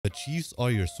Chiefs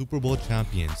are your Super Bowl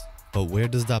champions, but where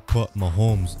does that put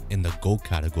Mahomes in the GOAT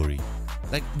category?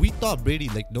 Like, we thought Brady,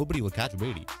 like, nobody would catch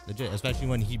Brady, legit, especially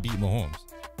when he beat Mahomes.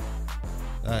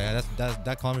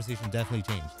 That conversation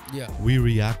definitely changed. Yeah. We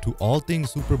react to all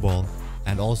things Super Bowl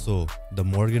and also the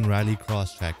Morgan Reilly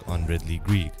cross-check on Ridley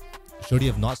Greig. Should he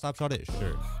have not slap shot it?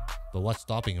 Sure. But what's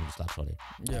stopping him to slap shot it?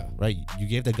 Yeah. Right? You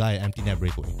gave the guy an empty net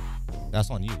breakaway. That's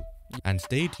on you. And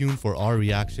stay tuned for our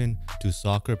reaction to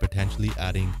soccer potentially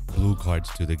adding blue cards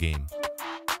to the game.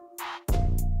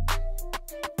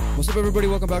 What's up, everybody?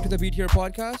 Welcome back to the BTR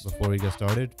podcast. Before we get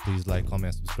started, please like,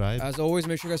 comment, subscribe. As always,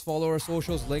 make sure you guys follow our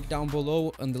socials, link down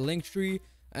below on the link tree.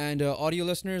 And audio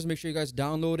listeners, make sure you guys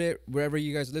download it wherever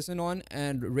you guys listen on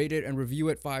and rate it and review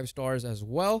it 5 stars as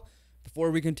well.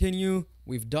 Before we continue,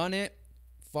 we've done it.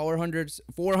 400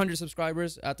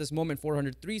 subscribers at this moment,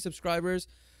 403 subscribers.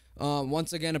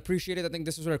 Once again, appreciate it. I think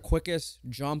this is our quickest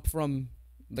jump from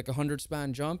like 100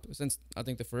 span jump since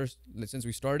since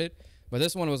we started. But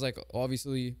this one was like,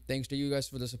 obviously, thanks to you guys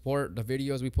for the support. The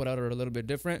videos we put out are a little bit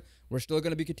different. We're still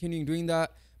going to be continuing doing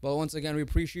that. But once again, we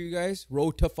appreciate you guys.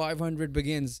 Road to 500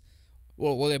 begins.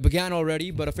 Well, it began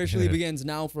already, but officially begins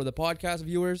now for the podcast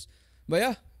viewers. But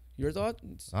yeah, your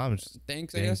thoughts?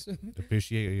 Thanks, I guess.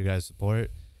 Appreciate you guys'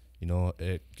 support. You know,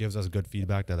 it gives us good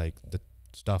feedback that like the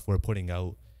stuff we're putting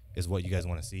out is what you guys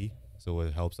want to see. So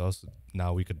it helps us.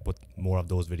 Now we could put more of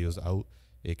those videos out,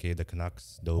 aka the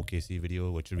Canucks, the OKC video,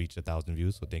 which reached 1,000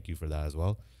 views. So thank you for that as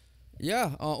well.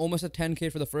 Yeah, almost at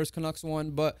 10K for the first Canucks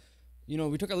one. But, you know,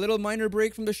 we took a little minor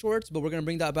break from the shorts, but we're going to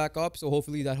bring that back up. So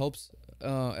hopefully that helps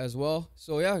as well.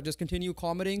 So yeah, just continue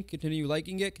commenting, continue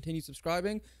liking it, continue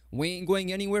subscribing. We ain't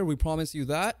going anywhere. We promise you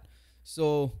that.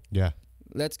 So yeah.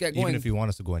 Let's get going. Even if you want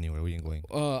us to go anywhere, we ain't going.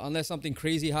 Unless something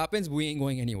crazy happens, we ain't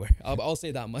going anywhere. I'll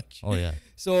say that much. Oh, yeah.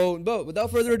 So, but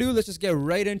without further ado, let's just get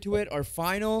right into it. Our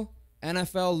final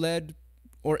NFL-led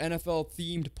or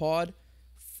NFL-themed pod,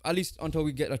 at least until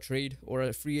we get a trade or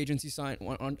a free agency sign.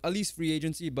 At least free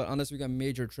agency, but unless we get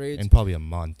major trades. In probably a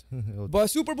month. But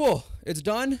Super Bowl, it's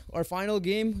done. Our final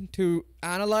game to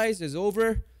analyze is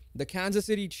over. The Kansas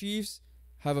City Chiefs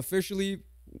have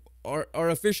are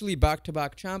officially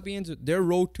back-to-back champions. Their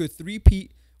road to a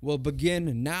three-peat will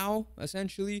begin now,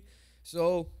 essentially.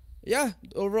 So, yeah,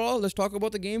 overall, let's talk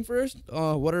about the game first.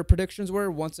 What our predictions were.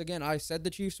 Once again, I said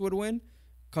the Chiefs would win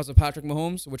because of Patrick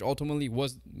Mahomes, which ultimately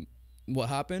was what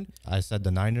happened. I said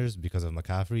the Niners because of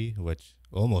McCaffrey, which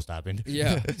almost happened.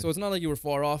 Yeah, so it's not like you were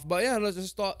far off. But yeah, let's just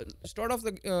start off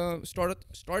with the start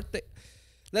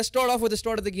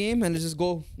of the game and let's just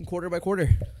go quarter by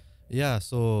quarter. Yeah,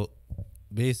 so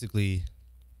basically,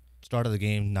 start of the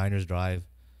game, Niners drive,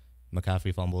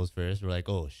 McCaffrey fumbles first. We're like,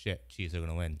 oh shit, Chiefs are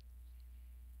gonna win.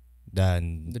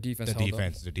 Then the defense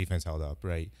held up,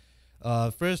 right?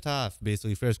 First half,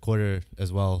 basically first quarter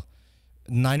as well.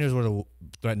 Niners were the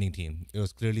threatening team. It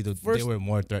was clearly they were a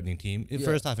more threatening team.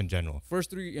 First half in general.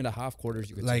 First 3.5 quarters,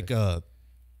 you could say. Like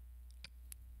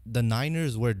the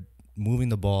Niners were moving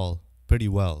the ball pretty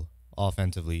well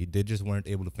offensively. They just weren't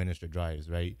able to finish their drives,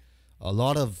 right? A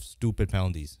lot of stupid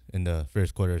penalties in the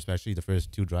first quarter, especially the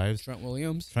first 2 drives. Trent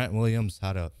Williams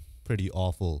had a pretty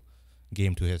awful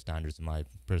game to his standards, in my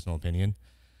personal opinion.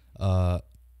 Yeah,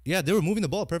 they were moving the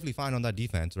ball perfectly fine on that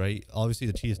defense, right? Obviously,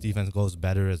 the Chiefs' defense gets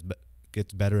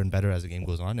better and better as the game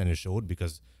goes on, and it showed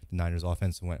because the Niners'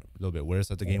 offense went a little bit worse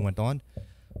as the game went on.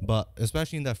 But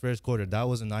especially in that first quarter, that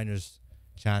was the Niners'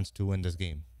 chance to win this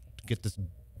game, to get this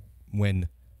win.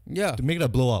 Yeah, to make it a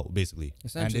blowout, basically.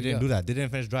 And they didn't do that. They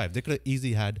didn't finish drive. They could have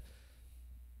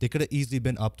easily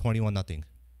been up 21-0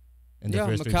 in the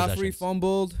first 3 possessions. McCaffrey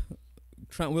fumbled,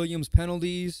 Trent Williams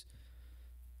penalties,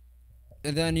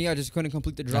 and then just couldn't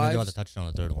complete the drives. And they got the touchdown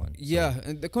on the third one. Yeah,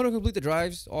 and they couldn't complete the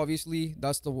drives. Obviously,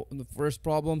 that's the first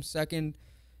problem. Second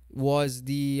was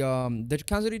the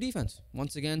Kansas City defense.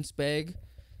 Once again, Spag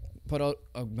put out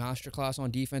a masterclass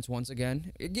on defense once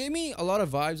again. It gave me a lot of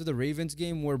vibes of the Ravens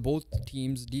game where both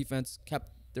teams' defense kept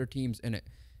their teams in it.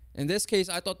 In this case,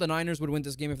 I thought the Niners would win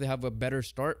this game if they have a better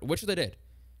start, which they did,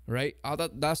 right? I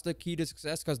thought that's the key to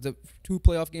success because the 2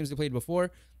 playoff games they played before,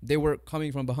 they were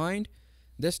coming from behind.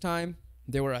 This time,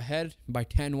 they were ahead by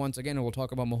 10 once again, and we'll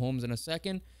talk about Mahomes in a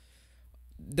second.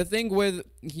 The thing with,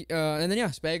 and then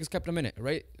Spags kept them in it,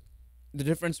 right? The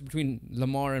difference between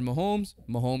Lamar and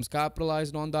Mahomes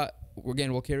capitalized on that.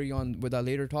 Again, we'll carry on with that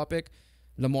later topic.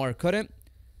 Lamar couldn't.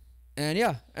 And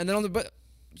then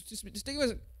just think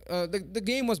of it, the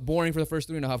game was boring for the first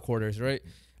 3.5 quarters, right?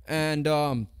 And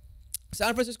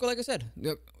San Francisco, like I said,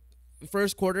 the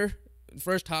first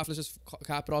half, let's just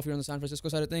cap it off here on the San Francisco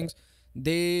side of things.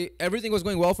 everything was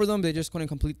going well for them. They just couldn't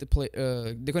complete the play.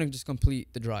 They couldn't just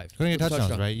complete the drive. Couldn't get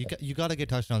touchdowns, right? You got to get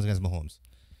touchdowns against Mahomes.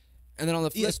 And then on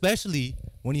the flip, especially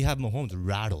when you have Mahomes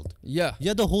rattled. Yeah. You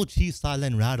had the whole Chiefs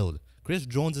sideline rattled. Chris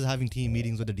Jones is having team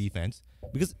meetings with the defense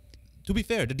because, to be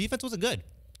fair, the defense wasn't good,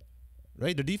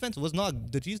 right? The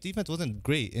Chiefs' defense wasn't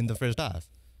great in the first half.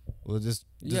 Well, just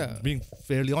being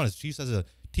fairly honest, Chiefs as a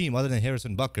team, other than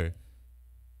Harrison Butker,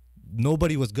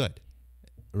 nobody was good,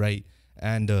 right?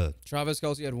 And Travis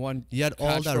Kelce had one. He had catch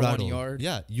all that for rattle. 1 yard.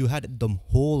 Yeah, you had the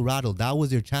whole rattle. That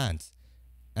was your chance,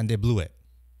 and they blew it.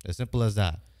 As simple as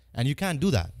that. And you can't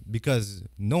do that because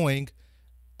knowing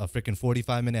a freaking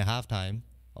 45-minute halftime,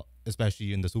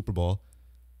 especially in the Super Bowl,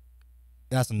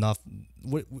 that's enough.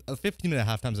 A 15-minute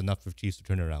halftime is enough for Chiefs to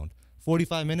turn around.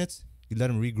 45 minutes, you let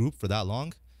them regroup for that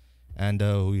long, and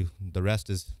the rest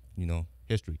is,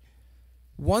 history.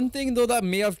 One thing, though, that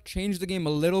may have changed the game a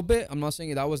little bit, I'm not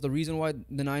saying that was the reason why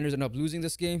the Niners ended up losing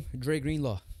this game, Dre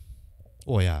Greenlaw.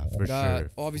 Oh, yeah, for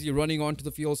sure. Obviously, running onto the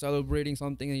field, celebrating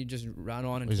something, and he just ran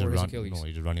on and tore his Achilles. No,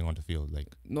 he's just running onto the field.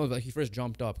 No, but he first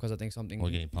jumped up because I think something...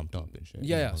 getting pumped up and shit.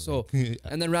 Yeah. So,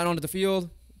 and then ran onto the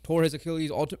field, tore his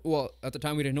Achilles. Well, at the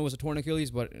time, we didn't know it was a torn Achilles,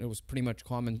 but it was pretty much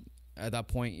common at that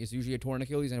point. It's usually a torn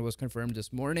Achilles, and it was confirmed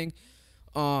this morning.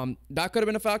 That could have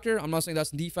been a factor. I'm not saying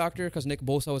that's the factor because Nick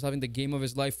Bosa was having the game of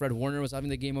his life. Fred Warner was having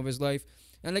the game of his life.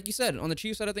 And like you said, on the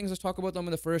Chiefs side of things, let's talk about them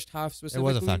in the first half specifically.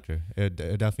 It was a factor. It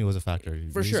definitely was a factor.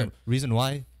 For sure. Reason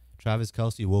why? Travis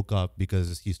Kelce woke up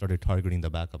because he started targeting the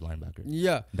backup linebacker.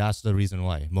 Yeah. That's the reason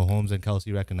why. Mahomes and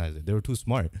Kelce recognized it. They were too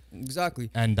smart.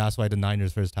 Exactly. And that's why the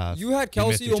Niners first half. You had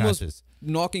Kelce almost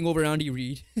knocking over Andy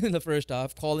Reid in the first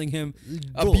half, calling him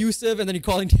abusive, and then he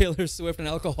calling Taylor Swift an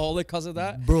alcoholic because of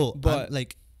that. Bro, but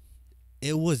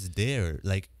it was there.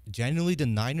 Like, genuinely, the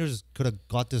Niners could have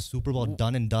got this Super Bowl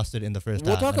done and dusted in the first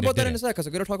half. We'll talk about that in a sec, because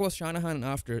we're going to talk about Shanahan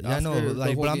after. Yeah, no,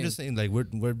 but I'm just saying,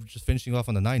 we're just finishing off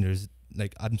on the Niners.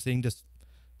 Like, I'm saying this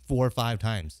 4 or 5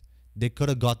 times. They could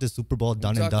have got this Super Bowl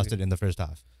done and dusted in the first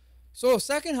half. So,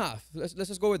 second half. Let's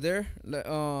just go with there.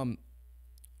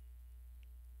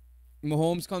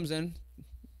 Mahomes comes in,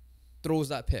 throws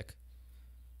that pick.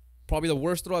 Probably the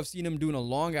worst throw I've seen him do in a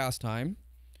long-ass time.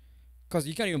 Because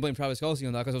you can't even blame Travis Kelce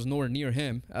on that because it was nowhere near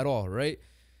him at all, right?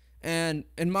 And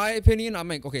in my opinion, I'm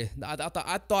like, okay, I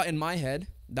thought in my head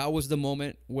that was the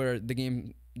moment where the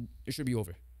game should be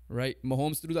over, right?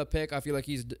 Mahomes threw that pick. I feel like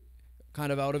he's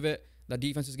kind of out of it. The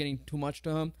defense is getting too much to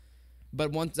him.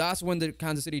 But that's when the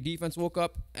Kansas City defense woke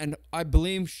up, and I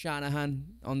blame Shanahan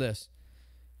on this.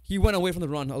 He went away from the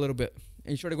run a little bit,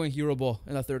 and he started going hero ball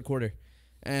in that third quarter.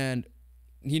 And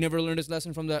he never learned his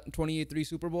lesson from that 28-3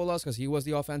 Super Bowl loss because he was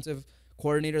the offensive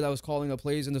coordinator that was calling the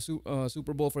plays in the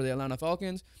Super Bowl for the Atlanta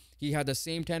Falcons. He had the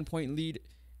same 10-point lead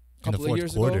a couple of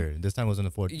years ago. This time was in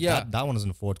the fourth. Yeah. That one was in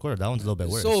the fourth quarter. That one's a little bit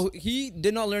worse. So he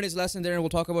did not learn his lesson there, and we'll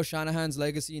talk about Shanahan's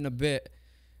legacy in a bit.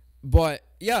 But,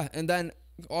 yeah, and then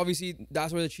obviously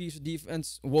that's where the Chiefs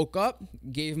defense woke up,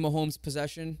 gave Mahomes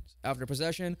possession after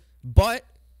possession. But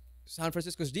San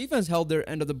Francisco's defense held their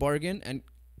end of the bargain and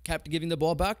kept giving the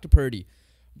ball back to Purdy.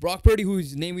 Brock Purdy,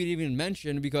 whose name we didn't even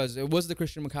mention because it was the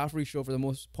Christian McCaffrey show for the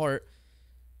most part.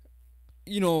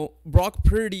 Brock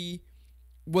Purdy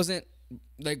wasn't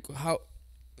like how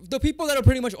the people that are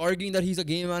pretty much arguing that he's a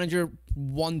game manager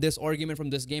won this argument from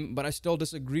this game, but I still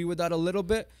disagree with that a little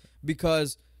bit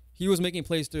because he was making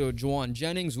plays to Juwan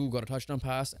Jennings, who got a touchdown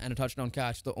pass and a touchdown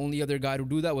catch. The only other guy to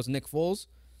do that was Nick Foles,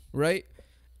 right?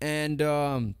 And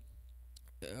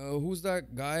who's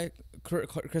that guy?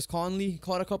 Chris Conley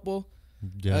caught a couple.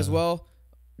 Yeah. As well.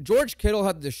 George Kittle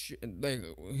had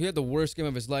he had the worst game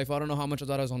of his life. I don't know how much of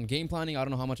that is on game planning. I don't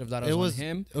know how much of that is on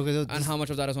him. And how much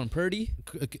of that is on Purdy.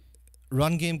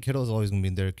 Run game, Kittle's always going to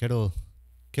be there. Kittle's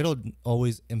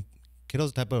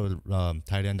type of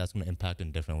tight end that's going to impact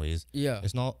in different ways. Yeah.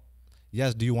 It's not,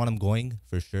 yes, do you want him going?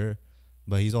 For sure.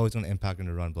 But he's always going to impact in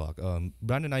the run block.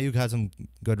 Brandon Ayuk had some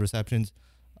good receptions.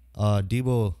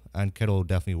 Debo and Kittle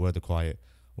definitely were the quiet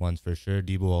ones for sure.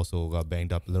 Debo also got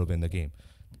banged up a little bit in the game.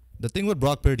 The thing with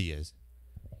Brock Purdy is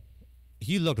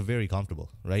he looked very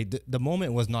comfortable, right? The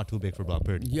moment was not too big for Brock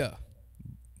Purdy. Yeah.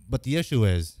 But the issue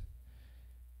is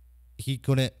he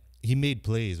made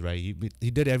plays, right?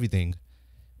 He did everything.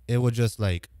 It was just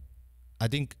like, I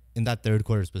think in that third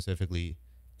quarter specifically,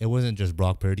 it wasn't just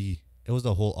Brock Purdy. It was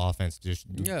the whole offense.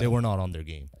 They were not on their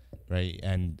game, right?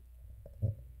 And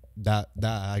that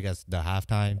I guess the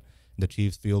halftime, the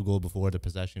Chiefs field goal before the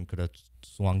possession could have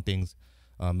swung things.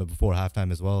 Before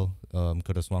halftime as well,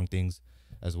 could have swung things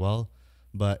as well.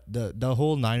 But the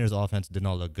whole Niners offense did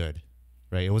not look good,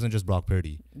 right? It wasn't just Brock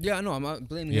Purdy. Yeah, no, I'm not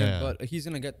blaming him, but he's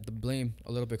going to get the blame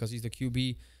a little bit because he's the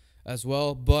QB as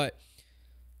well. But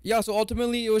Yeah, so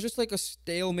ultimately it was just like a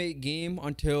stalemate game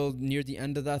until near the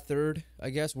end of that third,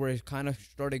 I guess, where it kind of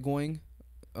started going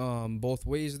both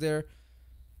ways there.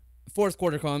 Fourth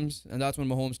quarter comes, and that's when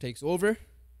Mahomes takes over.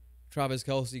 Travis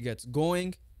Kelsey gets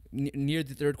going. Near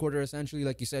the third quarter, essentially,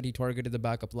 like you said, he targeted the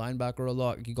backup linebacker a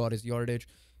lot. He got his yardage,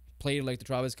 played like the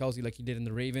Travis Kelsey like he did in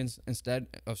the Ravens. Instead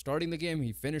of starting the game,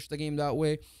 he finished the game that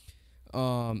way.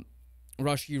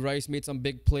 Rashee Rice made some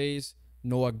big plays.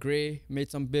 Noah Gray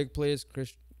made some big plays.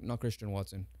 Not Christian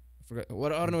Watson. I forgot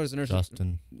what I don't know his nurse.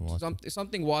 Justin Watson.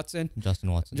 Something Watson.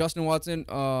 Justin Watson. Justin Watson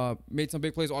made some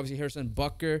big plays. Obviously, Harrison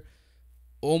Butker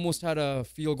almost had a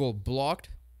field goal blocked,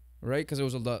 right? Because it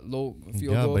was a low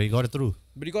field goal. Yeah, but he got it through.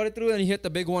 But he got it through, and he hit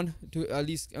the big one to at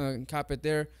least cap it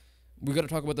there. We got to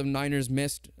talk about the Niners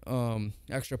missed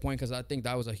extra point because I think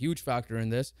that was a huge factor in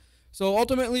this. So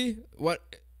ultimately,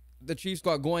 what the Chiefs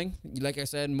got going, like I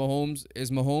said, Mahomes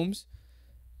is Mahomes.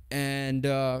 And,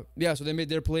 yeah, so they made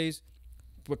their plays.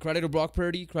 But credit to Brock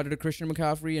Purdy, credit to Christian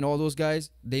McCaffrey and all those guys.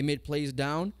 They made plays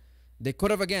down. They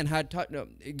could have, again,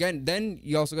 then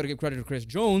you also got to give credit to Chris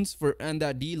Jones and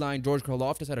that D-line. George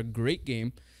Karlaftis had a great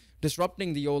game,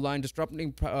 disrupting the O-line,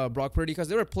 disrupting Brock Purdy, because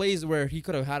there were plays where he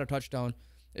could have had a touchdown.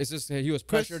 It's just he was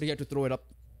pressured. He had to throw it up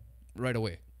right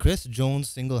away. Chris Jones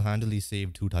single-handedly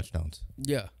saved 2 touchdowns.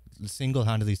 Yeah.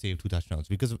 Single-handedly saved 2 touchdowns.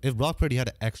 Because if Brock Purdy had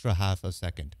an extra half a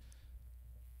second,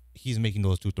 he's making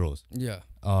those 2 throws. Yeah.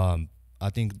 I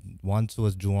think once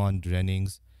was Juwan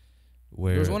Jennings,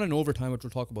 where there was one in overtime, which we'll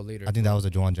talk about later. I think that was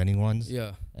the Juwan Jennings ones.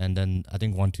 Yeah. And then I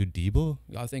think 1 to Debo.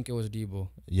 I think it was Debo.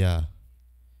 Yeah.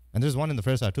 And there's one in the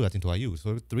first half too, I think, to Ayuk.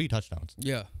 So 3 touchdowns.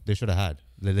 Yeah. They should have had.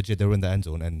 Legit, they were in the end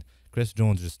zone. And Chris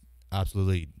Jones just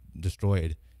absolutely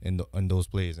destroyed in those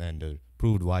plays and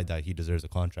proved why that he deserves a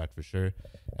contract for sure,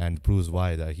 and proves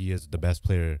why that he is the best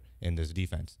player in this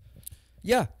defense.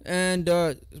 Yeah, and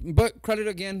but credit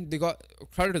again, they got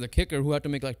credit to the kicker who had to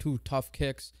make like 2 tough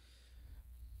kicks.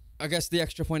 I guess the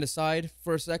extra point aside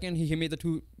for a second, he made the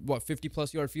 2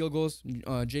 50+ yard field goals.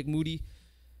 Jake Moody.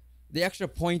 The extra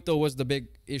point though was the big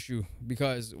issue,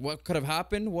 because what could have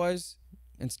happened was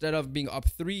instead of being up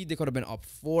 3, they could have been up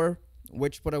 4,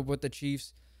 which put up with the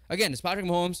Chiefs. Again, it's Patrick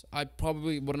Mahomes. I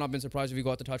probably would have not been surprised if he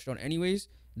got the touchdown anyways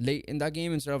late in that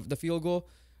game instead of the field goal.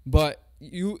 But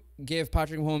you gave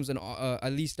Patrick Mahomes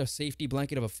at least a safety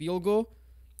blanket of a field goal,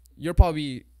 you're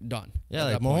probably done. Yeah,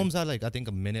 like Mahomes had like I think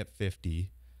a minute 50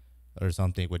 or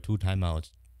something with 2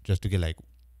 timeouts just to get like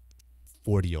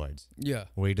 40 yards. Yeah.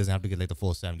 Where he doesn't have to get like the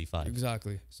full 75.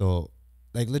 Exactly. So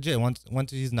like legit,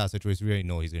 once he's in that situation, we already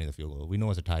know he's getting the field goal. We know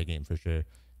it's a tie game for sure.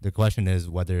 The question is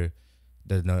whether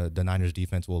the Niners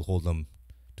defense will hold them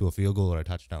to a field goal or a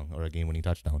touchdown or a game-winning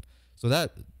touchdown. So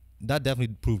that definitely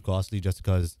proved costly just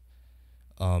because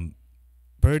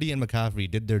Purdy and McCaffrey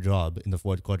did their job in the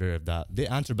fourth quarter of that. They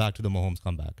answered back to the Mahomes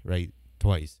comeback, right,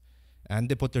 twice. And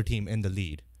they put their team in the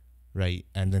lead, right?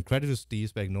 And then credit to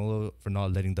Steve Spagnuolo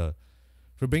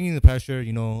for bringing the pressure,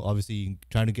 you know, obviously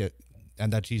trying to get,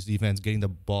 and that Chiefs defense getting the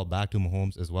ball back to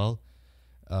Mahomes as well.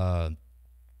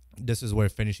 This is where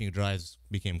finishing drives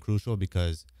became crucial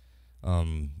because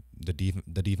the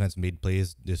defense made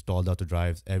plays. They stalled out the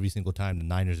drives every single time. The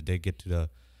Niners did get to the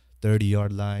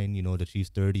 30-yard line, you know, the Chiefs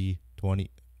 30,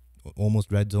 20,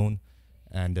 almost red zone.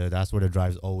 And that's where the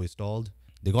drives always stalled.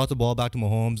 They got the ball back to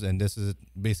Mahomes, and this is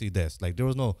basically this. Like, there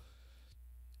was no...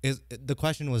 The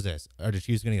question was this. Are the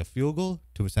Chiefs getting a field goal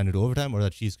to send it to overtime, or are the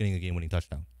Chiefs getting a game-winning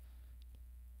touchdown?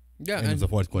 Yeah, and the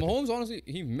fourth quarter. Mahomes, honestly,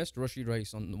 he missed Rashee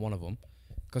Rice on one of them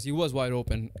because he was wide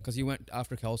open because he went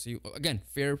after Kelsey. Again,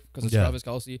 fair because it's Travis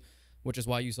Kelsey, which is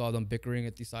why you saw them bickering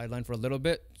at the sideline for a little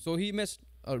bit. So he missed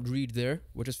a read there,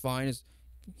 which is fine. He's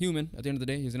human at the end of the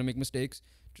day. He's going to make mistakes.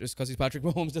 Just because he's Patrick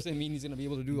Mahomes doesn't mean he's going to be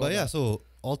able to do all that. But yeah, so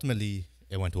ultimately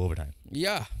it went to overtime.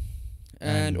 Yeah.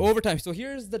 And overtime. So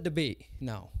here's the debate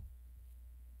now.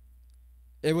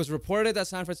 It was reported that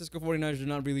San Francisco 49ers did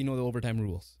not really know the overtime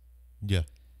rules. Yeah.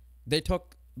 They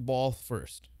took ball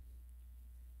first.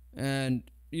 And,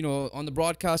 you know, on the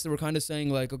broadcast, they were kind of saying,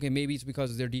 like, okay, maybe it's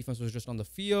because their defense was just on the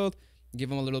field. Give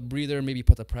them a little breather, maybe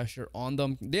put the pressure on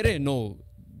them. They didn't know.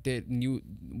 They knew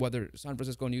whether San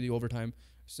Francisco knew the overtime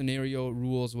scenario,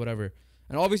 rules, whatever.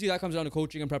 And obviously that comes down to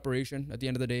coaching and preparation at the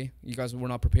end of the day. You guys were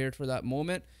not prepared for that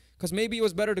moment. Because maybe it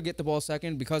was better to get the ball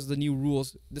second because of the new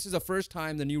rules. This is the first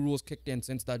time the new rules kicked in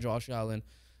since that Josh Allen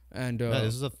and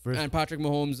this is the first and Patrick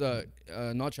Mahomes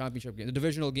not championship game, the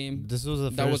divisional game. This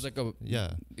was the was like a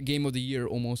game of the year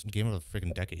almost. Game of the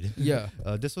freaking decade. Yeah.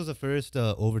 This was the first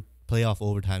playoff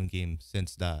overtime game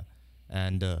since that.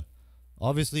 And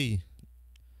obviously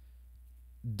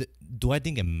do I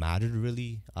think it mattered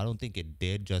really? I don't think it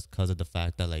did, just because of the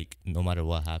fact that like no matter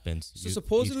what happens, So you each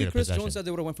supposedly get a Chris possession Jones said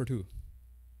they would have went for 2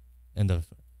 in the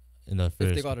if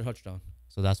they first. got a touchdown.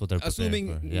 So that's what they're preparing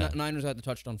Assuming for. Yeah. Niners had the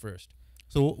touchdown first.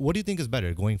 So what do you think is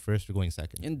better, going first or going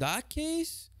second? In that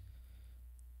case,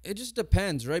 it just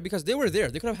depends, right? Because they were there.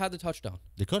 They could have had the touchdown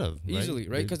They could have easily,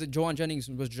 right? They- Because Joanne Jennings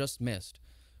was just missed,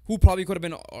 who probably could have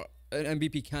been an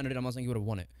MVP candidate. I'm not saying he would have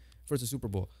won it for the Super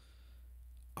Bowl.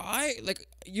 I like,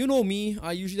 you know me.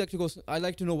 I usually like to go. I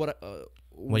like to know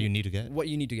what you need to get. what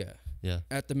you need to get Yeah.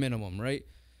 at the minimum, right?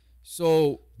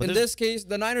 So But in there's- this case,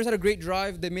 the Niners had a great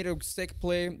drive. They made a sick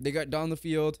play. They got down the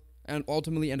field and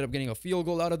ultimately ended up getting a field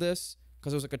goal out of this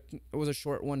because it was a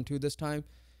short one too this time.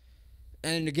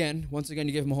 And again, once again,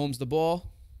 you give Mahomes the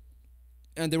ball.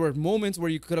 And there were moments where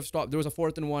you could have stopped. There was a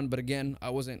 4th and 1, but again, I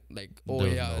wasn't like, oh There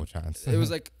was yeah, no chance. it was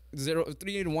like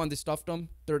 3 and 1. They stuffed them.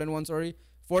 3rd and 1, sorry.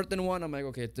 4th and 1. I'm like,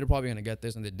 okay, they're probably gonna get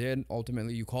this, and they did.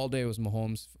 Ultimately, you called it. It was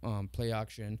Mahomes' play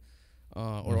action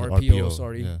or It was RPO, RPO,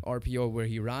 sorry, yeah. RPO where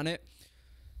he ran it,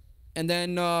 and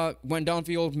then went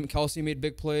downfield. Kelsey made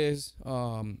big plays.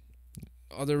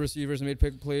 Other receivers made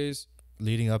big plays.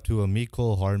 Leading up to a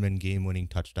Mecole Hardman game-winning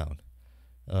touchdown,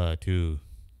 to,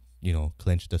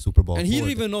 clinch the Super Bowl. And he didn't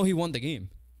fourth. even know he won the game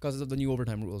because of the new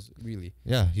overtime rules, really.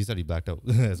 Yeah, he said he blacked out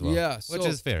as well. Yeah, which so-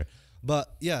 is fair.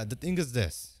 But yeah, the thing is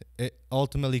this: it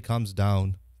ultimately comes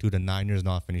down to the Niners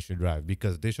not finishing the drive,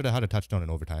 because they should have had a touchdown in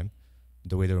overtime.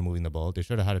 The way they were moving the ball, they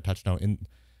should have had a touchdown in.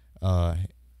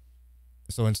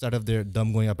 So instead of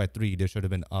them going up by 3, they should have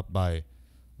been up by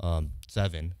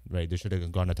 7. Right? They should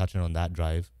have gotten a touchdown on that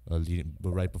drive,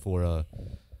 right before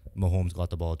Mahomes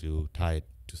got the ball to tie it,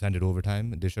 to send it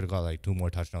overtime. They should have got like 2 more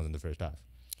touchdowns in the first half,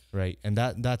 right? And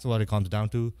that's what it comes down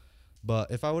to. But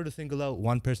if I were to single out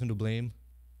one person to blame,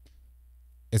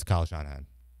 it's Kyle Shanahan.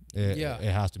 It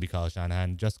has to be Kyle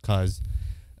Shanahan, just because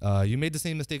you made the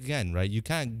same mistake again, right? You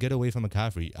can't get away from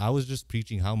McCaffrey. I was just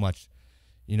preaching how much,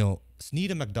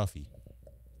 Snead and McDuffie,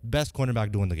 best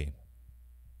cornerback doing the game.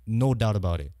 No doubt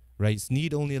about it, right?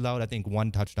 Snead only allowed, I think,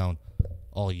 1 touchdown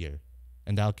all year,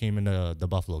 and that came in the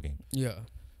Buffalo game. Yeah.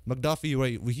 McDuffie,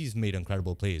 right, he's made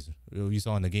incredible plays. We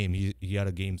saw in the game, he had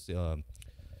a game,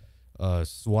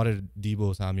 swatted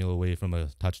Deebo Samuel away from a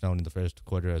touchdown in the first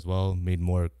quarter as well, made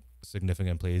more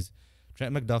significant plays.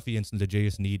 Trent McDuffie and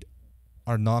L'Jarius Sneed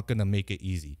are not going to make it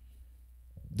easy.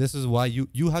 This is why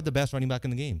you had the best running back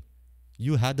in the game.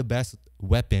 You had the best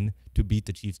weapon to beat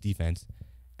the Chiefs defense,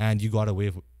 and you got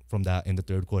away from that in the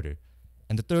third quarter.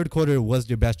 And the third quarter was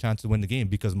your best chance to win the game,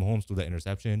 because Mahomes threw the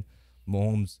interception.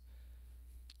 Mahomes,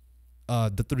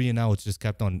 the 3 and outs just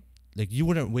kept on, like, you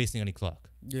weren't wasting any clock.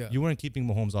 Yeah. You weren't keeping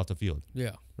Mahomes off the field,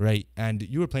 Yeah. right? And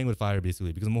you were playing with fire,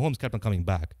 basically, because Mahomes kept on coming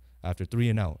back after 3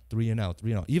 and out, 3 and out,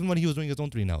 3 and out. Even when he was doing his own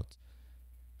 3 and outs,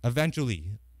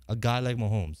 eventually, a guy like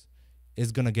Mahomes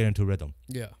is going to get into rhythm.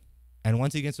 Yeah. And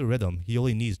once he gets to rhythm, he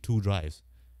only needs 2 drives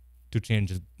to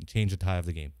change the tie of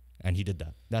the game. And he did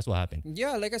that. That's what happened.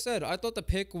 Yeah, like I said, I thought the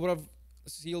pick would have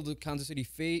sealed the Kansas City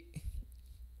fate.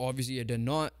 Obviously, it did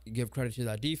not. Give credit to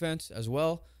that defense as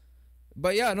well.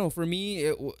 But yeah, no, for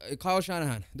me, Kyle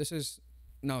Shanahan, this is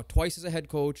now twice as a head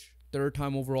coach, 3rd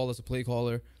time overall as a play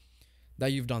caller,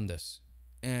 that you've done this.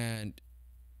 And,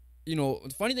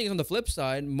 the funny thing is, on the flip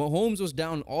side, Mahomes was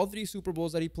down all 3 Super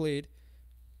Bowls that he played.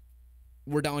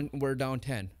 We're down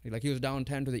 10. Like, he was down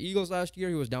 10 to the Eagles last year.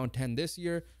 He was down 10 this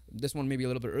year. This one maybe a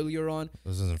little bit earlier on.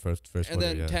 This isn't first And quarter,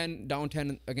 then yeah. down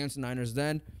 10 against the Niners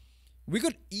then. We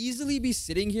could easily be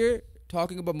sitting here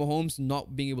talking about Mahomes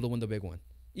not being able to win the big one.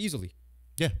 Easily.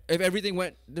 Yeah, If everything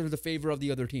went to the favor of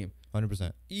the other team.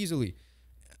 100%. Easily.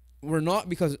 We're not,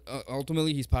 because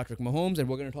ultimately he's Patrick Mahomes, and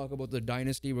we're going to talk about the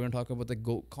dynasty. We're going to talk about the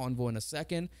GOAT convo in a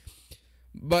second.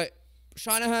 But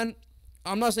Shanahan,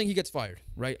 I'm not saying he gets fired,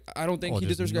 right? I don't think he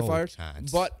there's deserves to get no fired.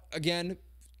 chance. But again,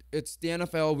 it's the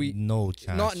NFL. No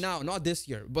chance. Not now, not this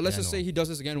year. But let's Yeah, just no. say he does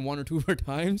this again 1 or 2 more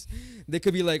times. They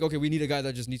could be like, okay, we need a guy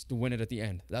that just needs to win it at the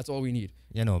end. That's all we need.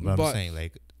 Yeah, no, but But- I'm saying,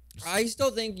 like, I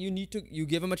still think you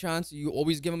give him a chance. You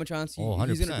always give him a chance. He's 100%.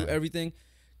 going to do everything.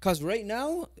 Because right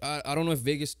now, I don't know if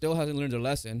Vegas still hasn't learned their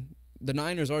lesson. The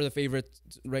Niners are the favorites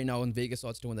right now in Vegas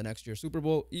odds to win the next year's Super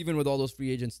Bowl, even with all those free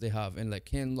agents they have. And like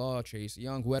Kinlaw, Chase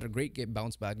Young, who had a great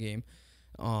bounce back game.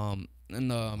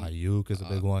 Ayuk is a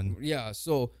big one. Yeah,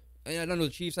 so and I don't know,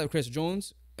 the Chiefs have Chris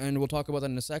Jones, and we'll talk about that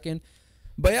in a second.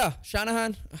 But yeah,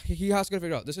 Shanahan, he has to figure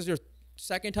it out. This is your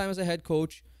 2nd time as a head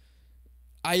coach.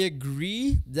 I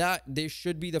agree that they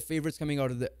should be the favorites coming out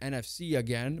of the NFC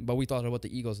again, but we thought about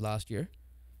the Eagles last year.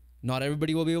 Not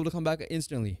everybody will be able to come back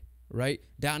instantly, right?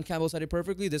 Dan Campbell said it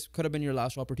perfectly. This could have been your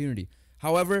last opportunity.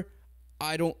 However,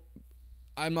 I don't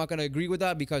I'm not gonna agree with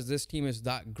that because this team is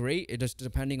that great. It just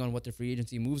depending on what the free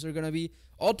agency moves are gonna be.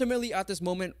 Ultimately, at this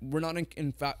moment, we're not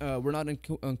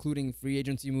including free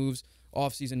agency moves,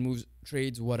 off-season moves,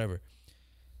 trades, whatever.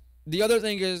 The other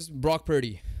thing is Brock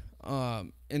Purdy.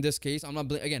 In this case, I'm not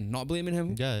not blaming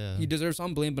him. Yeah. He deserves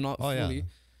some blame, but not fully. Yeah.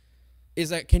 Is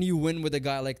that can you win with a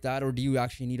guy like that, or do you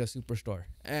actually need a superstar?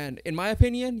 And in my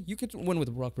opinion, you can win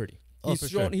with Brock Purdy.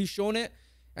 He's shown it.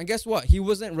 And guess what? He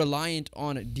wasn't reliant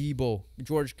on Debo,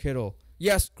 George Kittle.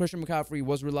 Yes, Christian McCaffrey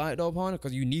was reliant upon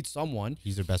because you need someone.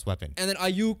 He's their best weapon. And then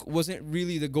Ayuk wasn't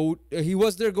really the go. He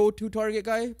was their go-to target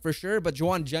guy for sure, but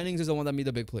Juwan Jennings is the one that made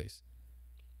the big plays.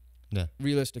 Yeah.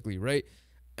 Realistically, right?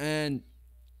 And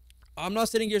I'm not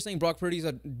sitting here saying Brock Purdy is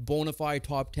a bona fide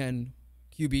top 10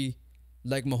 QB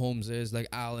like Mahomes is, like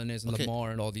Allen is, and Lamar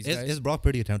and all these guys. Is Brock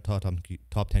Purdy a top 10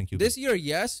 QB? This year,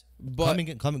 yes, but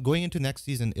going into next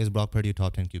season, is Brock Purdy a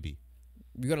top 10 QB?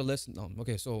 We got to listen.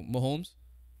 Okay, so Mahomes,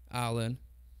 Allen,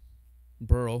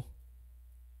 Burrow,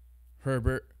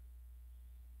 Herbert,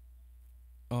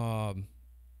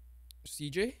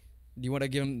 CJ. Do you want to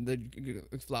give him the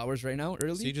flowers right now,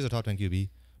 early? CJ's a top 10 QB.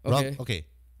 Okay. Okay,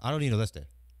 I don't need to list it.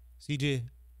 CJ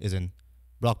is in.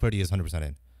 Brock Purdy is 100%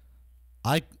 in.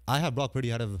 I have Brock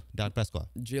Purdy out of Dak Prescott.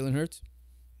 Jalen Hurts?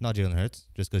 Not Jalen Hurts,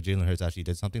 just because Jalen Hurts actually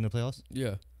did something in the playoffs.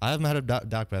 Yeah. I have him ahead of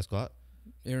Dak Prescott.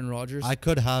 Aaron Rodgers? I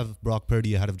could have Brock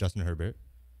Purdy ahead of Justin Herbert.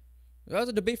 That was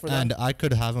a debate for that. And I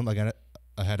could have him again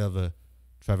ahead of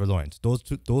Trevor Lawrence. Those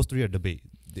three are debate.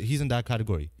 He's in that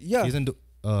category. Yeah. He's in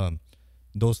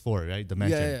those four, right? The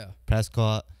mentioned. Yeah.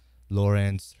 Prescott,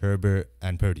 Lawrence, Herbert,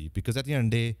 and Purdy. Because at the end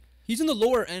of the day, he's in the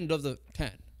lower end of the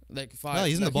 10. Like 5. No,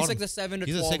 he's in the bottom. He's like the 7 to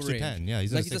 12 range. He's a 6 range. to 10. Yeah,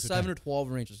 he's a 7 to 12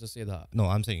 range, just to say that. No,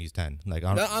 I'm saying he's 10. Like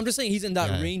I'm just saying he's in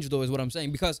that range, though, is what I'm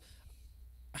saying. Because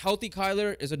healthy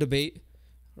Kyler is a debate,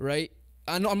 right?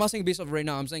 I'm not saying based off right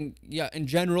now. I'm saying, yeah, in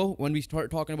general, when we start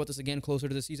talking about this again closer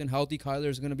to the season, healthy Kyler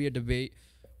is going to be a debate.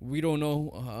 We don't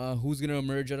know who's going to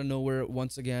emerge out of nowhere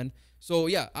once again. So,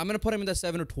 yeah, I'm going to put him in the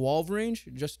 7 or 12 range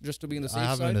just to be in the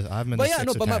safe side. I have him in the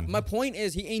 6 or 10. My point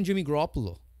is he ain't Jimmy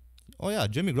Garoppolo. Oh, yeah,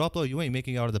 Jimmy Garoppolo, you ain't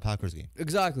making it out of the Packers game.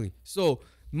 Exactly. So,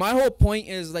 my whole point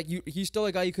is, like, he's still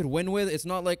a guy you could win with. It's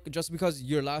not like just because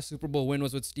your last Super Bowl win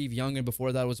was with Steve Young and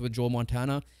before that was with Joe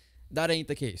Montana. That ain't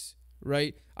the case,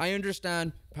 right? I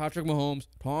understand Patrick Mahomes,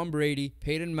 Tom Brady,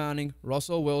 Peyton Manning,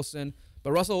 Russell Wilson.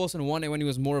 But Russell Wilson won it when he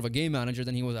was more of a game manager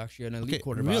than he was actually an elite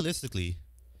quarterback. Realistically,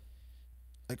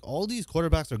 like, all these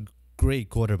quarterbacks are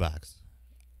great quarterbacks.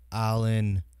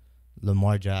 Allen,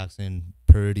 Lamar Jackson,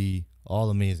 Purdy, all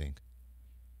amazing.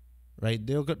 Right?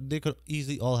 They could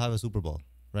easily all have a Super Bowl,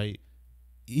 right?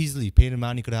 Easily. Peyton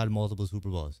Manning could have had multiple Super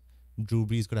Bowls. Drew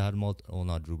Brees could have had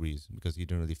not Drew Brees, because he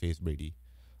didn't really face Brady.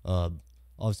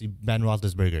 Obviously, Ben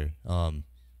Roethlisberger.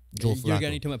 Joe Flacco. You're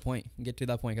getting to my point. Get to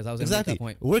that point, because I was going to make that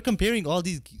point. We're comparing all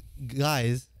these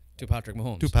guys to Patrick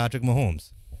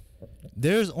Mahomes.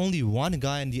 There's only one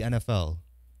guy in the NFL.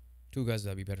 2 guys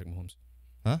that beat Patrick Mahomes.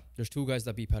 Huh? There's 2 guys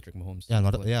that beat Patrick Mahomes.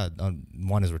 Yeah,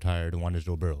 one is retired and one is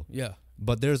Joe Burrow. Yeah.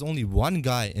 But there's only one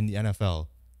guy in the NFL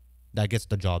that gets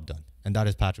the job done, and that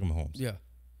is Patrick Mahomes. Yeah.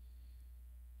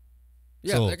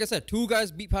 Yeah, so, like I said, 2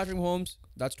 guys beat Patrick Mahomes.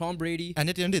 That's Tom Brady. And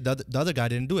at the end of the day, the other guy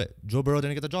didn't do it. Joe Burrow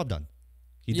didn't get the job done.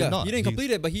 He did not. He didn't complete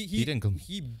it, but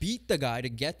he beat the guy to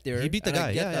get there. He beat the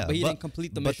guy, but he didn't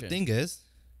complete the mission. But the thing is,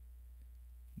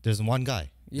 there's one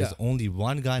guy. Yeah. There's only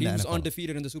one guy in the NFL. He's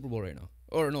undefeated in the Super Bowl right now.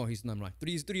 Or no, he's not right.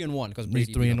 He's 3-1 because Brady.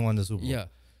 He's 3-1 in the Super Bowl. Yeah.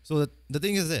 So the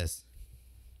thing is this: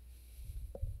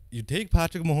 you take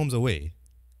Patrick Mahomes away,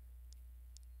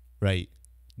 right?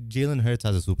 Jalen Hurts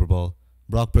has a Super Bowl.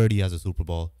 Brock Purdy has a Super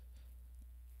Bowl.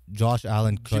 Josh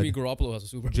Allen could. Jimmy Garoppolo has a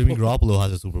Super Bowl. Jimmy Garoppolo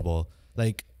has a Super Bowl.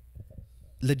 Like,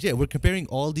 legit, we're comparing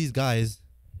all these guys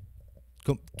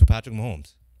to Patrick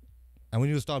Mahomes, and we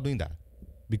need to stop doing that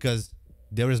because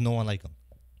there is no one like him.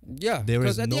 Yeah, there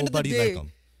is nobody like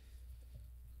him.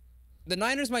 The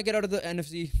Niners might get out of the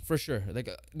NFC for sure. Like,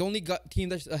 the only team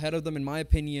that's ahead of them, in my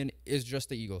opinion, is just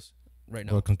the Eagles right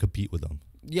now. Or can compete with them.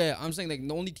 Yeah, I'm saying, like,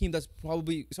 the only team that's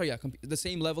probably the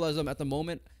same level as them at the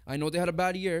moment. I know they had a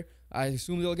bad year. I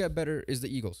assume they'll get better. Is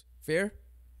the Eagles fair?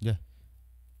 Yeah.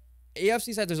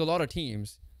 AFC side, there's a lot of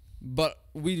teams, but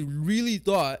we really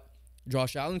thought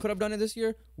Josh Allen could have done it this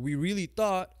year. We really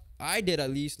thought, I did at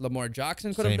least, Lamar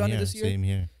Jackson could have done it this year. Same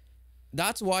here.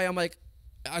 That's why I'm like,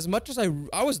 as much as I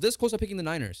was this close to picking the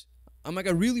Niners, I'm like,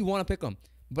 I really want to pick them.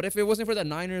 But if it wasn't for the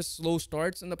Niners' slow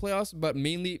starts in the playoffs, but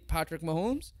mainly Patrick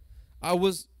Mahomes, I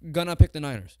was going to pick the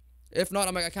Niners. If not,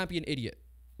 I'm like, I can't be an idiot.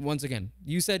 Once again,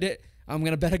 you said it. I'm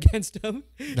going to bet against them.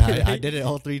 I did it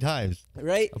all 3 times.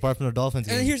 Right? Apart from the Dolphins.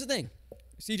 And here's the thing.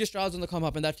 CJ Stroud's on the come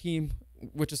up, and that team,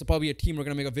 which is probably a team we're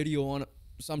going to make a video on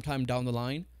sometime down the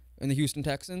line in the Houston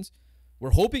Texans.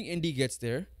 We're hoping Indy gets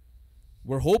there.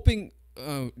 We're hoping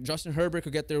Justin Herbert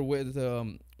could get there with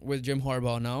Jim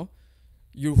Harbaugh now.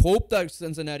 You hope that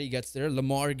Cincinnati gets there,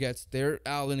 Lamar gets there,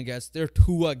 Allen gets there,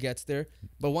 Tua gets there.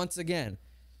 But once again,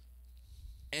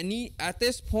 at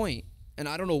this point, and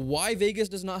I don't know why Vegas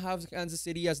does not have Kansas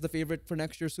City as the favorite for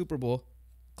next year's Super Bowl.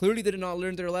 Clearly, they did not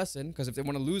learn their lesson, because if they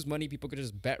want to lose money, people could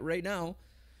just bet right now.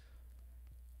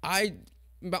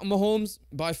 Mahomes,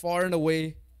 by far and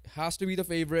away, has to be the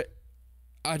favorite.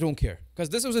 I don't care, because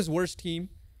this was his worst team,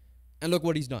 and look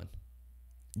what he's done.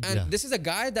 And this is a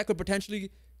guy that could potentially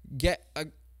get a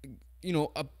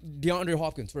DeAndre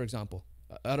Hopkins, for example,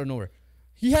 out of nowhere.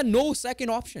 He had no second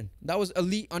option. That was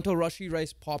elite until Rashee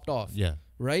Rice popped off. Yeah.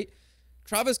 Right?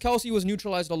 Travis Kelce was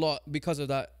neutralized a lot because of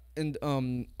that, and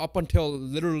up until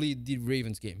literally the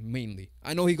Ravens game, mainly.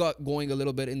 I know he got going a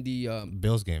little bit in the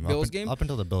Bills game. Up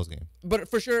until the Bills game. But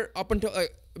for sure, up until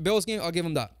Bills game, I'll give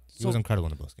him that. He was incredible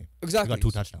in the Bills game. Exactly. He got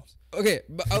 2 touchdowns. Okay,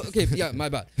 yeah, my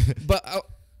bad. But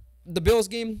the Bills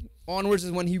game onwards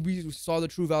is when we saw the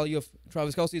true value of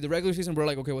Travis Kelce. The regular season, we're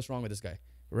like, okay, what's wrong with this guy,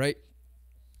 right?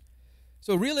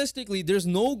 So realistically, there's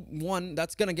no one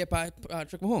that's gonna get by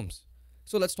Patrick Mahomes.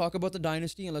 So let's talk about the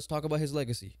dynasty and let's talk about his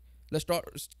legacy. Let's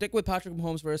stick with Patrick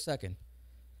Mahomes for a second.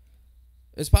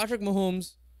 Is Patrick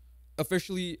Mahomes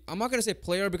officially, I'm not gonna say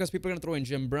player because people are gonna throw in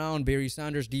Jim Brown, Barry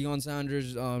Sanders, Deion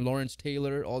Sanders, Lawrence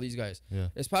Taylor, all these guys. Yeah.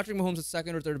 Is Patrick Mahomes the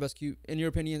second or third best QB? In your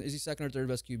opinion, is he second or third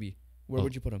best QB? Where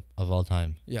would you put him? Of all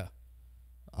time. Yeah.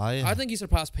 I think he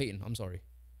surpassed Peyton. I'm sorry.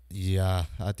 Yeah,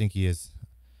 I think he is.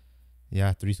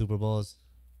 Yeah, 3 Super Bowls.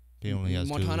 He only has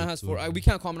Montana has 4. We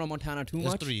can't comment on Montana too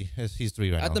much. 3. He's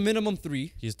 3 right now. At the minimum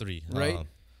 3. He's 3. Right?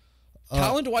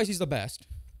 Talent-wise, he's the best.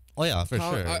 Oh, yeah, for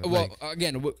sure.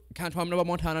 Again, can't comment about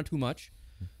Montana too much.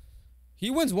 He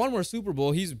wins one more Super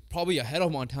Bowl. He's probably ahead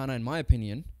of Montana, in my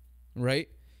opinion. Right?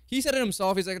 He said it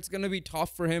himself. He's like, it's going to be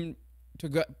tough for him to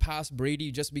get past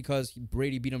Brady just because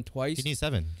Brady beat him twice. He needs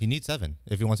 7. He needs 7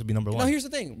 if he wants to be number 1. Now, here's the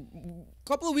thing. A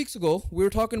couple of weeks ago, we were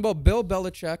talking about Bill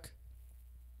Belichick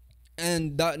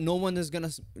and that no one is going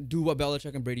to do what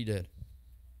Belichick and Brady did.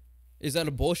 Is that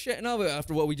a bullshit now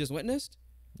after what we just witnessed?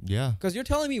 Yeah. Because you're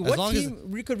telling me what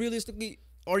team could realistically,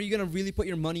 are you going to really put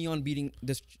your money on beating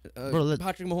this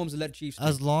Patrick Mahomes-led Chiefs team?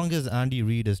 As long as Andy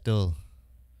Reid is still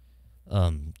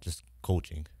just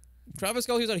coaching. Travis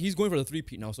Kelce said he's going for the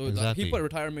 3-peat now, so he put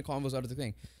retirement convos out of the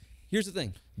thing. Here's the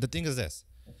thing. The thing is this.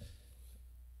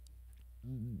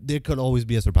 There could always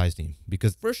be a surprise team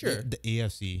because for sure the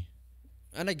AFC,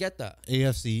 and I get that.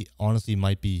 AFC honestly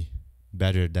might be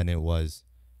better than it was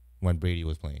when Brady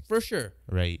was playing. For sure.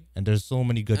 Right. And there's so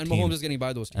many good teams. And Mahomes is getting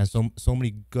by those teams. And so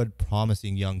many good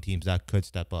promising young teams that could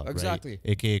step up. Exactly.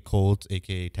 Right? AKA Colts,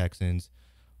 AKA Texans.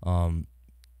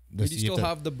 You still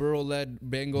have the Burrow-led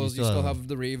Bengals. You still have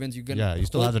the Ravens. You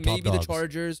still have the top maybe dogs. The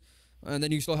Chargers, and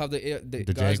then you still have the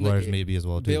guys Jaguars like maybe as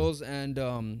well too. Bills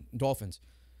and Dolphins.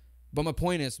 But my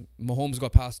point is, Mahomes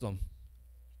got past them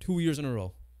 2 years in a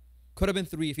row. Could have been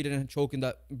 3 if he didn't choke in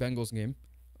that Bengals game,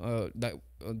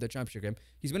 the championship game.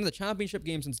 He's been in the championship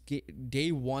game since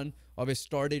day 1 of his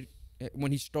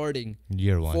when he's starting.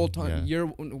 Year 1. Full time. Yeah.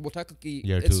 Technically,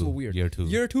 year 2. It's so weird. Year 2.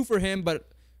 Year 2 for him, but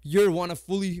year 1 of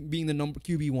fully being the number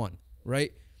QB1,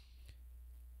 right?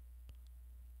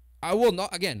 I will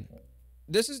not, again,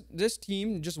 this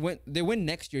team just they win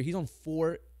next year. He's on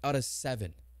 4 out of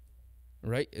 7,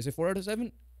 right? Is it 4 out of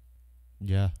 7?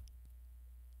 Yeah.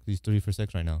 He's 3 for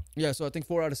 6 right now. Yeah, so I think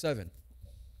 4 out of 7.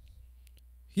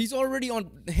 He's already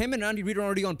him and Andy Reid are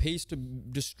already on pace to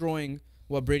destroying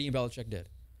what Brady and Belichick did.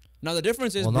 Now, the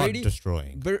difference is Brady... not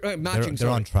destroying. Matching, they're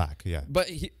on track, yeah.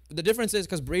 But the difference is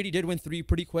because Brady did win 3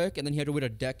 pretty quick, and then he had to wait a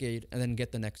decade and then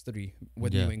get the next 3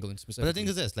 with New England specifically. But the thing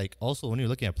is this, like, also when you're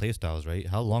looking at play styles, right,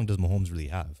 how long does Mahomes really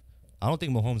have? I don't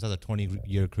think Mahomes has a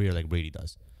 20-year career like Brady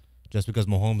does. Just because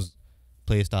Mahomes'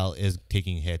 play style is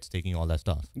taking hits, taking all that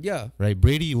stuff. Yeah. Right?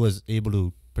 Brady was able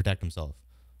to protect himself,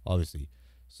 obviously.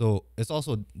 So it's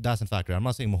also, that's a factor. I'm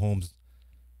not saying Mahomes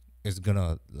is going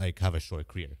to, like, have a short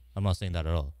career. I'm not saying that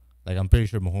at all. Like, I'm pretty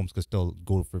sure Mahomes could still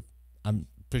go for... I'm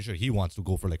pretty sure he wants to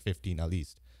go for, like, 15 at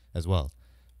least as well.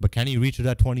 But can he reach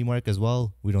that 20 mark as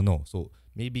well? We don't know. So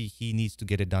maybe he needs to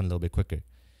get it done a little bit quicker.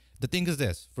 The thing is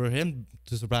this. For him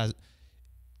to surprise...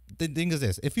 The thing is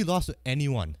this. If he lost to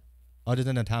anyone other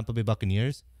than the Tampa Bay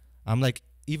Buccaneers, I'm like,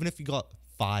 even if he got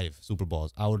 5 Super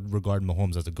Bowls, I would regard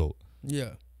Mahomes as a GOAT.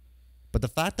 Yeah. But the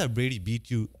fact that Brady beat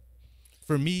you...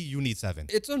 For me, you need 7.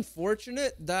 It's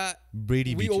unfortunate that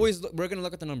Brady we're going to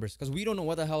look at the numbers because we don't know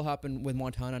what the hell happened with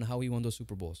Montana and how he won those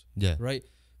Super Bowls. Yeah. Right?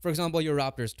 For example, your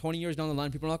Raptors, 20 years down the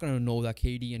line, people are not going to know that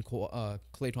KD and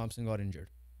Klay Thompson got injured.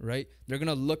 right? They're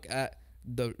gonna look at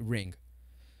the ring,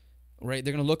 right?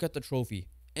 They're gonna look at the trophy,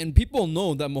 and people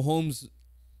know that Mahomes'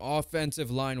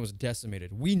 offensive line was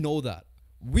decimated. We know that.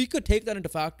 We could take that into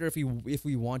factor if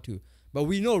we want to, but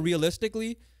we know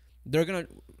realistically, they're gonna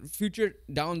future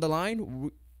down the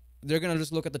line. They're gonna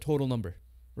just look at the total number,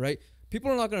 right?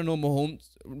 People are not gonna know Mahomes.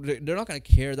 They're not gonna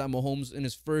care that Mahomes in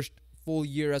his first full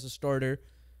year as a starter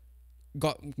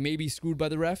got maybe screwed by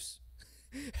the refs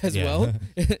as well,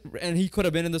 and he could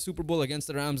have been in the Super Bowl against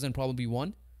the Rams and probably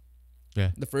won. Yeah,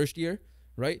 the first year,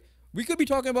 right? We could be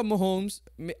talking about Mahomes.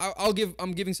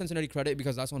 I'm giving Cincinnati credit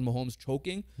because that's on Mahomes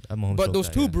choking. But those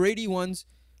two Brady ones,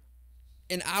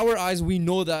 in our eyes, we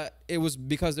know that it was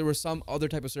because there was some other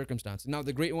type of circumstance. Now,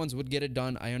 the great ones would get it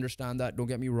done. I understand that. Don't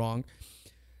get me wrong.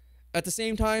 At the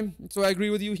same time, so I agree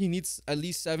with you. He needs at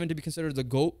least 7 to be considered the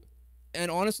GOAT. And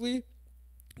honestly,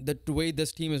 the way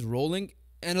this team is rolling,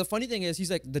 and the funny thing is, he's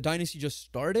like, the dynasty just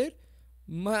started.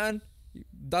 Man,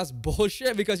 that's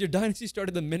bullshit because your dynasty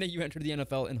started the minute you entered the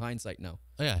NFL in hindsight now.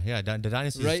 Oh, yeah. The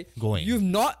dynasty is going.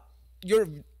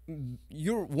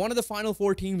 You're one of the final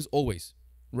 4 teams always,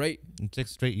 right? In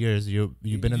 6 straight years, you've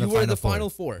been in the final 4. You were in the final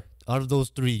 4. Out of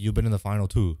those 3, you've been in the final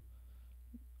 2,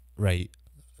 right?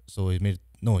 So he made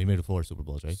 4 Super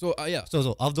Bowls, right? So yeah.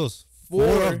 So of those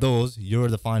 4 of those, you're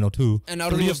the final 2. And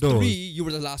out of those 3, you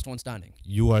were the last one standing.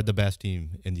 You are the best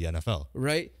team in the NFL,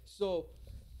 right? So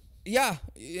yeah,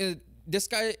 this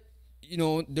guy,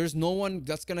 there's no one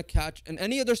that's gonna catch in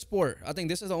any other sport. I think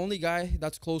this is the only guy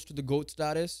that's close to the GOAT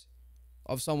status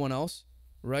of someone else,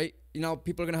 right?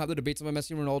 People are gonna have the debates about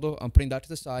Messi and Ronaldo. I'm putting that to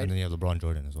the side. And then you have LeBron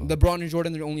Jordan as well. LeBron and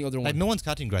Jordan are the only other one. Like no one's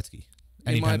catching Gretzky.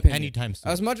 Anytime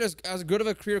soon. As much as good of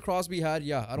a career Crosby had,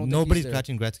 yeah, I don't. Nobody's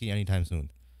catching Gretzky anytime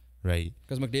soon, right?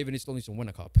 Because McDavid still needs to win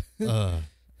a cup.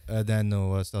 Then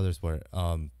what's the other sport?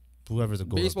 Whoever's a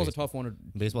GOAT. Baseball's a tough one.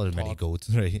 Baseball, there's many GOATs,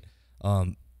 right?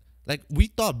 Like we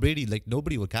thought Brady, like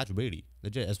nobody would catch Brady,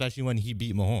 legit, especially when he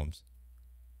beat Mahomes.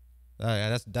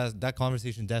 That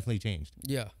conversation definitely changed.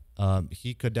 Yeah.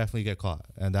 He could definitely get caught,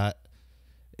 and that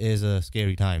is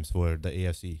scary times for the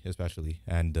AFC especially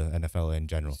and the NFL in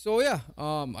general. So yeah,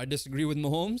 I disagree with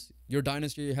Mahomes. Your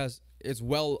dynasty is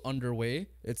well underway.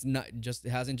 It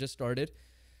hasn't just started.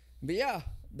 But yeah,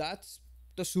 that's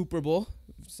the Super Bowl.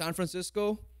 San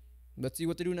Francisco. Let's see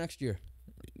what they do next year.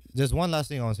 There's one last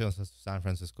thing I want to say on San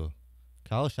Francisco.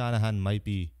 Kyle Shanahan might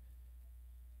be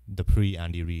the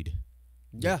pre-Andy Reid.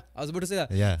 Yeah, I was about to say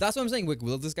that. Yeah. That's what I'm saying.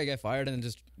 Will this guy get fired and then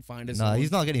just find his... Nah,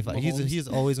 he's not getting fired. He's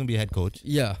always going to be a head coach.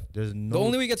 Yeah. There's no... The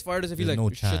only way he gets fired is if he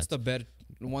shits chance. the bed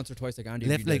once or twice like Andy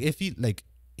Reid did.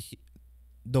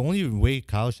 The only way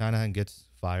Kyle Shanahan gets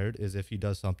fired is if he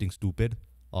does something stupid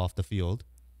off the field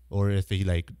or if he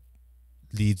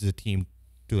leads the team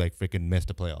to freaking miss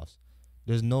the playoffs.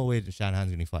 There's no way that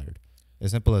Shanahan's getting fired.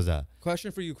 As simple as that.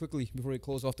 Question for you quickly before we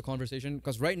close off the conversation,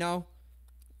 because right now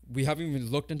we haven't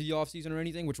even looked into the offseason or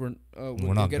anything, which we're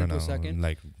not get into a second.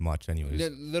 Much anyways.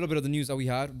 A little bit of the news that we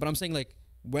had, but I'm saying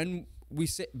when we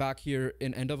sit back here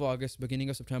in end of August, beginning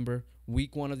of September,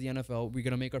 week 1 of the NFL, we're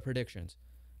gonna make our predictions.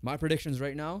 My predictions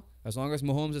right now, as long as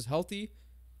Mahomes is healthy,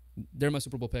 they're my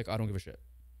Super Bowl pick. I don't give a shit.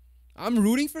 I'm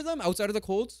rooting for them outside of the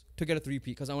Colts to get a 3-peat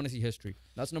because I want to see history.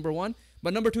 That's number 1.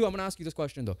 But number 2, I'm gonna ask you this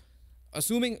question though.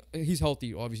 Assuming he's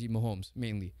healthy, obviously Mahomes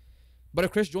mainly, but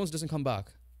if Chris Jones doesn't come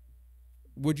back,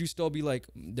 would you still be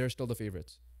they're still the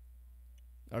favorites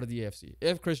out of the AFC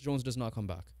if Chris Jones does not come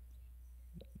back?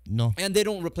 No. And they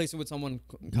don't replace him with someone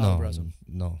caliber as him?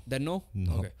 No. Then no?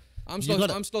 No. Okay. I'm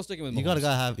still sticking with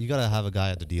Mahomes. You gotta have a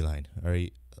guy at the D line, all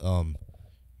right?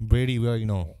 Brady, we already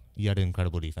know he had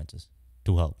incredible defenses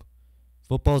to help.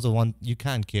 Football's the one you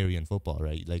can't carry in football,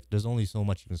 right? There's only so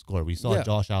much you can score. We saw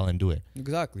Josh Allen do it.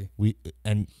 Exactly.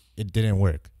 And it didn't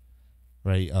work,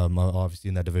 right? Obviously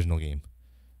in that divisional game,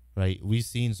 right? We've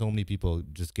seen so many people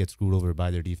just get screwed over by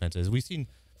their defenses. We've seen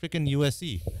freaking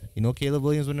USC. Caleb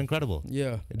Williams was incredible.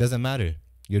 Yeah. It doesn't matter.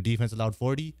 Your defense allowed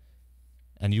 40,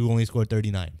 and you only scored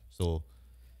 39. So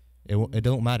it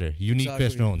don't matter. You need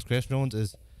Chris Jones. Chris Jones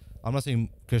is. I'm not saying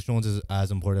Chris Jones is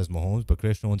as important as Mahomes, but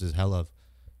Chris Jones is hella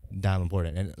damn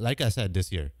important. And like I said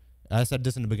this year, I said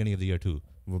this in the beginning of the year too,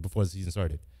 before the season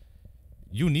started.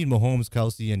 You need Mahomes,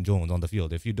 Kelsey, and Jones on the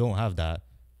field. If you don't have that,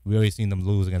 we already seen them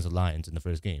lose against the Lions in the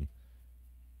first game.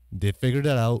 They figured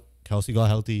it out. Kelsey got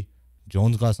healthy.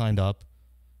 Jones got signed up.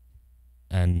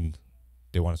 And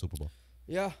they won a Super Bowl.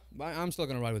 Yeah, I'm still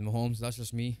going to ride with Mahomes. That's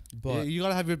just me. But you got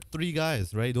to have your 3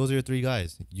 guys, right? Those are your 3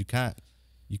 guys. You can't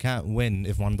win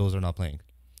if one of those are not playing.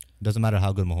 Doesn't matter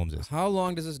how good Mahomes is. How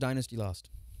long does this dynasty last?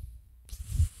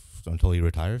 Until he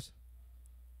retires.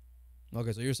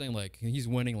 Okay, so you're saying he's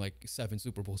winning 7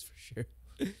 Super Bowls for sure.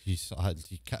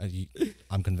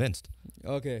 I'm convinced.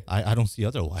 Okay. I don't see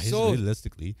otherwise. So-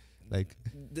 Realistically, like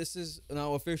This is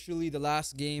now officially the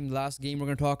last game we're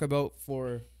going to talk about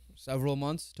for several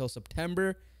months till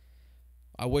September.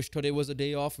 I wish today was a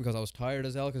day off because I was tired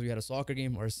as hell because we had a soccer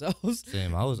game ourselves.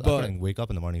 same. I But- couldn't wake up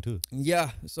in the morning too.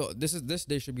 Yeah, so this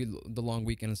day should be the long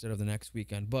weekend instead of the next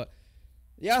weekend. But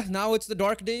yeah, now it's the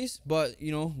dark days, but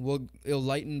it'll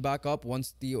lighten back up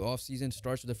once the off season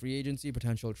starts with the free agency,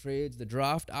 potential trades, the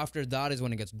draft. After that is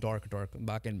when it gets dark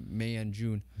back in May and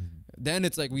June. Then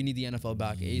it's like we need the NFL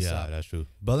back ASAP. Yeah, that's true.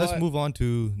 But let's But- move on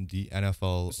to the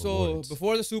NFL So awards.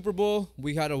 before the Super Bowl,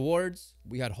 we had awards,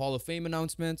 we had Hall of Fame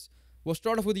announcements. We'll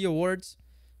start off with the awards.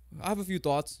 I have a few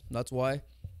thoughts. That's why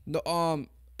the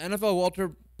NFL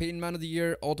Walter Payton Man of the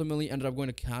Year ultimately ended up going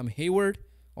to Cam Hayward.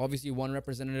 Obviously, one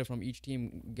representative from each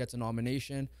team gets a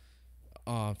nomination.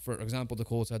 For example, the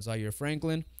Colts had Zaire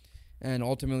Franklin, and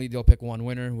ultimately they'll pick one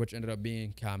winner, which ended up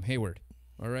being Cam Hayward.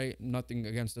 All right, nothing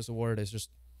against this award.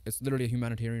 It's literally a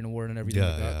humanitarian award and everything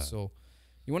like that. Yeah. So,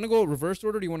 you want to go reverse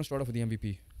order? Or do you want to start off with the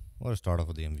MVP? Let's start off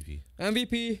with the MVP.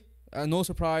 MVP, no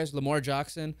surprise, Lamar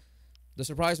Jackson. The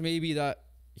surprise may be that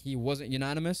he wasn't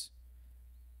unanimous.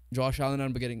 Josh Allen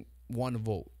ended up getting one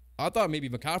vote. I thought maybe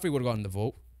McCaffrey would have gotten the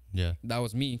vote. Yeah. That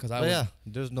was me because I But was. yeah,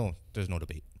 there's no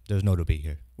debate. There's no debate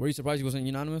here. Were you surprised he wasn't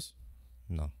unanimous?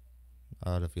 No.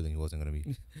 I had a feeling he wasn't gonna be.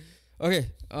 Okay,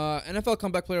 NFL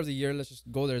Comeback Player of the Year. Let's just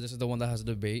go there. This is the one that has a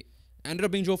debate. Ended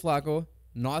up being Joe Flacco.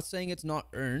 Not saying it's not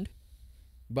earned,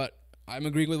 but I'm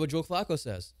agreeing with what Joe Flacco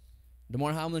says.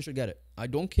 DeMar Hamlin should get it. I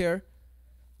don't care.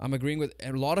 I'm agreeing with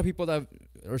a lot of people that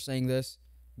are saying this.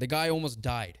 The guy almost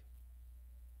died.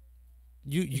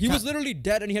 He was literally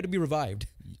dead and he had to be revived.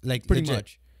 like Pretty legit,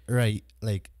 much. right.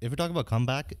 Like if we're talking about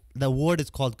comeback, the award is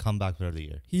called Comeback Player of the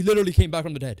Year. He literally came back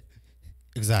from the dead.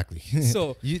 Exactly.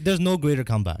 So there's no greater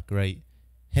comeback, right?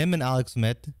 Him and Alex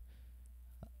Smith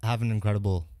have an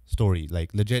incredible story.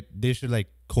 Like legit, they should like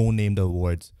co-name the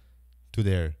awards to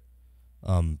their,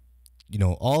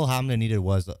 all Hamlin needed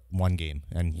was one game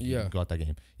and he Yeah. got that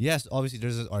game. Yes, obviously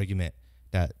there's this argument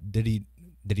that did he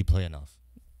play enough?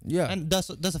 yeah, And that's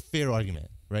a fair argument,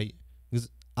 right? Because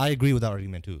I agree with that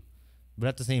argument too. But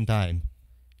at the same time,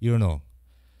 you don't know.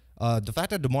 The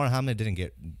fact that DeMar Hamlin didn't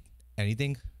get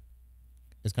anything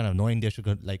is kind of annoying. They should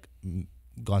have like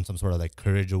gone some sort of like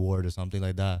courage award or something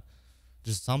like that.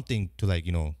 Just something to like,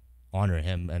 honor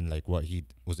him and like what he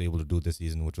was able to do this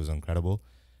season, which was incredible.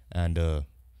 And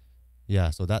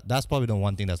yeah, so that's probably the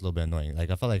one thing that's a little bit annoying.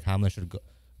 Like I felt like Hamlin should have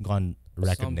gone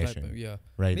recognition, Some type of- yeah.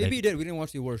 right? Maybe Like, he did. We didn't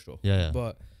watch the award show. Yeah.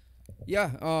 But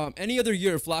yeah, any other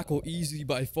year, Flacco easy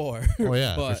by far. oh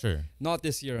yeah, but for sure. Not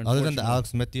this year. Other than the unfortunately. Alex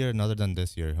Smith year and other than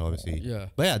this year, obviously. Yeah.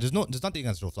 But yeah, there's nothing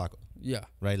against Joe Flacco, Yeah.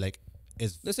 right? Like,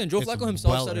 Listen, Joe it's Flacco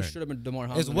himself well said it earned. should have been DeMar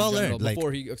Hamlin It's well in general earned, like,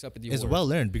 before he accepted the it's award.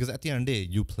 well earned because at the end of the day,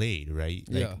 you played, right?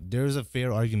 Like, Yeah. there's a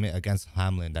fair argument against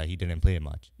Hamlin that he didn't play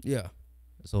much. Yeah.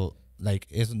 So like,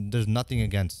 there's nothing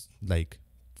against like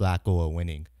Flacco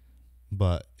winning,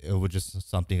 but it was just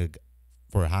something it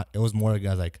was more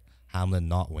against like Hamlin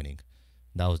not winning.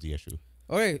 That was the issue.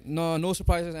 Okay, no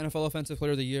surprises. NFL Offensive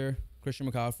Player of the Year, Christian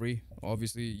McCaffrey.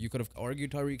 Obviously, you could have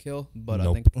argued Tyreek Hill, but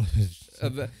Nope. I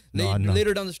think No.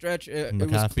 later down the stretch, it was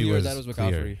McCaffrey clear that it was was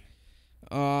clear.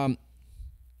 McCaffrey.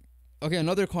 Okay,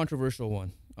 another controversial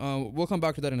one. We'll come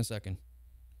back to that in a second.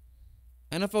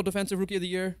 NFL Defensive Rookie of the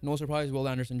Year, no surprise, Will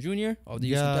Anderson Jr. of the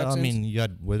Houston Yeah, Texans. I mean, you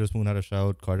had Witherspoon had a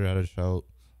shout, Carter had a shout,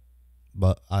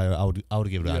 but I would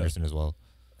give it to Yeah. Anderson as well.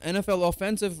 NFL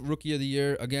Offensive Rookie of the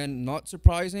Year, again, not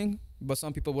surprising, but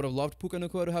some people would have loved Puka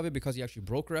Nacua to have it because he actually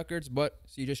broke records. But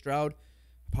CJ Stroud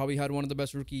probably had one of the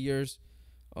best rookie years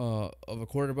of a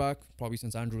quarterback, probably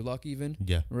since Andrew Luck even,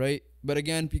 Yeah, right? But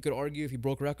again, you could argue if he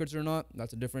broke records or not.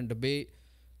 That's a different debate.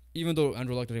 Even though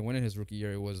Andrew Luck didn't win in his rookie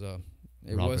year, it was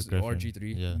Robert Griffin.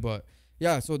 RG3. Yeah. But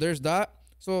yeah, so there's that.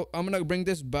 So I'm gonna bring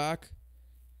this back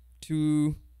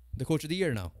to the Coach of the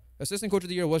Year now. Assistant Coach of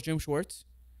the Year was Jim Schwartz.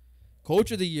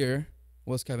 Coach of the Year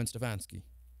was Kevin Stefanski.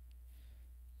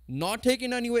 Not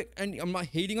taking any way, and I'm not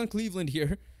hating on Cleveland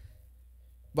here,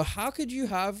 but how could you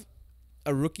have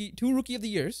two Rookie of the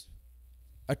Years,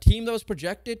 a team that was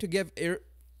projected to give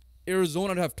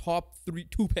Arizona to have top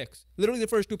two picks, literally the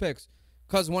first two picks,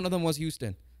 because one of them was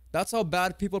Houston. That's how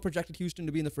bad people projected Houston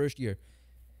to be in the first year.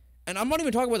 And I'm not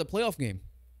even talking about the playoff game.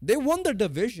 They won their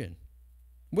division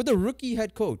with a rookie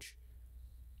head coach.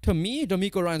 To me,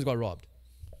 D'Amico Ryans got robbed.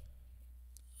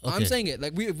 I'm Okay. saying it.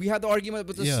 Like we had the argument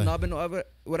about the Yeah. snub and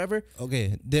whatever.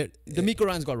 Okay, D'Amico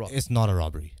Ryans got robbed. it's not a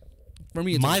robbery. For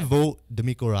me, it's My vote,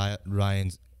 D'Amico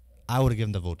Ryans. I would have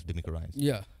given the vote to D'Amico Ryans.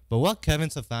 yeah. But what Kevin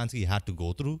Stefanski had to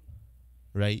go through,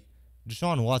 right?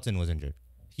 Deshaun Watson was injured.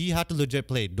 he had to legit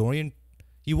play. Dorian,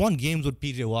 he won games with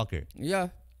PJ Walker. Yeah.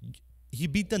 He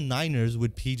beat the Niners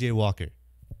with PJ Walker.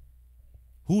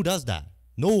 Who does that?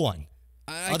 No one.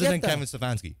 Other than Kevin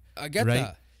Stefanski. I get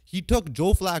that. He took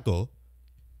Joe Flacco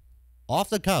off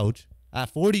the couch at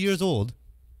 40 years old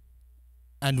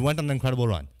and went on an incredible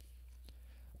run.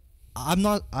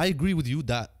 I agree with you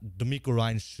that DeMeco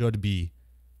Ryans should be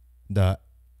the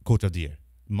coach of the year.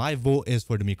 My vote is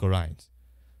for DeMeco Ryans.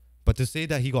 But to say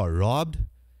that he got robbed,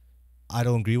 I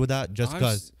don't agree with that just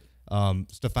because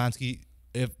Stefanski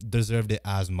deserved it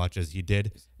as much as he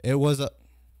did. It was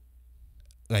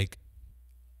I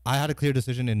had a clear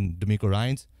decision in DeMeco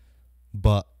Ryans,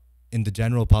 but in the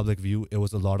general public view, it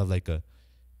was a lot of like a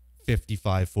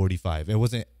 55-45.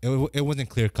 It wasn't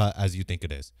clear cut as you think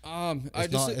it is. The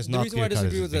reason why I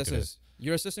disagree with this is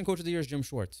your assistant coach of the year is Jim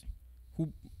Schwartz,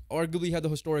 who arguably had the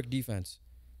historic defense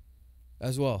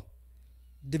as well.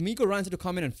 DeMeco Ryans had to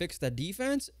come in and fix that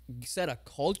defense, set a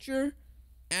culture,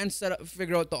 and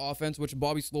figure out the offense, which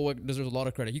Bobby Slowick deserves a lot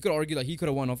of credit. He could argue that he could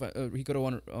have won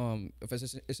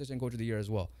assistant coach of the year as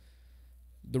well.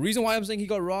 The reason why I'm saying he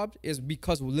got robbed is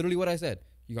because literally what I said.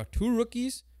 You got two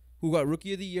rookies who got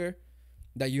rookie of the year,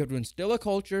 that you have to instill a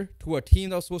culture to a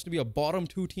team that was supposed to be a bottom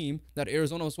two team, that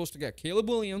Arizona was supposed to get Caleb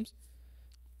Williams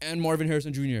and Marvin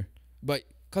Harrison Jr. But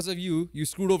because of you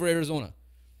screwed over Arizona.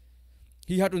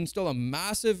 He had to instill a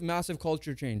massive, massive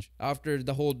culture change after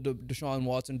the whole Deshaun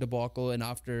Watson debacle and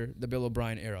after the Bill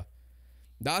O'Brien era.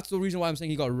 That's the reason why I'm saying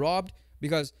he got robbed,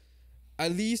 because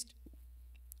at least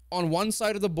on one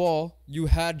side of the ball, you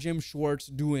had Jim Schwartz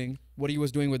doing what he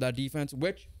was doing with that defense,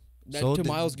 which led to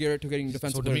Myles Garrett to getting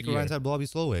defensive player of the year. So DeMeco Ryans had Bobby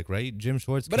Slowick, right? Jim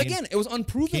Schwartz again, it was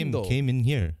unproven though. Came in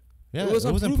here. Yeah, it was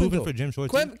unproven for Jim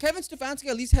Schwartz. Kevin Stefanski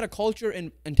at least had a culture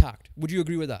intact. Would you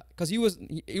agree with that? Because he was.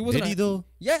 Did he though?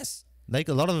 Yes. Like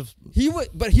a lot of he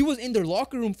was in their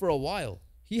locker room for a while.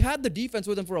 He had the defense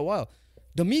with him for a while.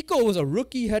 DeMeco was a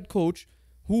rookie head coach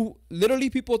who literally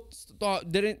people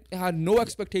thought had no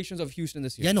expectations of Houston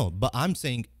this year. Yeah, no, but I'm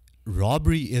saying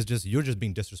robbery is you're just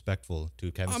being disrespectful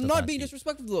to Kevin Stefanski. I'm not being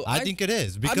disrespectful though. I think it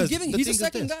is because he's a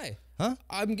second guy. Huh?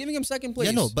 I'm giving him second place.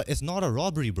 Yeah, no, but it's not a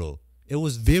robbery, bro. It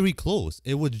was very close.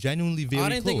 It was genuinely very close. I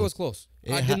didn't think it was close.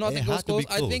 I did not think it was close.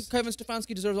 I think Kevin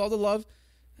Stefanski deserves all the love.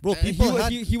 Bro,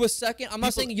 he was second. I'm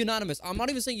not saying unanimous. I'm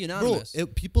not even saying unanimous. Bro,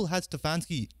 people had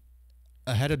Stefanski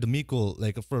ahead of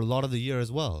DeMeco for a lot of the year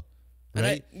as well.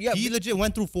 Right? He legit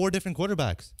went through 4 different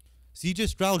quarterbacks. CJ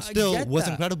Stroud still was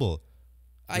incredible.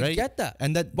 I get that.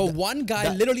 But one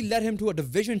guy literally led him to a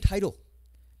division title.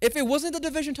 If it wasn't the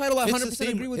division title, I 100%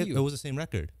 agree with you. It was the same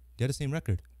record. They had the same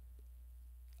record.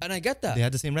 And I get that. They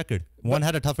had the same record. One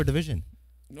had a tougher division.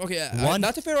 Okay,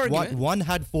 that's a fair argument. One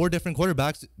had 4 different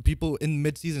quarterbacks. People in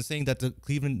midseason saying that the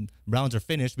Cleveland Browns are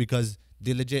finished because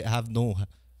they legit have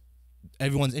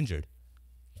everyone's injured.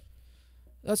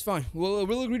 That's fine.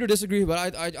 We'll agree to disagree,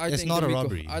 but I it's think not a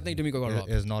robbery. I think DeMeco got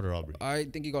robbed. It's not a robbery. I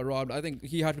think he got robbed. I think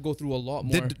he had to go through a lot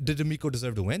more. Did DeMeco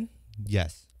deserve to win?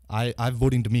 Yes. I'm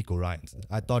voting DeMeco Ryans.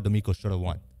 I thought DeMeco should have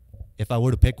won. If I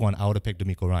were to pick one, I would have picked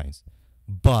DeMeco Ryans.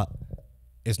 But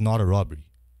it's not a robbery.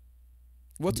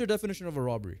 What's your definition of a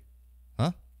robbery?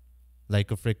 Huh? Like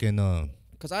a freaking...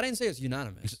 Because I didn't say it's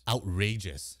unanimous. It's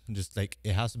outrageous. Just like,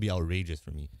 it has to be outrageous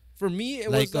for me. For me, it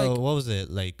was like... what was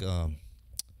it? Like, I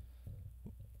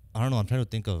don't know. I'm trying to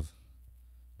think of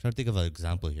an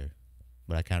example here.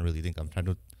 But I can't really think. I'm trying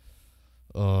to...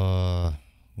 what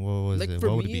was it?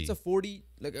 For what me, it's a 40...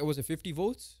 Like, was it 50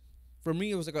 votes? For me,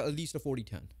 it was like at least a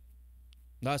 40-10.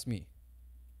 That's me.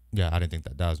 Yeah, I didn't think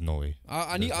that. That was no way.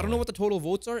 I don't know what the total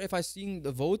votes are if I seen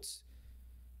the votes,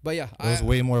 but yeah, it was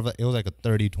way more of it was like a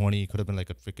 30-20. Could have been like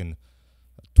a freaking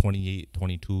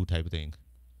 28-22 type of thing,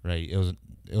 right? It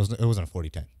wasn't a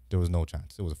 40-10. There was no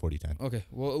chance. It was a 40-10. Okay,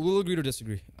 well, we'll agree to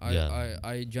disagree.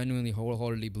 I genuinely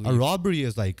wholeheartedly believe a robbery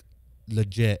is like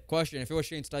legit. Question: if it was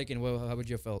Shane Steichen, how would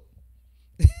you have felt?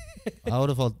 I would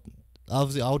have felt.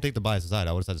 Obviously, I would take the bias aside.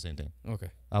 I would have said the same thing. Okay.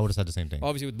 I would have said the same thing.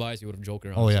 Obviously, with bias, you would have joked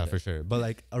around. Oh yeah, for sure. But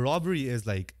like a robbery is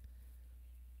like,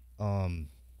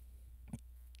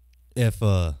 if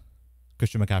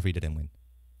Christian McCaffrey didn't win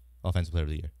Offensive Player of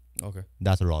the Year. Okay.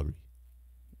 That's a robbery.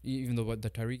 Even though the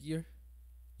Tyreek year.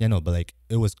 Yeah, no, but like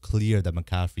it was clear that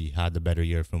McCaffrey had the better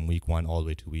year from week 1 all the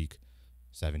way to week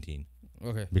 17.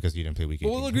 Okay. Because he didn't play week 18.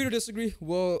 We'll agree to disagree.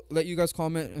 We'll let you guys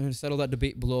comment and settle that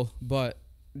debate below. But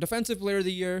Defensive Player of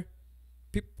the Year.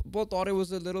 People thought it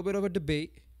was a little bit of a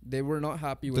debate. They were not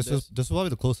happy with this. This was probably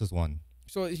the closest one.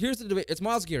 So here's the debate. It's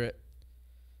Myles Garrett.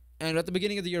 And at the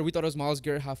beginning of the year, we thought it was Myles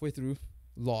Garrett halfway through.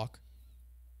 Lock.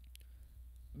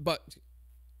 But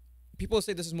people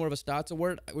say this is more of a stats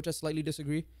award, which I slightly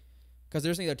disagree. because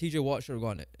they're saying that TJ Watt should have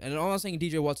gotten it. And I'm not saying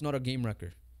TJ Watt's not a game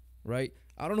wrecker, right?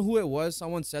 I don't know who it was.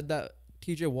 Someone said that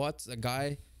TJ Watt's a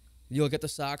guy, you'll get the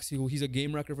sacks. He's a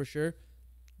game wrecker for sure.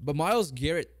 But Myles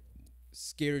Garrett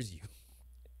scares you.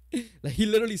 Like, he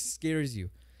literally scares you.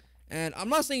 And I'm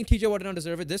not saying TJ Watt did not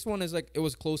deserve it. This one is like, it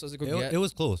was close as it could get. It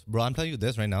was close. Bro, I'm telling you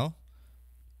this right now.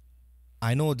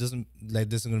 I know this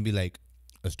is going to be like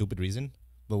a stupid reason.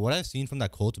 But what I've seen from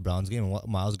that Colts-Browns game and what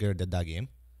Myles Garrett did that game,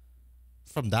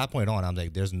 from that point on, I'm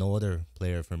like, there's no other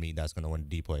player for me that's going to win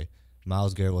DPOY.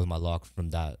 Myles Garrett was my lock from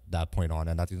that point on.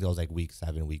 And I think that was like week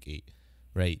 7, week 8.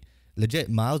 Right? Legit,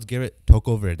 Myles Garrett took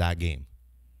over that game.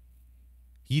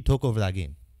 He took over that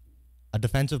game. A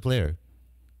defensive player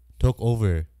took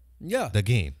over the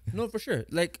game. No, for sure.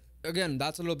 Like, again,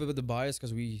 that's a little bit of the bias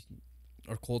because we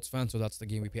are Colts fans, so that's the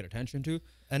game we paid attention to.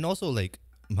 And also, like,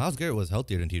 Myles Garrett was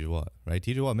healthier than TJ Watt, right?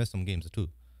 TJ Watt missed some games too,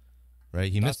 right?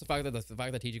 That's the fact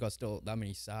that TJ got still that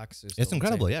many sacks. It's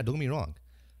incredible. Yeah, don't get me wrong.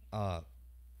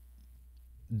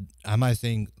 Am I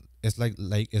saying it's like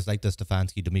the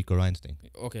Stefanski D'Amico Ryans thing?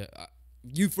 Okay,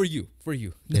 for you.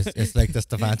 It's like the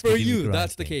Stefanski. For you,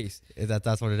 that's the case.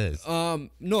 That's what it is.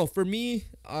 No, for me,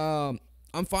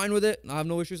 I'm fine with it. I have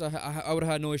no issues. I would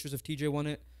have had no issues if TJ won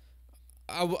it.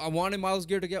 I wanted Myles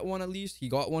Garrett to get one at least. He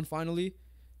got one finally.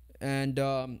 And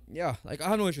yeah, like, I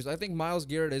have no issues. I think Myles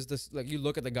Garrett is this, like, you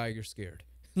look at the guy, you're scared.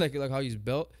 like how he's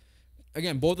built.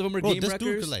 Again, both of them are game this wreckers.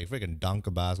 Dude could like freaking dunk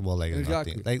a basketball, like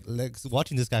exactly. Nothing. Like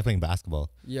watching this guy playing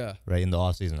basketball. Yeah. Right in the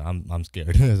off season, I'm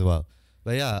scared as well.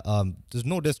 But yeah, there's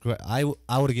no discredit. I would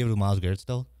have given it to Myles Garrett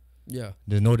still. Yeah.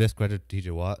 There's no discredit to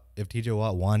TJ Watt. If TJ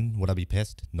Watt won, would I be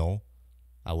pissed? No,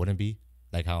 I wouldn't be.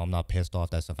 Like how I'm not pissed off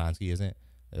that Stefanski isn't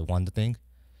won the thing,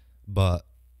 but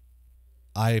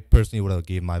I personally would have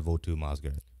gave my vote to Myles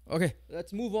Garrett. Okay,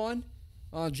 let's move on.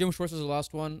 Jim Schwartz was the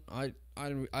last one. I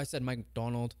said Mike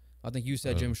Macdonald. I think you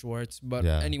said Jim Schwartz, but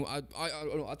anyway,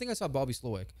 I think I saw Bobby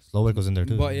Slowick. Slowick was in there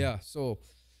too. But yeah, so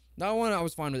that one I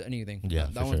was fine with anything. Yeah,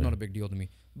 that one's not a big deal to me.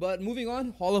 But moving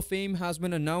on, Hall of Fame has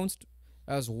been announced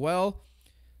as well.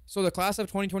 So the class of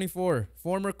 2024: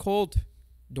 former Colt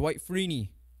Dwight Freeney,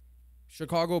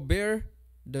 Chicago Bear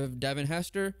Devin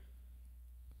Hester,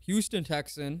 Houston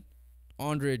Texan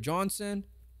Andre Johnson,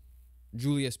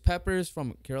 Julius Peppers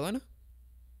from Carolina.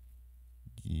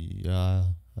 Yeah,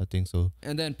 I think so.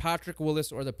 And then Patrick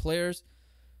Willis are the players,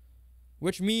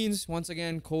 which means, once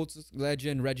again, Colts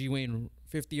legend Reggie Wayne,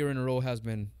 5th year in a row, has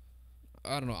been,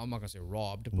 I don't know, I'm not going to say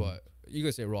robbed, but you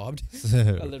could say robbed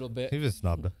a little bit. He was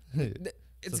snubbed.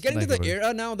 It's getting to the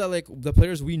era now that, like, the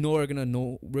players we know we're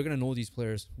going to know these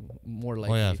players more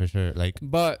likely. Oh, yeah, for sure. Like,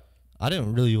 but I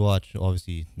didn't really watch,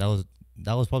 obviously.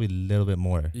 That was probably a little bit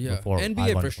more before.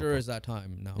 NBA for sure is that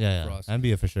time now for us.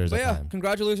 NBA for sure is that time.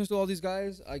 Congratulations to all these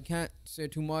guys. I can't say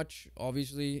too much.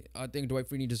 Obviously, I think Dwight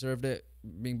Freeney deserved it.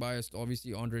 Being biased,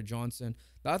 obviously, Andre Johnson.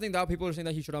 I think that people are saying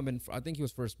that he should have been. I think he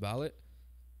was first ballot.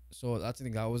 So I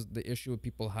think that was the issue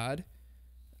people had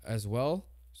as well.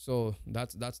 So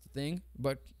that's the thing.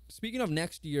 But speaking of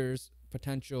next year's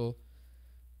potential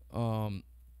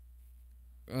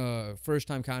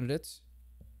first-time candidates,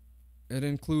 it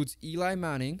includes Eli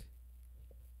Manning.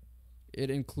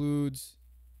 It includes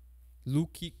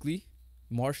Luke Kuechly,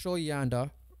 Marshall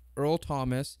Yanda, Earl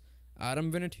Thomas,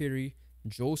 Adam Vinatieri,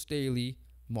 Joe Staley,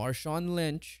 Marshawn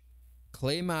Lynch,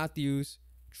 Clay Matthews,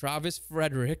 Travis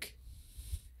Frederick,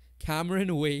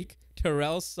 Cameron Wake,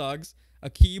 Terrell Suggs,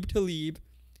 Aqib Talib,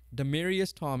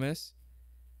 Demarius Thomas,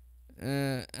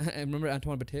 and remember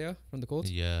Antoine Bethea from the Colts?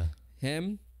 Yeah.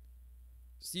 Him,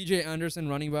 CJ Anderson,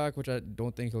 running back, which I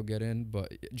don't think he'll get in,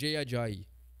 but Jay Ajayi.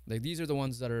 Like, these are the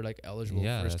ones that are, like, eligible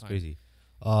first time. Crazy.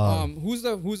 Who's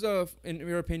the in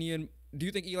your opinion, do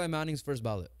you think Eli Manning's first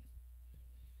ballot?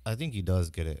 I think he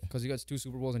does get it. Because he got 2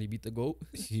 Super Bowls and he beat the GOAT?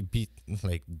 He beat,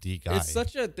 like, the guy. It's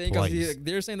such a thing, because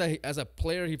they're saying that as a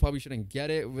player, he probably shouldn't get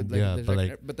it. With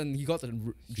but then he got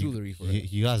the jewelry for it.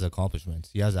 He has accomplishments.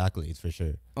 He has accolades, for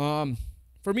sure.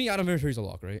 For me, Adam Vinatieri's a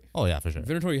lock, right? Oh, yeah, for sure.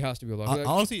 Vinatieri has to be a lock.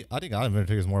 Honestly, I think Adam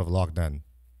Vinatieri is more of a lock than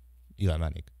Eli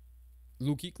Manning.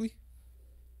 Luke Kuechly?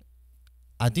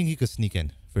 I think he could sneak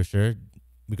in, for sure,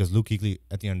 because Luke Kuechly,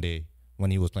 at the end of the day, when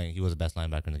he was playing, he was the best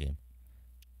linebacker in the game.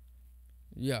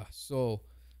 Yeah, so,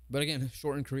 but again,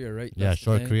 shortened career, right?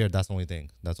 Short career, that's the only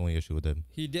thing. That's the only issue with him.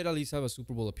 He did at least have a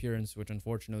Super Bowl appearance, which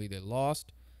unfortunately they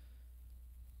lost.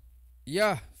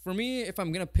 Yeah, for me, if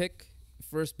I'm going to pick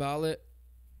first ballot,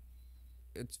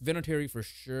 it's Vinatieri for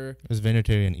sure. It's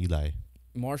Vinatieri and Eli.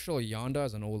 Marshall Yanda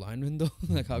as an old lineman, though,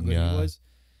 like how good he was.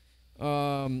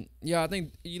 Yeah, I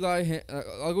think Eli,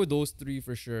 I'll go with those 3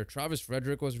 for sure. Travis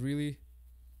Frederick was really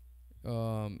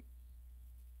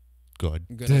Good.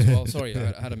 Good as well. Sorry,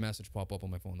 I had a message pop up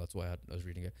on my phone. That's why I was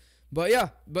reading it. But yeah,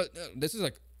 this is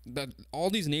like that.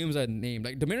 All these names I named,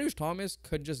 like Demaryius Thomas,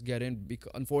 could just get in.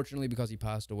 Unfortunately, because he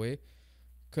passed away,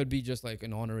 could be just like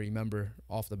an honorary member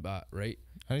off the bat, right?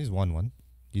 And he's won one.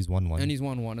 He's won one. And he's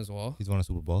won one as well. He's won a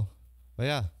Super Bowl.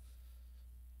 But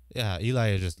yeah, Eli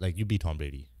is just like, you beat Tom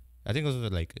Brady. I think it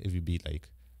was like, if you beat like,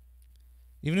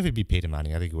 even if you beat Peyton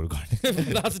Manning, I think you would have gotten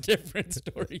it. That's a different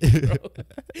story, bro.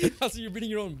 That's you're beating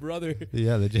your own brother.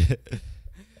 Yeah, legit.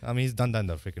 I mean, he's done that in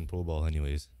the freaking Pro Bowl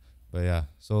anyways. But yeah,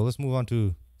 so let's move on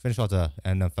to finish off the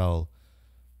NFL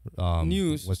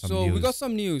news. with some So news. we got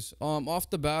some news. Off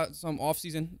the bat, some off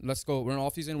season. Let's go. We're in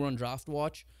off season. We're on draft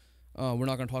watch. We're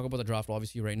not gonna talk about the draft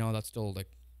obviously right now. That's still like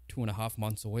 2.5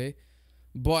 months away.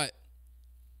 But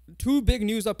two big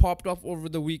news that popped up over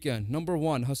the weekend. Number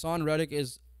one, Hassan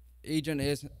Reddick's agent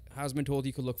has been told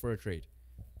he could look for a trade.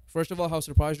 First of all, how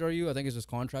surprised are you? I think it's just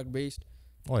contract based.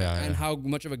 Oh yeah, and how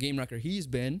much of a game wrecker he's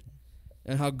been,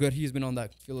 and how good he's been on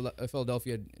that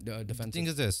Philadelphia defense. The thing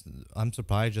is this, I'm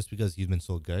surprised just because he's been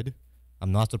so good.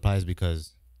 I'm not surprised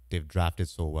because they've drafted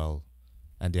so well,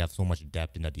 and they have so much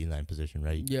depth in that D-line position,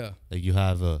 right? Yeah. Like you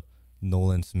have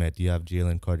Nolan Smith, you have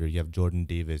Jalen Carter, you have Jordan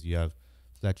Davis, you have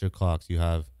Fletcher Cox, you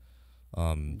have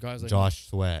guys like Josh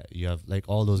Sweat, you have like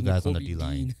all those guys on the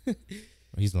D-line.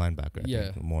 He's a linebacker,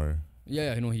 I think, more.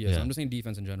 Yeah, I know he is. Yeah. I'm just saying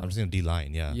defense in general. I'm just saying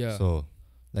D-line, yeah. Yeah. So,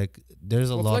 like, there's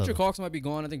a lot Fletcher of... Cox might be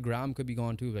gone. I think Graham could be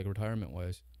gone too, like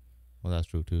retirement-wise. Well, that's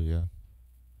true too, yeah.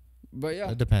 But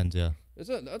yeah. It depends, yeah. That's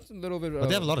a little bit... But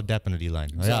they have a lot of depth in the D-line.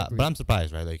 Exactly. Yeah, but I'm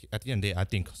surprised, right? Like, at the end of the day, I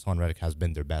think Hassan Reddick has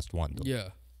been their best one, though. Yeah.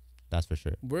 That's for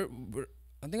sure.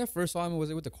 I think I first saw him, was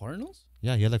it with the Cardinals?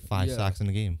 Yeah, he had like 5 sacks in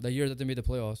the game. The year that they made the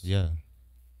playoffs. Yeah.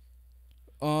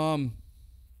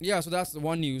 Yeah, so that's the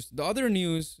one news. The other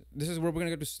news, this is where we're going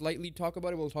to get to slightly talk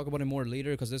about it. We'll talk about it more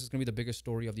later because this is going to be the biggest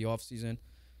story of the offseason.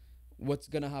 What's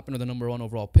going to happen with the number 1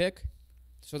 overall pick?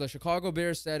 So the Chicago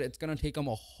Bears said it's going to take them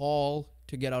a haul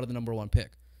to get out of the number 1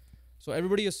 pick. So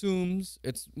everybody assumes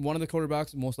it's one of the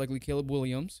quarterbacks, most likely Caleb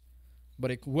Williams,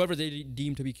 but whoever they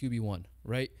deem to be QB1,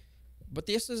 right? But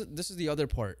this is the other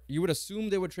part. You would assume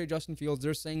they would trade Justin Fields.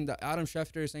 They're saying that Adam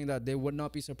Schefter is saying that they would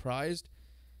not be surprised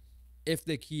if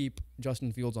they keep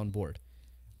Justin Fields on board.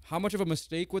 How much of a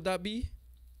mistake would that be?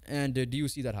 And do you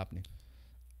see that happening?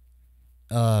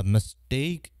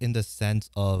 Mistake in the sense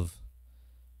of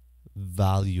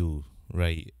value,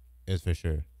 right, is for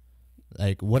sure.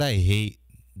 Like, would I hate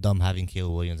them having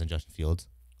Caleb Williams and Justin Fields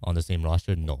on the same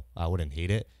roster? No, I wouldn't hate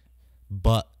it.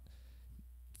 But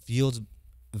Fields'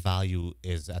 value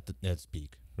is at its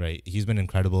peak, right? He's been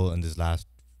incredible in this last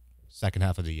second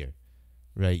half of the year,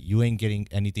 right? You ain't getting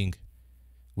anything.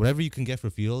 Whatever you can get for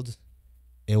Fields,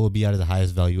 it will be at the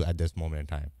highest value at this moment in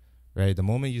time, right? The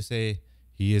moment you say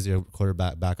he is your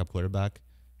backup quarterback,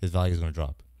 his value is going to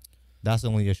drop. That's the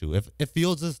only issue. If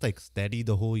Fields is like steady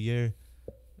the whole year,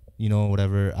 you know,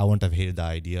 whatever, I wouldn't have hated the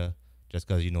idea just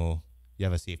because, you know, you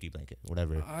have a safety blanket,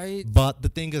 whatever. But the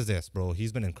thing is this, bro,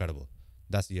 he's been incredible.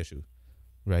 That's the issue,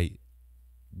 right?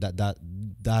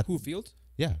 That Who, Fields?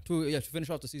 Yeah. To finish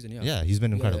off the season, yeah. Yeah, he's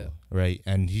been incredible, right?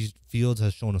 And Fields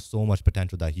has shown us so much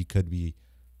potential that he could be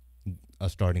a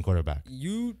starting quarterback.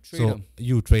 You trade him.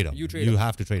 You trade him. You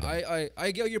have to trade him.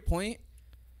 I get your point.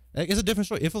 Like, it's a different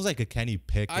story. If it was like a Kenny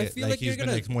Pickett, I feel like he's been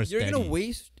like more steady. you're gonna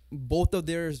waste both of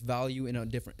theirs value in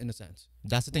a sense.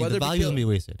 That's the thing. Whether The value's gonna be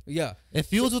wasted. Yeah. If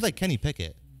Fields was like Kenny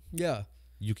Pickett, Yeah.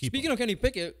 you keep. Speaking of Kenny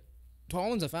Pickett,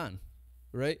 Tomlin's a fan,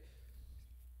 right?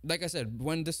 Like I said,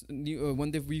 when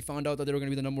we found out that they were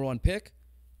going to be the number 1 pick,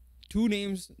 two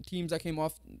teams that came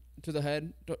off to the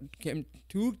head,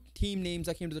 two team names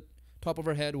that came to the top of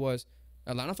our head was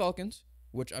Atlanta Falcons,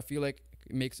 which I feel like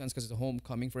makes sense because it's a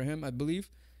homecoming for him, I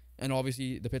believe, and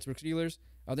obviously the Pittsburgh Steelers.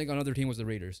 I think another team was the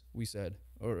Raiders, we said,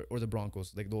 or the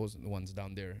Broncos, like those ones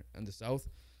down there in the South,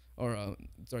 or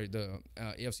the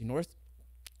AFC North.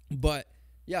 But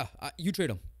yeah, you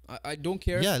trade him. I don't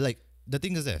care. Yeah, like the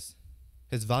thing is this.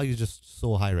 His value is just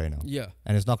so high right now. Yeah.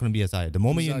 And it's not going to be as high. The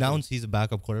moment you Exactly. announce he's a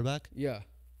backup quarterback, Yeah.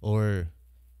 or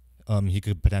he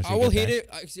could potentially I will get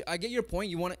hate benched. it. I get your point.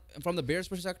 You want it from the Bears'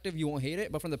 perspective, you won't hate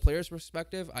it, but from the players'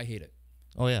 perspective, I hate it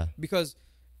Oh, yeah. because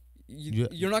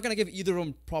you're not gonna give either of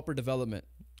them proper development.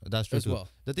 That's true as too. well.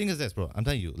 The thing is this, bro. I'm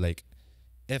telling you, like,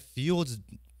 if Fields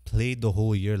played the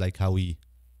whole year like how he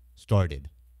started,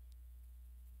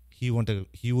 he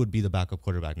would be the backup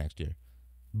quarterback next year.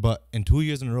 But in 2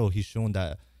 years in a row, he's shown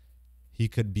that he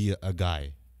could be a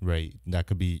guy, right? That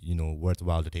could be, you know,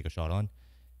 worthwhile to take a shot on.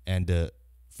 And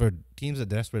for teams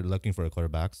that are desperate looking for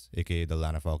quarterbacks, aka the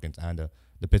Atlanta Falcons and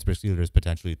the Pittsburgh Steelers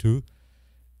potentially too,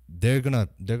 they're gonna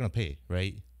pay,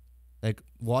 right? Like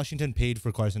Washington paid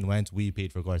for Carson Wentz, we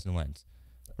paid for Carson Wentz,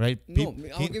 right? No,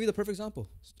 I'll give you the perfect example.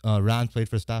 Rams played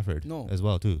for Stafford No. as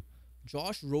well too.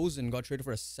 Josh Rosen got traded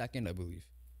for a second, I believe.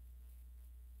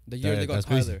 The year they got That's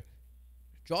Tyler. crazy.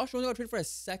 Josh Rosen got traded for a And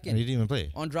second he didn't even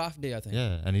play. on draft day, I think.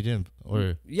 Yeah, and he didn't.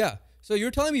 Or Yeah. So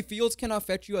you're telling me Fields cannot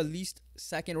fetch you at least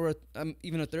second or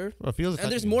even a third? well, Fields.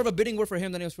 And there's more of a bidding war for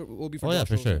him than it will be for Oh yeah, Josh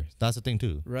for Rosen. sure. That's the thing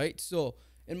too. Right? So,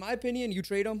 in my opinion, you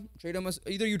trade him as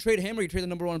either you trade him or you trade the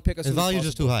number one pick as His soon as value is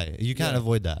just too possible. high. You can't Yeah.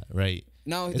 avoid that, right?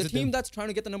 Now, Is the it team them? that's trying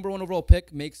to get the number one overall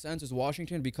pick makes sense is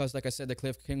Washington because, like I said, the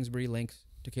Cliff Kingsbury links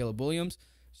to Caleb Williams.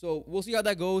 So we'll see how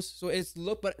that goes. So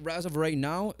but as of right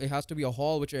now, it has to be a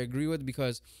haul, which I agree with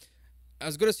because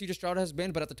as good as CJ Stroud has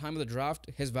been, but at the time of the draft,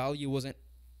 his value wasn't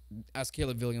as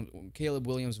Caleb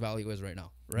Williams' value is right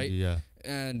now, right? Yeah.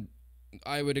 And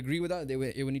I would agree with that. It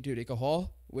would need to take a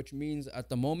haul, which means at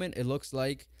the moment it looks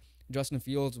like Justin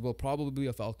Fields will probably be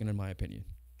a Falcon in my opinion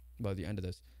by the end of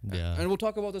this. Yeah. And we'll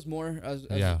talk about this more as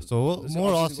Yeah. So this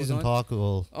more offseason off-season goes on. talk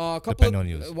will couple depend of, on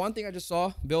news. One thing I just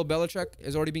saw, Bill Belichick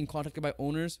is already being contacted by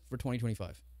owners for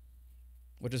 2025,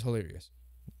 which is hilarious.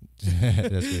 That's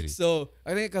crazy. So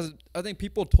I think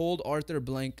people told Arthur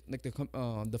Blank, like the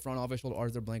front office told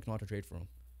Arthur Blank not to trade for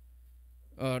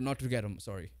him, not to get him.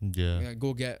 Sorry, Yeah.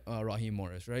 go get Raheem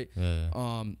Morris, right? Yeah.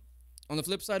 On the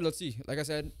flip side, let's see. Like I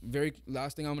said, very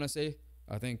last thing I'm gonna say,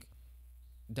 I think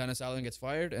Dennis Allen gets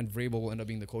fired and Vrabel will end up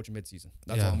being the coach midseason.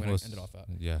 That's Yeah, all I'm gonna most- end it off at.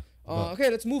 Yeah. Okay,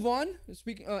 let's move on.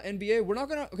 Speaking NBA, we're not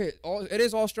gonna. Okay, it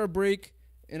is All-Star break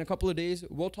in a couple of days.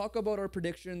 We'll talk about our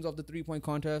predictions of the 3-point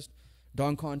contest,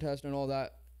 dunk contest, and all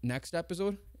that next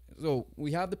episode. So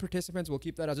we have the participants. We'll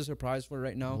keep that as a surprise for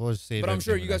right now. We'll save But I'm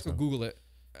sure everything you for guys next could Google it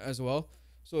as well.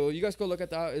 So you guys go look at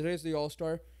that. It is the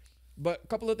All-Star. But a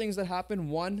couple of things that happened.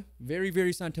 One, very,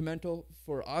 very sentimental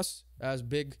for us as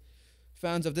big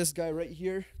fans of this guy right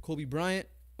here, Kobe Bryant.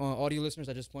 Audio listeners,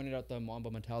 I just pointed out the Mamba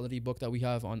Mentality book that we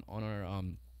have on our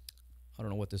I don't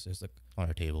know what this is, like on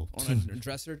our table. on a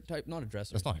dresser type, not a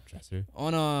dresser. That's not a dresser.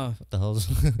 On a What the hell is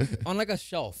on like a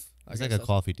shelf. I It's guess like a that's-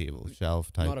 coffee table,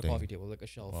 shelf type not a thing. coffee table, like a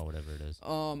shelf. Well, whatever it is.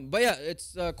 But yeah,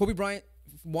 it's Kobe Bryant.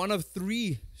 One of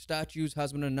 3 statues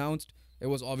has been announced. It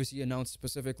was obviously announced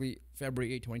specifically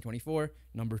February 8, 2024.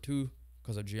 Number 2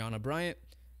 because of Gianna Bryant.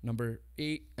 Number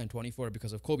 8 and 24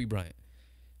 because of Kobe Bryant.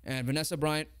 And Vanessa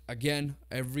Bryant, again,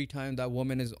 every time that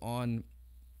woman is on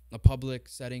a public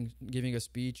setting giving a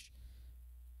speech,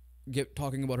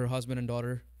 talking about her husband and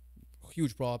daughter,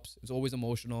 huge props. It's always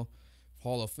emotional.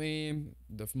 Hall of Fame,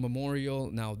 the memorial,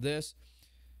 now this.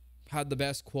 Had the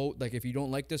best quote, like, if you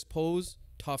don't like this pose,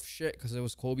 tough shit, because it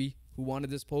was Kobe who wanted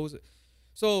this pose.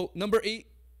 So, number 8,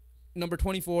 number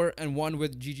 24, and 1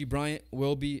 with Gigi Bryant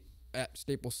will be at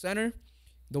Staples Center.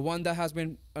 The one that has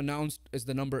been announced is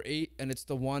the number 8, and it's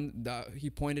the one that he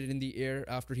pointed in the air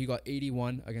after he got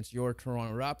 81 against your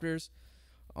Toronto Raptors.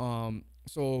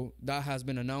 So that has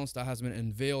been announced, that has been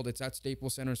unveiled. It's at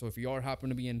Staples Center. So if you are happen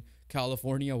to be in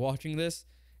California watching this,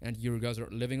 and you guys are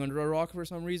living under a rock for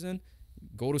some reason,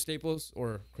 go to Staples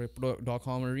or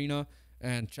Crypto.com Arena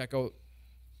and check out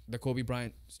the Kobe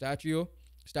Bryant statue.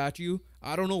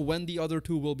 I don't know when the other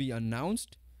 2 will be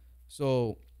announced.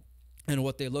 So, and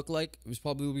what they look like. It was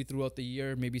probably will be throughout the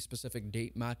year, maybe specific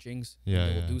date matchings. Yeah,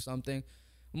 They yeah. will do something.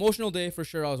 Emotional day for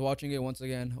sure. I was watching it once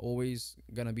again. Always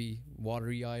gonna be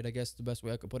watery eyed, I guess the best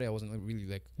way I could put it. I wasn't really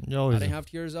like, You I always didn't have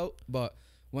tears out, but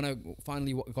when I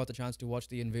finally got the chance to watch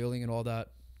the unveiling and all that,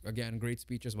 again, great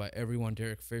speeches by everyone: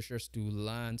 Derek Fisher, Stu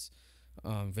Lance,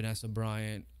 Vanessa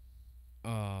Bryant,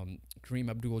 Kareem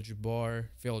Abdul-Jabbar,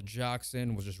 Phil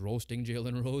Jackson was just roasting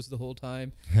Jalen Rose the whole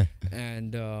time,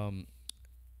 and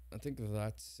I think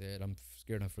that's it. I'm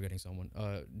scared I'm forgetting someone.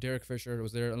 Derek Fisher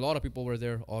was there. A lot of people were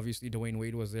there. Obviously, Dwayne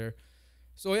Wade was there.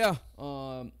 So yeah,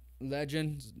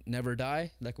 legends never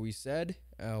die, like we said.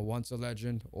 Once a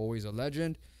legend, always a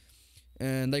legend.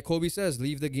 And like Kobe says,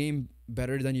 leave the game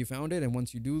better than you found it. And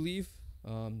once you do leave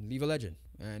a legend.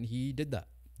 And he did that.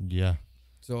 Yeah.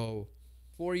 So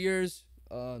 4 years,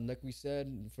 like we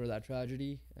said, for that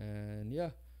tragedy. And yeah.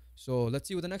 So let's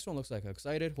see what the next one looks like.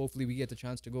 Excited. Hopefully we get the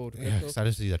chance to go to Yeah, crypto.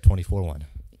 excited to see that 24 one.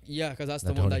 Yeah, because that's That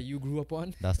the one Tony- that you grew up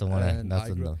on. That's the one. And That's I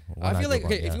the grew- one I feel grew like, up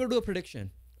on, okay, if yeah. you were to do a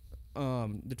prediction,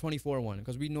 the 24 one,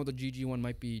 because we know the GG one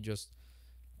might be just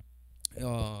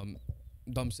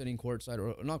them sitting courtside,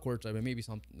 or not courtside, but maybe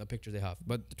a picture they have.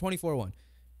 But the 24 one,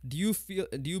 do you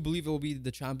believe it will be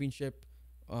the championship?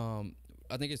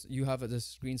 I think you have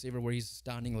this screensaver where he's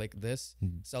standing like this,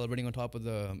 celebrating on top of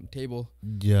the table.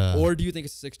 Yeah. Or do you think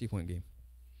it's a 60-point game?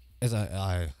 It's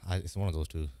it's one of those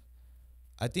two.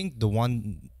 I think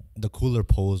the cooler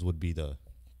pose would be the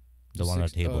one on the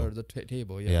table. Or the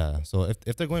table, yeah. Yeah. So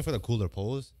if they're going for the cooler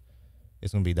pose,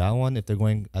 it's gonna be that one. If they're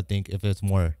going, I think if it's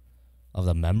more of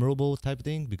the memorable type of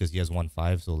thing, because he has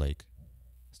 1-5, so like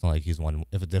it's not like he's won.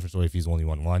 If it's a different story, if he's only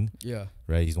won one, Yeah.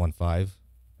 right? He's 1-5.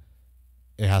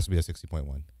 It has to be a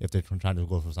 60.1 if they're trying to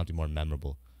go for something more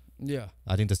memorable. Yeah.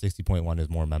 I think the 60.1 is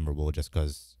more memorable just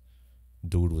because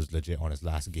dude was legit on his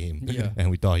last game, Yeah. and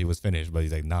we thought he was finished, but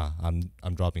he's like, nah,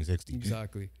 I'm dropping 60.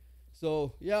 Exactly.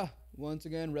 So yeah, once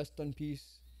again, rest in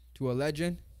peace to a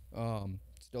legend.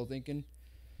 Still thinking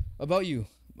about you.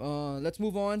 Let's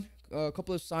move on. A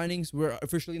couple of signings. We're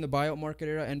officially in the buyout market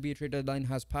era. NBA trade deadline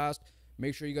has passed.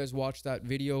 Make sure you guys watch that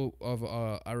video of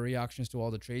our reactions to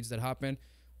all the trades that happened.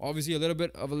 Obviously, a little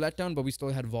bit of a letdown, but we still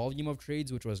had volume of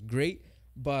trades, which was great.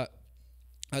 But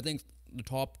I think the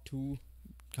top two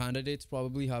candidates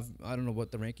probably have, I don't know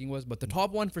what the ranking was, but the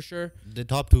top one for sure. The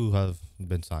top two have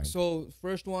been signed. So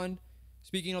first one,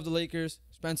 speaking of the Lakers,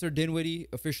 Spencer Dinwiddie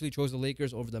officially chose the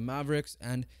Lakers over the Mavericks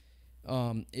and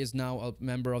is now a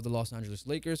member of the Los Angeles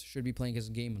Lakers. Should be playing his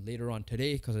game later on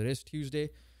today because it is Tuesday.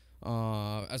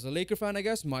 As a Laker fan, I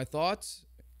guess my thoughts.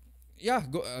 Yeah,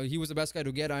 he was the best guy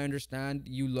to get. I understand.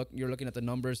 You're looking at the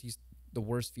numbers. He's the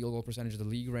worst field goal percentage of the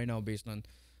league right now based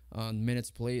on minutes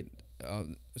played,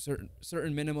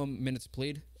 certain minimum minutes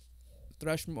played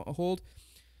threshold.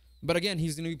 But again,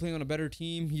 he's going to be playing on a better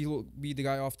team. He will be the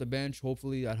guy off the bench.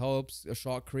 Hopefully that helps. A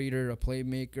shot creator, a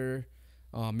playmaker,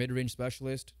 mid-range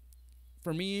specialist.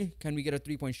 For me, can we get a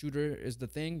three-point shooter is the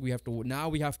thing. We have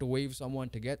to waive someone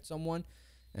to get someone.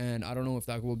 And I don't know if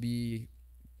that will be,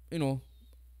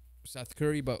 Seth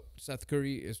Curry, but Seth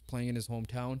Curry is playing in his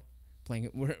hometown, playing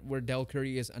where Del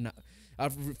Curry is. I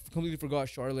completely forgot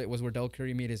Charlotte was where Del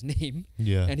Curry made his name.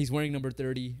 Yeah. And he's wearing number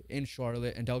 30 in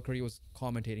Charlotte, and Del Curry was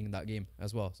commentating in that game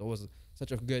as well. So it was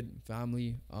such a good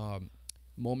family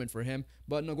moment for him.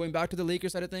 But no, going back to the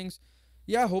Lakers side of things,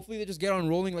 yeah, hopefully they just get on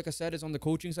rolling. Like I said, it's on the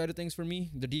coaching side of things for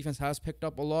me. The defense has picked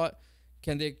up a lot.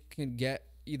 Can get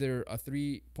either a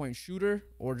three-point shooter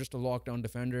or just a lockdown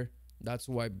defender? That's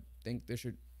who I think they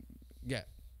should get.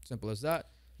 Simple as that.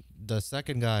 The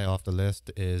second guy off the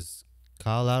list is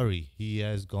Kyle Lowry. He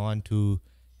has gone to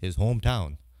his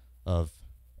hometown of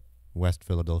West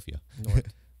Philadelphia.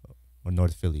 Or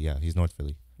North Philly, yeah. He's North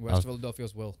Philly. West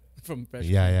Philadelphia's Will from Fresh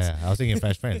Prince. Yeah. I was thinking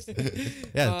Fresh Prince.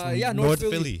 North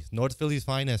Philly. North Philly's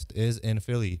finest is in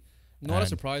Philly. Not a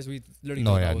surprise. We literally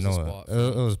thought that was the spot.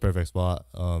 It was a perfect spot.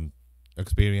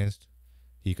 Experienced.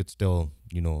 He could still,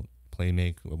 play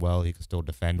make well. He could still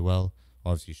defend well.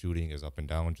 Obviously, shooting is up and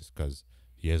down just because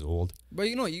he is old. But,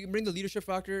 you can bring the leadership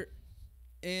factor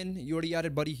in. You already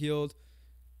added Buddy Hield.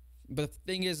 But the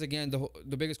thing is, again,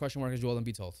 the biggest question mark is Joel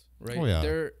Embiid's health, right? Oh,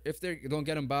 yeah. If they don't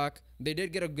get him back, they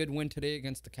did get a good win today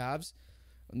against the Cavs,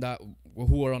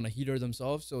 who are on a heater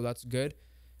themselves, so that's good.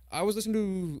 I was listening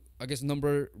to, I guess,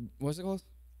 what's it called?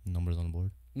 Numbers on the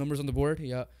board. Numbers on the board,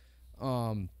 yeah.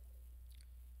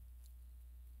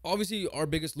 Obviously, our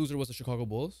biggest loser was the Chicago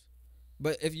Bulls.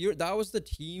 But if that was the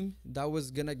team that was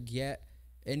going to get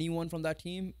anyone from that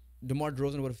team, DeMar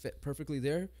DeRozan would have fit perfectly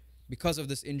there because of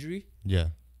this injury. Yeah.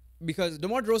 Because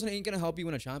DeMar DeRozan ain't going to help you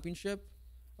win a championship.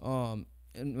 In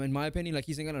my opinion,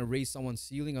 he's not going to raise someone's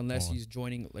ceiling unless he's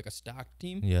joining a stacked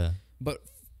team. Yeah. But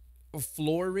a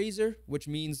floor raiser, which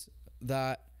means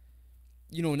that,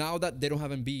 now that they don't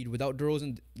have Embiid, without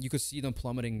DeRozan, you could see them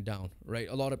plummeting down, right?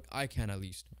 I can at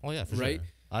least. Oh, yeah, for right? sure.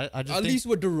 I just at least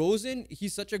with DeRozan,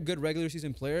 he's such a good regular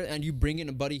season player, and you bring in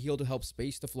a Buddy Hield to help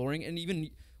space the flooring, and even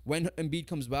when Embiid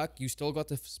comes back, you still got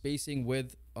the spacing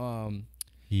with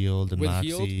Hield and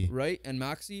Maxey, right? And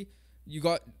Maxey, you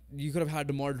could have had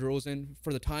DeMar DeRozan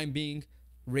for the time being,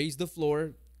 raise the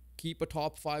floor, keep a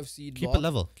top 5 seed, keep it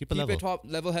level, keep it top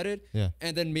level headed, yeah.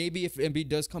 And then maybe if Embiid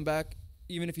does come back,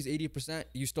 even if he's 80%,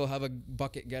 you still have a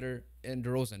bucket getter in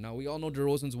DeRozan. Now we all know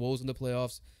DeRozan's woes in the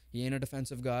playoffs. He ain't a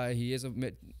defensive guy. He is a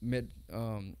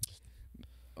mid-range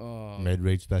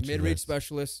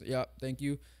specialist. Yeah, thank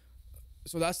you.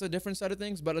 So that's the different side of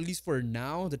things. But at least for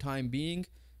now, the time being,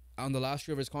 on the last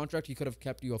year of his contract, he could have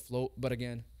kept you afloat. But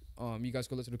again, you guys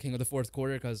could listen to King of the Fourth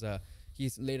Quarter because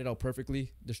he's laid it out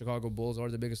perfectly. The Chicago Bulls are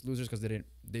the biggest losers because they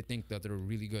think that they're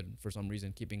really good for some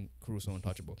reason, keeping Caruso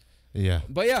untouchable. Yeah.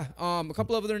 But yeah, a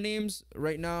couple of other names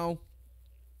right now.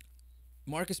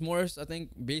 Marcus Morris, I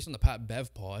think, based on the Pat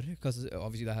Bev pod, because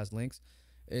obviously that has links,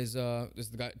 is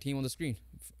the team on the screen,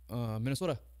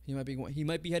 Minnesota. He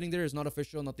might be heading there. It's not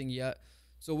official, nothing yet.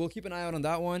 So we'll keep an eye out on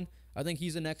that one. I think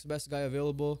he's the next best guy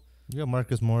available. You got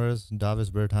Marcus Morris,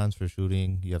 Davis Bertans for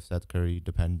shooting. You have Seth Curry,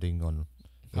 depending on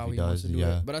how he wants to do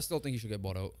it. But I still think he should get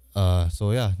bought out.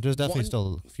 So yeah, there's definitely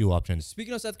still a few options.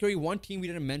 Speaking of Seth Curry, one team we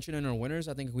didn't mention in our winners,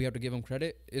 I think we have to give him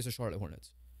credit, is the Charlotte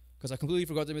Hornets. Because I completely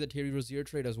forgot to make the Terry Rozier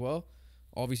trade as well.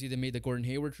 Obviously, they made the Gordon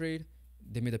Hayward trade.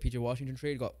 They made the PJ Washington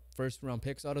trade. Got first round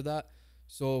picks out of that.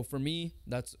 So for me,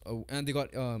 that's and they got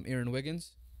Aaron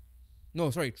Wiggins. No,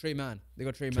 sorry, Trey Mann. They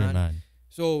got Trey Mann.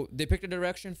 So they picked a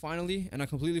direction finally, and I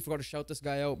completely forgot to shout this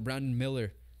guy out, Brandon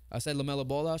Miller. I said LaMelo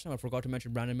Ball last time. I forgot to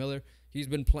mention Brandon Miller. He's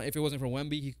been playing. If it wasn't for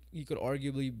Wemby, he could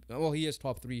arguably. Well, he is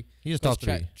top 3. He is top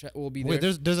 3. Chet will be there.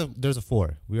 Wait, there's a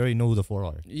 4. We already know who the 4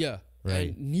 are. Yeah.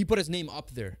 Right. And he put his name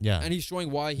up there. Yeah. And he's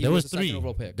showing why he was was the 3. second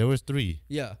overall pick. There was 3.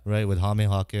 Yeah. Right, with Jaime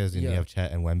Hawkins, and you have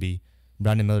Chet and Wemby.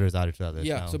 Brandon Miller is added to that list.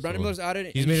 Yeah. Now, So Brandon Miller's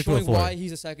added. He's made it to a showing 4. why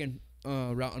he's a second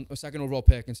overall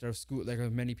pick instead of Scoot, like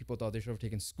many people thought they should have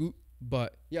taken Scoot.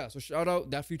 But yeah, so shout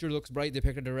out. That future looks bright. They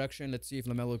picked a direction. Let's see if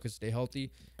LaMelo could stay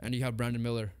healthy. And you have Brandon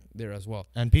Miller there as well.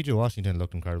 And PJ Washington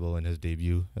looked incredible in his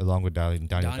debut, along with Daniel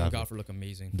Gafford looked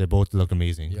amazing. They both look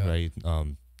amazing, right?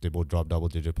 They both dropped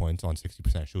double-digit points on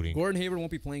 60% shooting. Gordon Hayward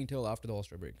won't be playing until after the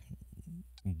All-Star break.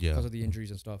 Yeah. Because of the injuries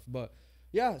and stuff. But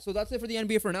yeah, so that's it for the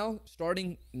NBA for now.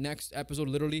 Starting next episode,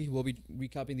 literally, we'll be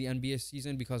recapping the NBA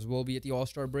season because we'll be at the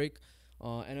All-Star break.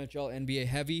 NHL, NBA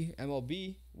heavy,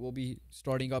 MLB will be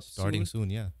starting soon.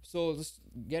 Yeah. So let's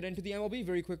get into the MLB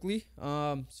very quickly.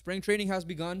 Spring training has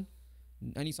begun.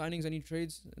 Any signings, any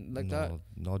trades that?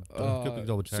 No, quickly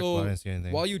double check. So I didn't see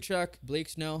anything. while you check, Blake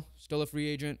Snell, still a free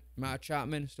agent. Matt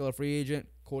Chapman, still a free agent.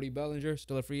 Cody Bellinger,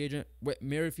 still a free agent. Whit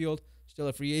Merrifield, still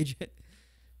a free agent.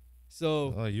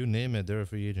 So you name it, they're a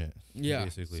free agent. Yeah.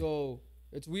 Basically. So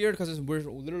it's weird because we're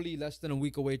literally less than a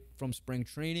week away from spring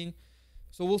training.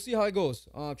 So we'll see how it goes.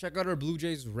 Check out our Blue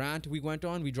Jays rant we went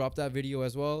on. We dropped that video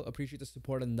as well. Appreciate the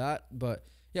support on that. But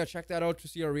yeah, check that out to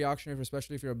see our reaction,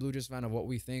 especially if you're a Blue Jays fan, of what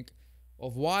we think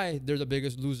of why they're the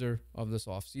biggest loser of this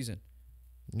offseason.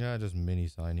 Yeah, just mini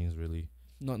signings, really.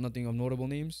 Nothing of notable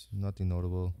names? Nothing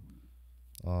notable.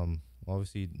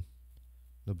 Obviously,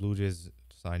 the Blue Jays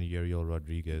signed Yariel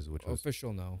Rodriguez, which was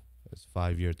official now. It's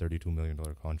 5-year, $32 million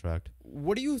contract.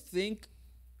 What do you think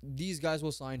these guys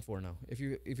will sign for now, if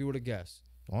you were to guess?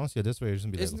 Honestly, at this rate, it's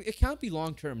gonna be it can't be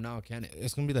long term now, can it?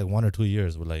 It's gonna be like 1 or 2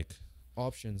 years with like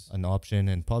options, an option,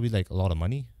 and probably like a lot of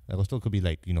money. Like it still could be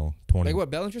like 20. Like what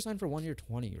Bellinger signed for 1 year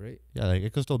 20, right? Yeah, like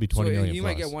it could still be 20 million. He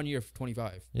might get 1 year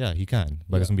 25. Yeah, he can,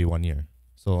 but it's gonna be 1 year.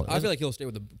 So I feel like he'll stay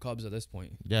with the Cubs at this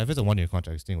point. Yeah, if it's a 1 year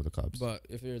contract, he's staying with the Cubs. But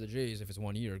if you're the Jays, if it's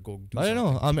 1 year, go do I don't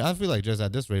something. know. I mean, I feel like just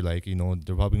at this rate, like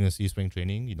they're probably gonna see spring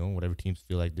training. Whatever teams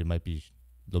feel like they might be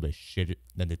a little bit shit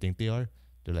than they think they are.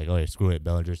 They're like, oh yeah, screw it.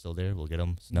 Bellinger's still there. We'll get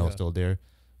him. Snell's still there.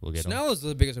 We'll get him. Snell is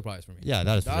the biggest surprise for me. Yeah,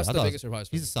 that's the biggest surprise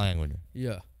for me. He's a Cy Young winner.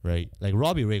 Yeah. Right? Like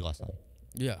Robbie Ray got signed.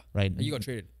 Yeah. Right? And you got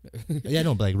traded. Yeah,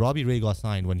 no, but like Robbie Ray got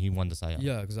signed when he won the Cy Young.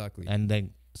 Yeah, exactly. And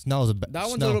then Snell's that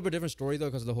one's a little bit different story though,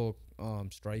 because the whole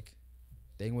strike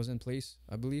thing was in place,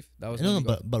 I believe. That was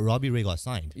but Robbie Ray got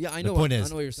signed. Yeah, I know. The point is, I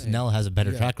know what you're saying. Snell has a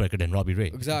better track record than Robbie Ray.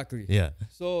 Exactly. Yeah.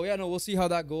 So yeah, no, we'll see how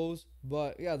that goes.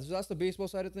 But yeah, so that's the baseball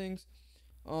side of things.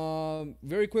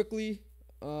 Very quickly,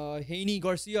 Haney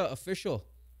Garcia official.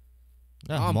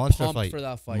 Yeah, I'm monster pumped fight for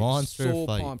that fight. Monster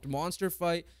fight. Pumped. Monster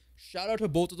fight. Shout out to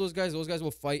both of those guys. Those guys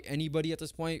will fight anybody at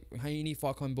this point. Haney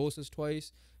fought Kambosos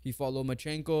twice. He fought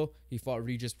Lomachenko. He fought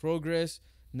Regis Progress.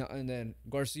 And then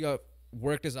Garcia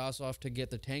worked his ass off to get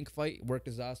the Tank fight. Worked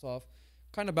his ass off.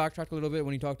 Kind of backtracked a little bit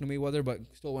when he talked to Mayweather, but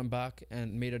still went back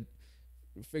and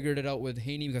figured it out with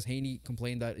Haney, because Haney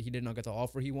complained that he did not get the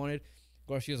offer he wanted.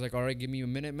 Garcia's like, all right, give me a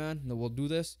minute, man. No, we'll do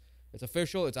this. It's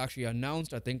official. It's actually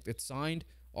announced. I think it's signed.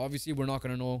 Obviously, we're not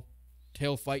going to know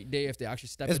till fight day if they actually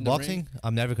step in the ring. It's boxing.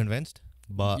 I'm never convinced.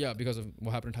 But yeah, because of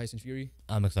what happened to Tyson Fury.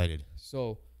 I'm excited.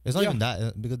 So it's not even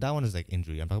that, because that one is like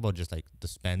injury. I'm talking about just like the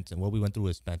Spence and what we went through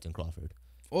with Spence and Crawford.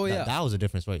 Oh, yeah. That was a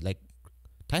different story. Like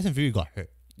Tyson Fury got hurt.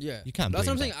 Yeah. You can't. That's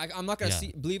what I'm saying. I'm not going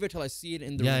to believe it till I see it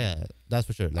in the ring. Yeah, that's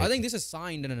for sure. Like, I think this is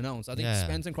signed and announced. I think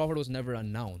Spence and Crawford was never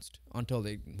announced until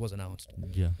it was announced.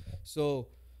 Yeah. So,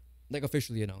 like,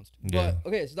 officially announced. Yeah. But,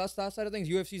 okay, so that's that side of things.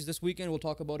 UFC's this weekend. We'll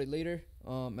talk about it later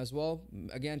as well.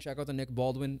 Again, check out the Nick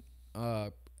Baldwin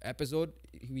episode.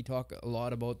 We talk a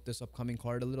lot about this upcoming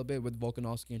card a little bit with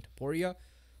Volkanovski and Topuria.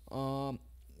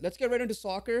 Let's get right into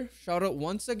soccer. Shout out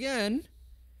once again,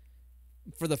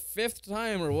 for the 5th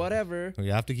time or whatever.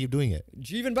 You have to keep doing it.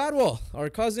 Jeevan Badwal, our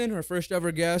cousin, our first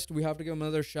ever guest. We have to give him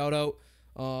another shout out.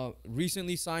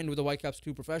 Recently signed with the Whitecaps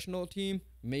 2 professional team.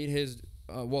 Made his,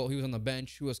 he was on the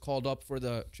bench. He was called up for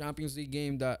the Champions League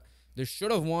game that they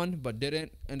should have won but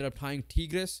didn't. Ended up tying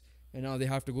Tigres. And now they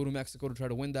have to go to Mexico to try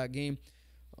to win that game.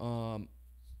 Was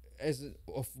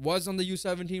on the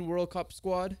U17 World Cup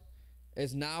squad.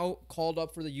 Is now called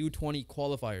up for the U20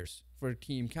 qualifiers for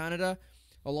Team Canada,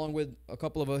 along with a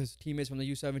couple of his teammates from the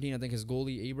U17. I think his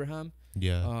goalie, Abraham.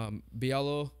 Yeah.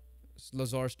 Bialo,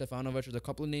 Lazar Stefanovic, are a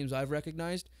couple of names I've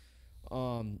recognized.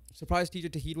 Surprised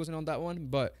TJ Tahid wasn't on that one,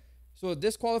 but so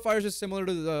this qualifier is just similar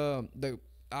to the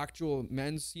actual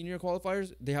men's senior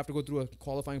qualifiers. They have to go through a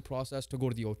qualifying process to go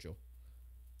to the Ocho.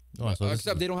 Oh, so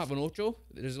Except they don't have an Ocho.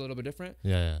 It is a little bit different.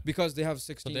 yeah. Because they have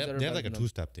 16 So that are they have better like a than them.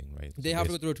 two-step thing, right? They So have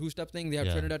to go through a two-step thing. They have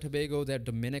Yeah. Trinidad Tobago, they have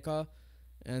Dominica,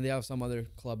 and they have some other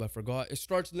club I forgot. It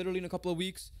starts literally in a couple of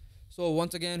weeks. So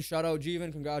once again, shout out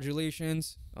Jeevan,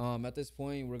 congratulations. At this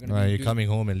point, we're gonna You're coming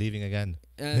home and leaving again.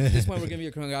 and at this point, we're gonna be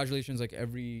a congratulations like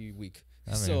every week.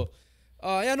 I mean, So,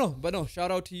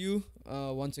 shout out to you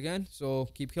once again. So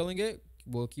keep killing it.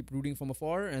 We'll keep rooting from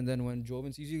afar, and then when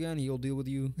Jovan sees you again, he'll deal with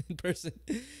you in person.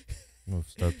 we'll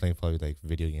start playing probably like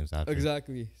video games after.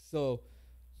 Exactly. So,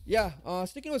 yeah.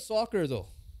 Sticking with soccer though,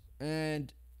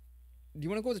 and do you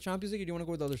want to go with the Champions League, or do you want to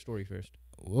go with the other story first?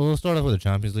 We'll start off with the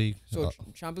Champions League. So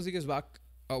Champions League is back.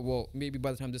 Well, maybe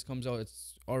by the time this comes out,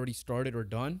 it's already started or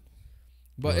done,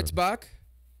 but it's back,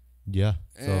 yeah.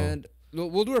 and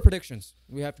we'll do our predictions.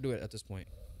 We have to do it at this point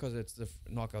because it's the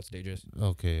knockout stages.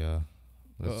 Okay.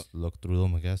 Let's look through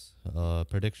them, I guess.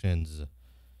 Predictions.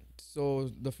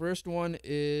 So the first one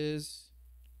is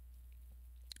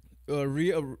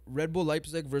Red Bull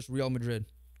Leipzig versus Real Madrid.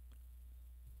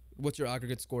 What's your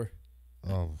aggregate score?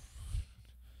 Oh.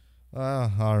 I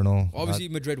don't know. Obviously,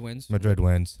 Madrid wins. Madrid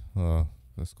wins.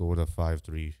 Let's go with a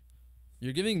 5-3.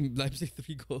 You're giving Leipzig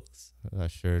 3 goals.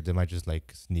 Sure, they might just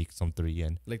like sneak some 3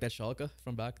 in. Like that Schalke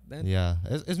from back then? Yeah,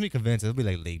 it's me convinced it'll be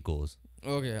like late goals.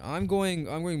 Okay, I'm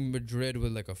going Madrid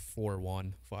with like a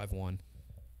 4-1, 5-1.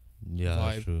 Yeah,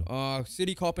 that's true.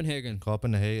 City Copenhagen.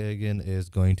 Copenhagen is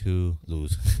going to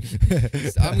lose.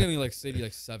 I'm giving like City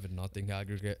like 7-0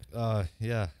 aggregate.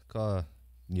 Yeah.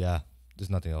 There's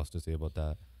nothing else to say about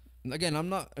that. Again, I'm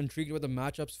not intrigued with the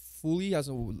matchups fully as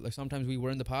like sometimes we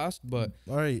were in the past, but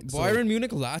All right, Bayern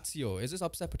Munich Lazio, is this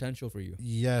upset potential for you?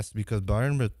 Yes, because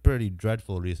Bayern was pretty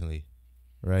dreadful recently,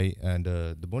 right? And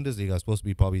the Bundesliga is supposed to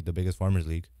be probably the biggest farmers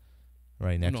league,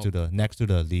 right? Next to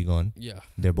the Ligue 1. Yeah.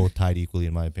 They're both tied equally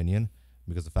in my opinion,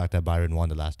 because the fact that Bayern won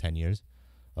the last 10 years.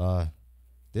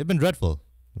 They've been dreadful,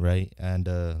 right? And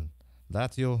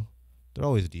Lazio, they're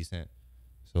always decent.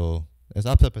 So there's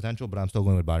upset potential, but I'm still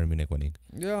going with Bayern Munich winning.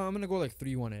 Yeah, I'm going to go like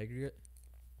 3-1 aggregate.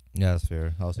 Yeah, that's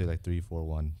fair. I'll say like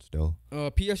 3-4-1 still.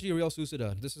 PSG Real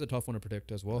Sociedad. This is a tough one to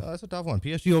predict as well. That's a tough one.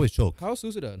 PSG always choke. How's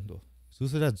Sociedad though?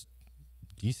 Sociedad's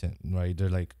decent, right? They're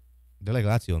like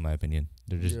Lazio in my opinion.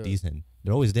 They're just Yeah. decent.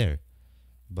 They're always there.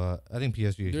 But I think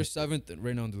PSG. They're 7th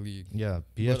right now in the league. Yeah,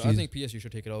 But I PSG. think PSG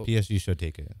should take it out. PSG should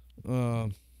take it.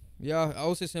 Yeah, I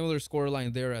would say similar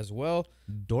scoreline there as well.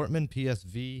 Dortmund,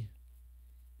 PSV.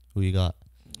 Who you got?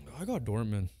 I got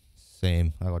Dortmund.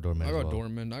 Same. I got Dortmund. I as got well.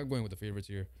 Dortmund. I'm going with the favorites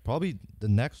here. Probably the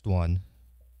next one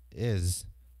is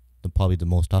probably the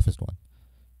most toughest one.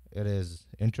 It is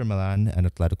Inter Milan and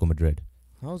Atletico Madrid.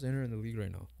 How's Inter in the league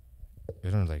right now?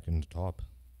 They're like in the top.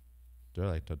 They're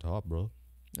like the top, bro.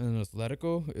 And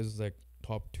Atletico is like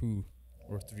top 2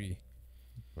 or 3.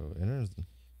 Bro, Inter's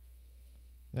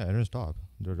top.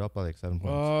 They're up by like 7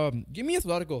 points. Give me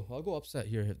Atletico. I'll go upset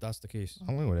here if that's the case.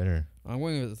 I'm going with Inter. I'm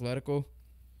going with Atletico.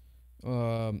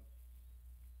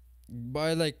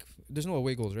 By like, there's no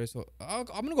away goals, right? So I'm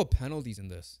gonna go penalties in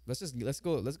this. Let's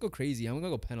go crazy. I'm gonna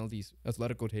go penalties.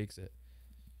 Atletico takes it.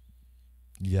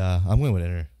 Yeah, I'm going with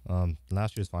Inter.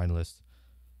 Last year's finalists,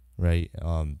 right?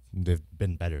 They've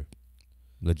been better,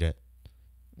 legit.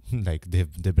 Like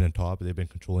they've been on top. They've been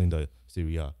controlling the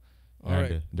Serie A. All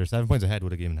right. They're 7 points ahead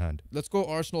with a game in hand. Let's go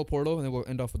Arsenal Porto, and then we'll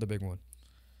end off with the big one.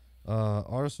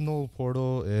 Arsenal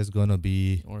Porto is gonna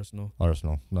be Arsenal.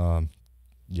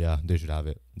 Yeah, they should have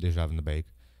it. They should have it in the bag.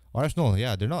 Arsenal,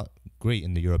 yeah, they're not great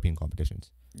in the European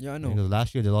competitions. Yeah, I know. Because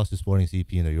last year they lost to Sporting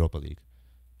CP in the Europa League,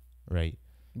 right?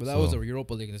 But that was the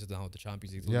Europa League, and this is now the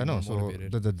Champions League. Yeah, no. So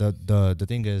motivated. the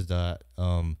thing is that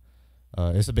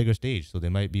it's a bigger stage, so they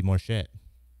might be more shit,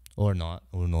 or not.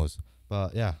 Who knows?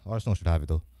 But yeah, Arsenal should have it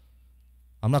though.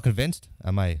 I'm not convinced.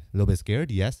 Am I a little bit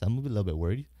scared? Yes, I'm a little bit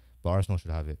worried, but Arsenal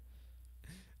should have it.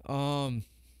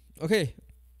 Okay,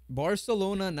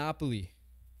 Barcelona Napoli.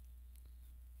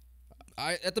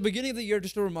 At the beginning of the year,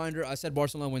 just a reminder, I said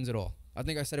Barcelona wins it all. I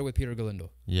think I said it with Peter Galindo.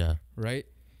 Yeah. Right?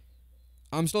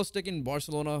 I'm still sticking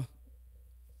Barcelona.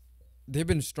 They've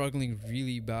been struggling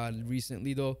really bad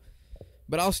recently though.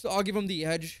 But I'll give them the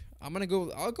edge. I'll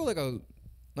go like a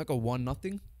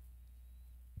 1-0.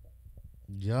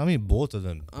 Yeah, I mean both of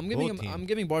them. I'm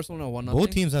giving Barcelona a 1-0.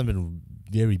 Both teams have been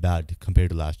very bad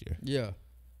compared to last year. Yeah.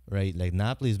 Right? Like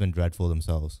Napoli's been dreadful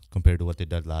themselves compared to what they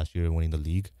did last year winning the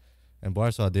league. And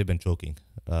Barca, they've been choking.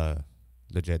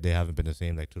 Legit, they haven't been the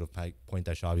same. Like to the point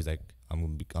that Xavi's like,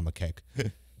 I'm a kick.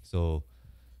 So,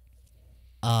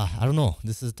 I don't know.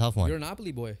 This is a tough one. You're a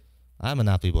Napoli boy. I'm a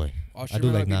Napoli boy. Austria I do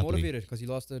might like be Napoli. motivated because he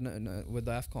lost with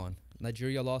the AFCON.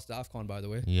 Nigeria lost the AFCON, by the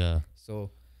way. Yeah.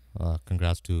 So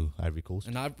Congrats to Ivory Coast.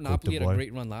 and Napoli had a d'Ivoire.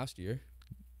 great run last year.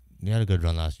 They had a good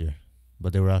run last year,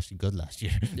 but they were actually good last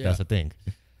year. Yeah. That's the thing.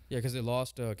 Yeah, because they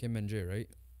lost Kim Min-jae, right?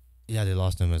 Yeah, they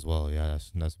lost him as well. Yeah,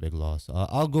 that's a big loss.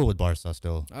 I'll go with Barca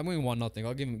still. I'm going 1-0.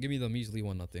 I'll give me the measly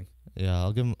 1-0. Yeah,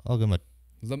 I'll give him a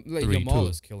Like 3-2. Yamal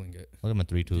is killing it. I'll give him a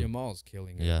 3-2. Yamal is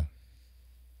killing it. Yeah.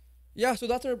 Yeah, so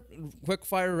that's our quick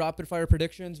fire, rapid fire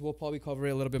predictions. We'll probably cover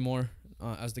it a little bit more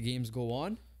as the games go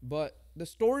on. But the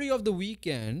story of the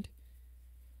weekend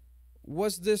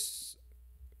was this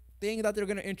thing that they're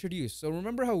going to introduce. So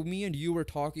remember how me and you were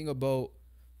talking about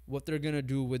what they're going to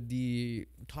do with the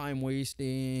time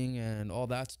wasting and all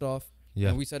that stuff? Yeah.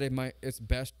 And we said it's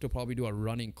best to probably do a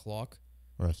running clock.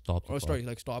 Or a stop. Or sorry,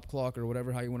 like stop clock or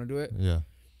whatever, how you want to do it. Yeah.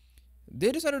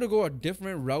 They decided to go a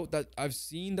different route that I've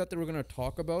seen that they were going to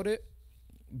talk about it.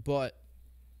 But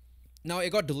now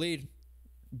it got delayed.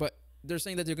 But they're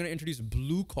saying that they're going to introduce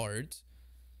blue cards.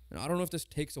 And I don't know if this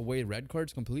takes away red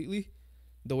cards completely,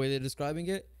 the way they're describing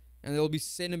it. And there will be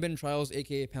sin and bin trials,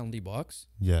 a.k.a. penalty box.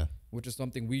 Yeah. Which is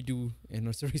something we do in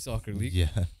our Surrey Soccer League.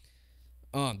 Yeah.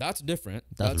 That's different.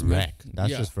 That's wreck. That's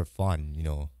just for fun, you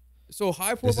know. So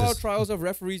high-profile trials of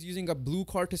referees using a blue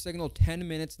card to signal 10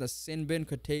 minutes. The sin bin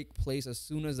could take place as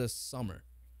soon as the summer.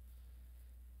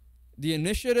 The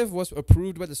initiative was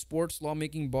approved by the sports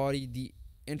lawmaking body, the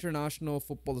International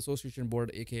Football Association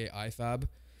Board, aka IFAB,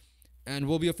 and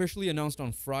will be officially announced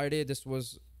on Friday. This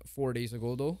was 4 days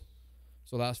ago, though.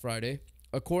 So last Friday.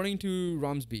 According to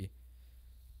Rumsby,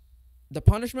 the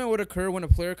punishment would occur when a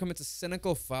player commits a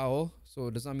cynical foul. So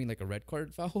does that mean like a red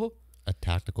card foul? A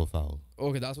tactical foul.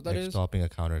 Okay, that's what that like is? Stopping a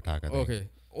counterattack, I think. Okay.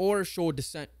 Or show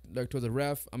dissent like to the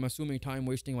ref. I'm assuming time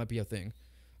wasting might be a thing.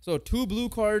 So 2 blue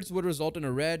cards would result in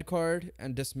a red card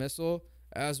and dismissal,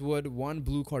 as would 1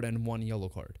 blue card and 1 yellow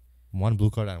card. 1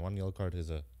 blue card and 1 yellow card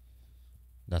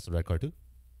that's a red card too?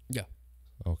 Yeah.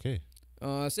 Okay.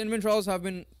 Sin bin trials have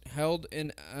been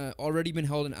already been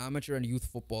held in amateur and youth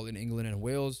football in England and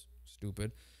Wales.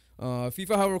 Stupid.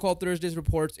 FIFA, however, called Thursday's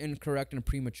reports incorrect and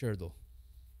premature, though.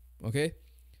 Okay?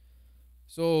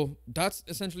 So that's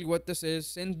essentially what this is.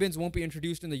 Sin bins won't be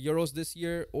introduced in the Euros this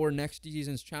year or next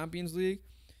season's Champions League.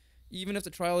 Even if the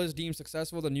trial is deemed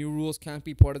successful, the new rules can't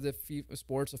be part of the FIFA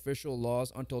sports official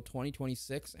laws until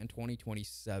 2026 and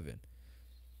 2027.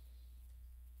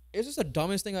 It's just the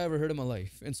dumbest thing I ever heard in my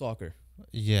life in soccer.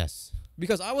 Yes.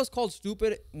 Because I was called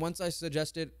stupid once I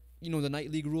suggested, the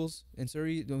night league rules in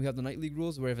Surrey. We have the night league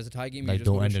rules where if it's a tie game, like you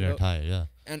just don't end in a tie, yeah.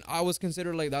 And I was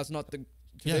considered like that's not the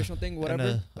traditional thing, whatever.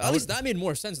 And, at least that made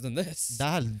more sense than this.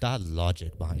 That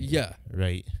logic behind it.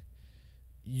 Right.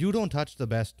 You don't touch the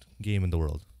best game in the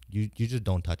world. You just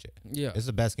don't touch it. Yeah. It's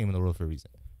the best game in the world for a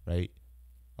reason, right?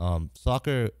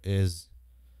 Soccer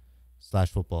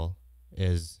 /football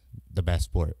is the best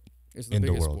sport in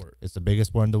the world. It's the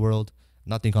biggest sport in the world.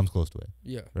 Nothing comes close to it.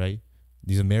 Yeah. Right?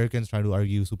 These Americans trying to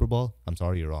argue Super Bowl, I'm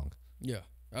sorry, you're wrong. Yeah.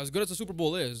 As good as the Super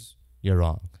Bowl is, you're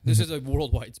wrong. This is a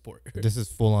worldwide sport. This is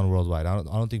full on worldwide. I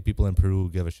don't think people in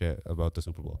Peru give a shit about the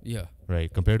Super Bowl. Yeah.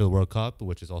 Right? Compared to the World Cup,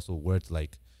 which is also worth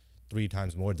like 3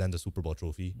 times more than the Super Bowl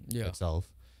trophy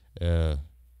itself.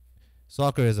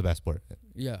 Soccer is the best sport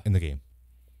in the game.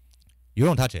 You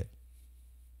don't touch it.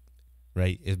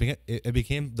 Right? It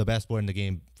became the best sport in the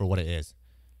game for what it is.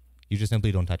 You just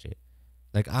simply don't touch it.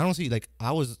 Like, I don't see, like,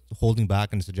 I was holding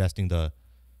back and suggesting the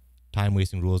time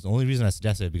wasting rules. The only reason I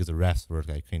suggested it because the refs were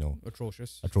like,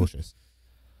 atrocious.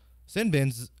 Sin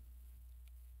bins,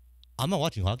 I'm not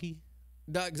watching hockey.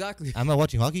 Exactly. I'm not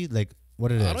watching hockey. Like,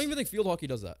 what it is. I don't even think field hockey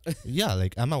does that. Yeah,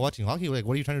 like, I'm not watching hockey. Like,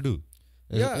 what are you trying to do?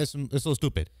 It's so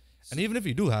stupid. And even if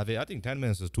you do have it, I think 10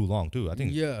 minutes is too long too. I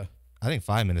think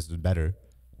 5 minutes is better,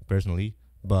 personally.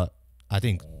 But I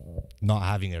think not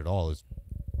having it at all is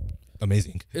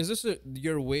amazing. Is this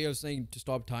your way of saying to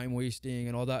stop time wasting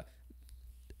and all that?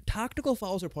 Tactical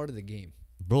fouls are part of the game.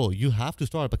 Bro, you have to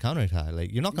start up a counterattack.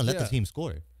 Like, you're not going to let the team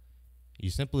score.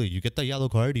 You get the yellow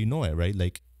card, you know it, right?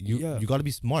 Like, you got to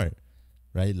be smart,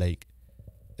 right? Like,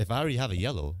 if I already have a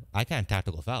yellow, I can't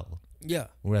tactical foul. Yeah.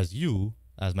 Whereas you,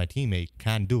 as my teammate,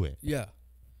 can do it. Yeah.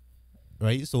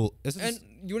 Right? So, and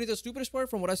you know the stupidest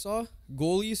part from what I saw?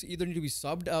 Goalies either need to be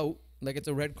subbed out, like it's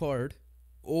a red card,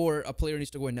 or a player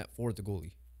needs to go in net for the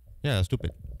goalie. Yeah, it's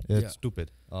stupid. It's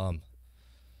stupid. I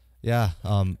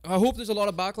hope there's a lot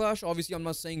of backlash. Obviously, I'm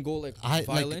not saying go violent.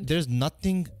 Like, there's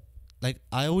nothing. Like,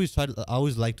 I always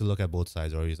like to look at both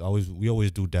sides. We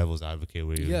always do devil's advocate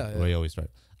where you always try.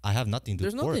 I have nothing to.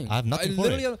 There's nothing. I have nothing for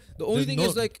it. The only thing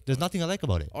is like there's nothing I like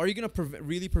about it. Are you gonna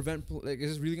really prevent? Like, is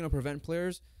this really gonna prevent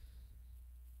players?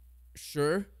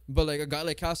 Sure, but like a guy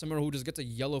like Casemiro who just gets a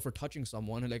yellow for touching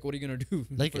someone, like what are you gonna do?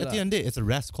 Like for at that? the end of the day, it's a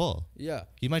rest call. Yeah,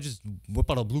 He might just whip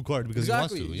out a blue card because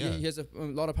exactly. he wants to. Yeah. He has a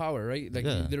lot of power, right? Like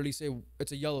Yeah. you literally say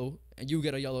it's a yellow, and you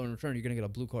get a yellow in return, you're gonna get a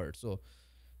blue card. So,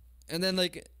 and then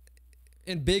like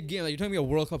in big game, like you're telling me a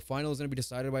World Cup final is gonna be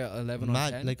decided by 11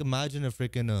 on 10. Like imagine a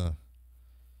freaking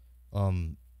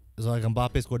so like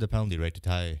Mbappe scored the penalty, right, to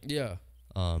tie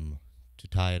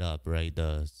it up, right?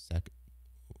 The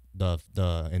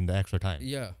in the extra time.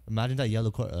 Yeah, Imagine that yellow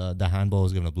card, the handball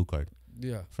was given a blue card.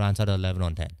 yeah, France had 11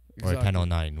 on 10 or 10 Exactly. on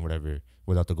 9, whatever,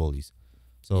 without the goalies.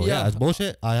 So Yeah. yeah, it's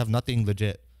bullshit. I have nothing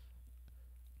legit.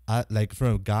 Like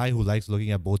for a guy who likes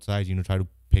looking at both sides, try to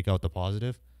pick out the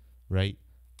positive, right?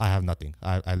 I have nothing.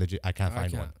 I legit I can't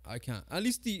find one. I can't. At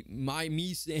least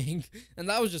me saying, and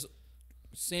that was just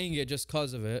saying it just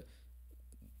cause of it.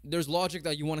 There's logic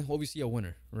that you want to obviously see a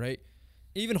winner, right?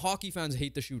 Even hockey fans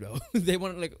hate the shootout. They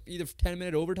want like either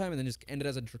 10-minute overtime and then just end it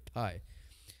as a tie.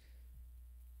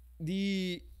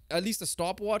 At least the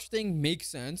stopwatch thing makes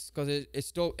sense because it's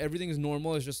still everything is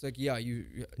normal. It's just like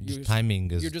Just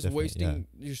timing is you're just different, wasting.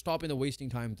 You're stopping the wasting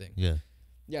time thing. Yeah.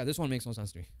 Yeah, this one makes no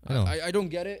sense to me. I know. I don't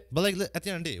get it. But like at the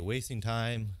end of the day, wasting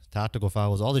time, tactical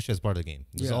fouls, all this shit is part of the game.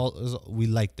 We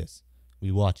like this.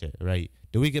 We watch it, right?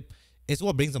 It's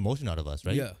what brings emotion out of us,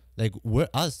 right? Yeah. Like we're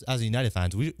us as United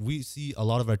fans, we see a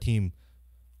lot of our team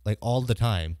like all the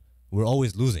time. We're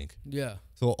always losing. Yeah.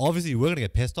 So obviously we're gonna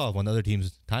get pissed off when the other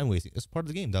team's time wasting. It's part of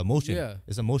the game. The emotion. Yeah.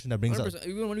 It's emotion that brings up. 100%.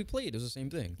 Even when we played, it was the same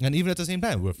thing. And even at the same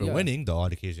time, if we're Yeah. winning, the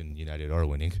odd occasion United are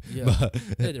winning. Yeah. But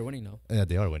Yeah, they're winning now. yeah,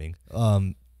 they are winning.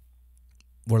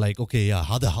 We're like, okay, yeah,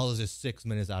 how the hell is it 6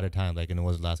 minutes at a time? Like, and it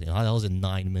was last game. How the hell is it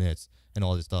 9 minutes and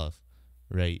all this stuff,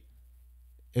 right?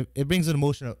 It brings an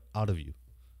emotion out of you.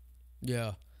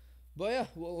 Yeah. But yeah,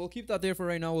 we'll keep that there for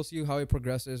right now. We'll see how it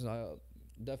progresses.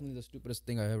 Definitely the stupidest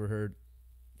thing I ever heard,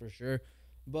 for sure.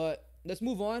 But let's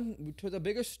move on to the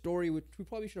biggest story, which we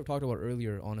probably should have talked about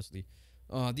earlier, honestly.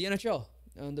 The NHL.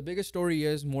 And the biggest story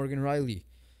is Morgan Reilly.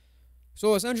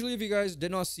 So essentially, if you guys did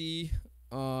not see,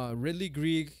 Ridley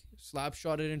Greig slap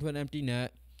shot it into an empty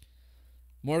net.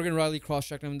 Morgan Reilly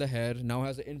cross-checked him in the head. Now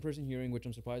has an in-person hearing, which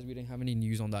I'm surprised we didn't have any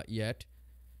news on that yet.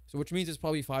 So which means it's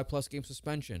probably 5+ game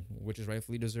suspension, which is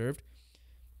rightfully deserved.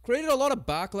 Created a lot of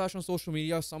backlash on social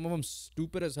media. Some of them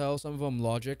stupid as hell. Some of them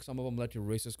logic. Some of them led to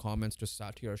racist comments to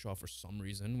satire Shaw for some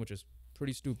reason, which is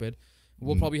pretty stupid.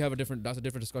 We'll probably have a different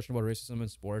discussion about racism in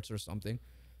sports or something.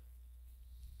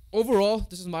 Overall,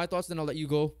 this is my thoughts. Then I'll let you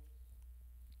go.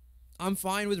 I'm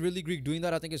fine with Ridley Greig doing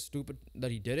that. I think it's stupid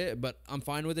that he did it, but I'm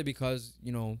fine with it because,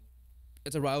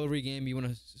 it's a rivalry game. You want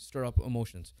to stir up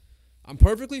emotions. I'm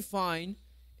perfectly fine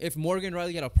if Morgan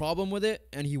Reilly had a problem with it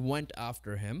and he went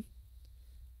after him,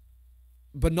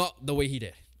 but not the way he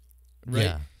did.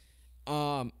 Right?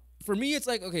 Yeah. For me, it's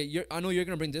like, okay, I know you're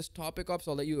going to bring this topic up,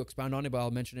 so I'll let you expand on it, but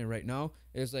I'll mention it right now.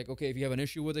 It's like, okay, if you have an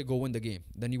issue with it, go win the game.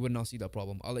 Then you would not see that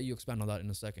problem. I'll let you expand on that in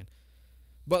a second.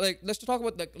 But like, let's talk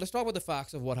about the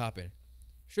facts of what happened.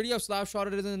 Should he have slap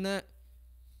shotted it in the net?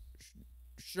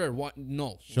 Sure. What?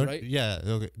 No. Right? Yeah.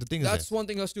 Okay. The thing is That's one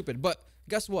thing that's stupid. But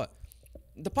guess what?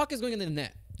 The puck is going in the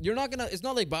net. You're not gonna. It's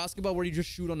not like basketball where you just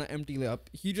shoot on an empty layup.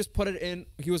 He just put it in.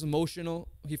 He was emotional.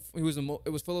 It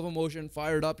was full of emotion.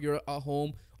 Fired up. You're at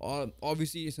home.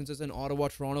 Obviously, since it's in Ottawa,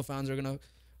 Toronto fans are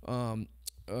gonna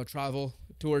travel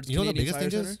towards. You know Canadian the biggest Tire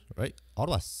thing Center. is, right?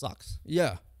 Ottawa sucks.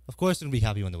 Yeah. Of course, they're gonna be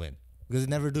happy when they win because they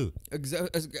never do.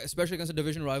 Especially against a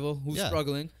division rival who's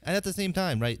struggling. And at the same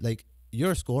time, right? Like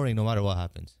you're scoring no matter what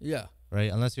happens, Yeah.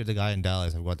 right? Unless you're the guy in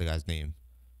Dallas. I forgot the guy's name,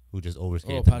 who just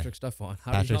overskated. Oh, Patrick Stephon.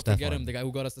 How did you not Patrick forget Stephon. him? The guy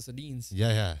who got us the Sedines.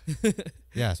 Yeah, yeah,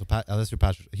 yeah. So unless you're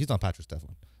Patrick, he's not Patrick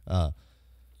Stephon.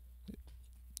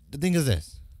 The thing is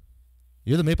this: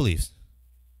 you're the Maple Leafs.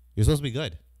 You're supposed to be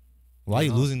good. Why are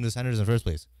you losing the Senators in the first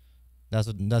place?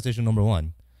 That's issue number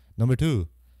one. Number two,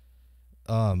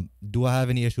 do I have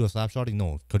any issue with slapshotting?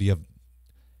 No. Could he have?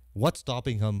 What's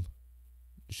stopping him?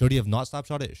 Should he have not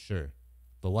slapshot it? Sure.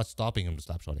 But what's stopping him to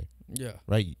slapshot it? Yeah.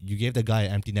 Right? You gave the guy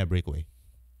an empty net breakaway.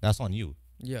 That's on you.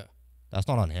 Yeah. That's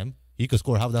not on him. He could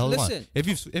score however the hell he Listen.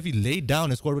 wants. If he laid down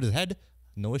and scored with his head,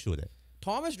 no issue with it.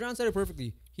 Thomas Drance said it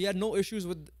perfectly. He had no issues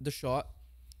with the shot.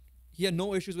 He had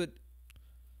no issues with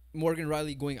Morgan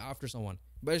Reilly going after someone.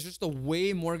 But it's just the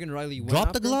way Morgan Reilly went Drop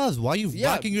after the gloves. Why are you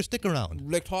whacking your stick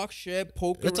around? Like talk shit,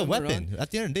 poke It's a weapon. around.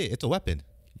 At the end of the day, it's a weapon.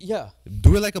 Yeah.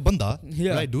 Do it like a banda.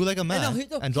 Yeah. Right? Do it like a man.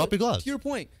 And drop your gloves. To your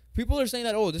point, people are saying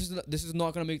that, oh, this is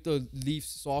not going to make the Leafs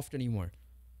soft anymore.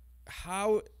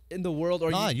 How in the world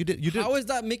are you did. How does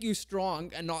that make you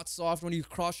strong and not soft when you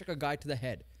cross-check a guy to the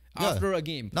head after a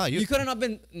game? Nah, you couldn't have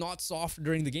been not soft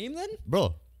during the game then?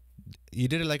 Bro, you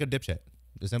did it like a dipshit.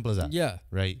 As simple as that. Yeah.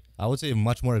 Right? I would say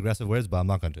much more aggressive words, but I'm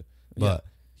not going to. But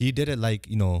he did it like,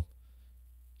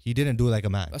 he didn't do it like a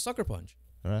man. A sucker punch.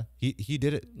 Right? He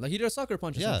did it. Like he did a sucker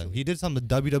punch. Yeah, he did some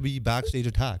WWE backstage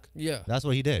attack. Yeah. That's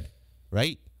what he did.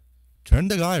 Right? Turned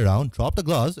the guy around, dropped the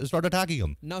gloves, and started attacking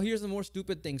him. Now here's the more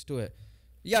stupid things to it.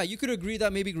 Yeah, you could agree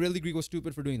that maybe Ridley Greig was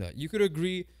stupid for doing that. You could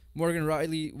agree Morgan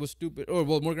Reilly was stupid,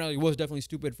 Morgan Reilly was definitely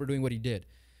stupid for doing what he did.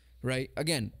 Right?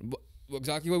 Again,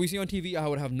 exactly what we see on TV, I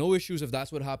would have no issues if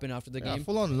that's what happened after the game.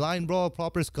 Full on line brawl,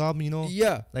 proper scum,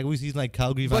 Yeah. Like we see in like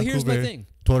Calgary, But Vancouver, here's the thing.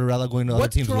 Tortorella going to other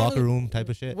team's Toronto- locker room type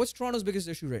of shit. What's Toronto's biggest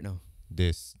issue right now?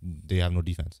 They have no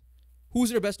defense.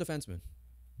 Who's their best defenseman?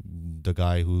 The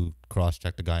guy who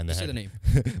cross-checked the guy in the Say head. the name.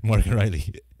 Morgan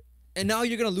Reilly. And now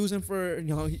you're going to lose him for,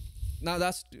 now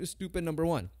that's stupid number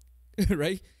one.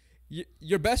 Right? You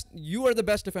are the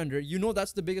best defender. You know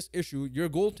that's the biggest issue. Your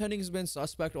goaltending has been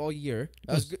suspect all year.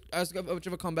 As much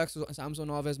of a comeback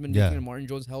Samsonov has been making, and Martin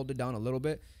Jones held it down a little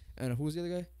bit. And who's the other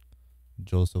guy?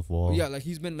 Joseph Wall. Yeah, like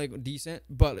he's been like decent,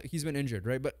 but he's been injured,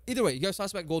 right? But either way, you have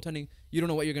suspect goaltending. You don't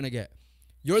know what you're gonna get.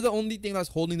 You're the only thing that's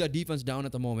holding that defense down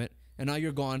at the moment, and now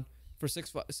you're gone for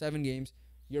 7 games.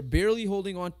 You're barely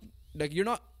holding on. Like you're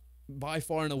not by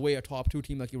far and away a top 2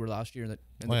 team like you were last year in the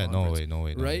conference. No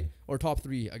way. Right? Or top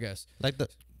 3, I guess. Like the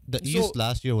East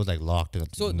last year was like locked.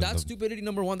 So that's stupidity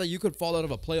number one, that you could fall out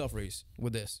of a playoff race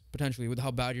with this, potentially, with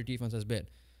how bad your defense has been.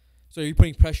 So you're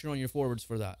putting pressure on your forwards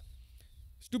for that.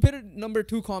 Stupidity number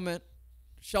 2 comment.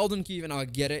 Sheldon Keefe, and I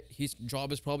get it. His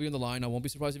job is probably on the line. I won't be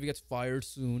surprised if he gets fired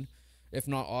soon, if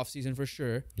not off season for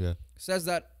sure. Yeah. Says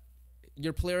that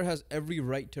your player has every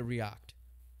right to react.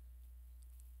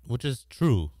 Which is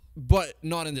true. But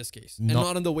not in this case. And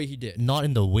not in the way he did. Not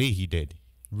in the way he did.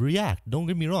 React. Don't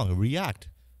get me wrong. React.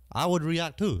 I would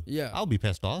react too. Yeah. I'll be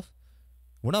pissed off.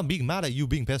 We're not being mad at you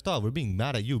being pissed off. We're being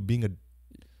mad at you being an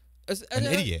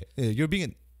idiot. You're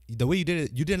being the way you did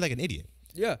it, you did it like an idiot.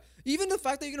 Yeah. Even the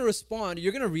fact that you're going to respond,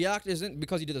 you're going to react isn't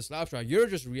because you did a slap shot. You're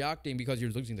just reacting because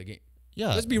you're losing the game.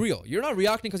 Yeah. Let's be real. You're not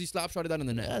reacting because he slap shotted that in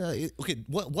the net. Yeah, okay,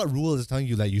 what rule is telling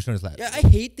you that you shouldn't slap? Yeah, I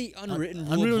hate the unwritten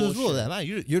rule. Unwritten rule. Man,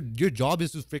 your job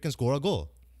is to freaking score a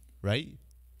goal, right?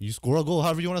 You score a goal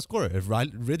however you want to score it. If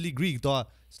Ridley Greig thought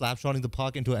slap shotting the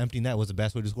puck into an empty net was the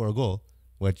best way to score a goal,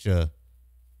 which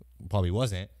probably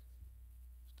wasn't,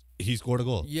 he scored a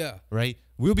goal. Yeah. Right?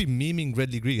 We'll be memeing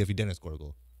Ridley Greig if he didn't score a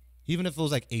goal. Even if it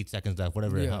was like 8 seconds left,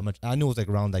 whatever, how much. I knew it was like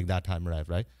around like that time arrived,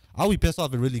 right? I'll be pissed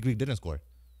off if Ridley Greig didn't score.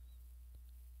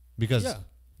 Because I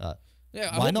why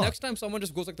hope not? next time someone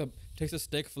just goes like takes a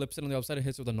stick, flips it on the upside, and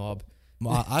hits it with a knob.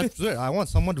 I swear, I want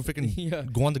someone to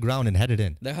freaking go on the ground and head it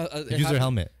in. Use their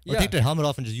helmet. Or take their helmet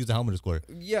off and just use the helmet to score.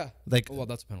 Yeah. Like, well,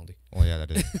 that's a penalty. Oh yeah,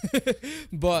 that is.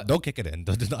 But don't kick it in.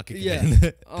 Do not kick it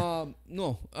in.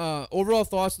 No. Overall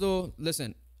thoughts though.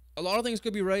 Listen, a lot of things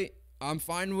could be right. I'm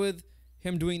fine with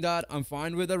him doing that. I'm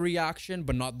fine with a reaction,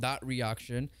 but not that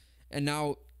reaction. And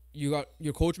now you got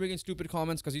your coach making stupid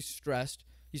comments because he's stressed.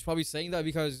 He's probably saying that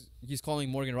because he's calling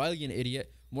Morgan Reilly an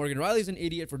idiot. Morgan Reilly's an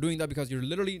idiot for doing that because you're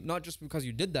literally, not just because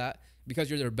you did that, because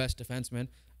you're their best defenseman.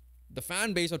 The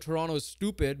fan base of Toronto is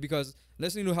stupid because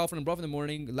listening to Halford and Bruff in the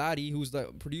morning, Laddie, who's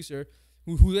the producer,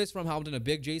 who is from Hamilton, a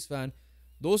big Jays fan,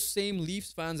 those same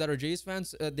Leafs fans that are Jays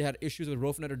fans, they had issues with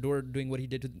Rofin Odor doing what he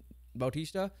did to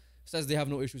Bautista, says they have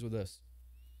no issues with this.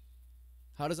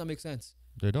 How does that make sense?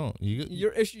 They don't.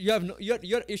 You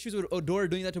had issues with Odor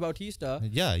doing that to Bautista.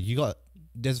 Yeah, you got.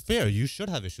 That's fair. You should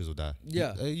have issues with that.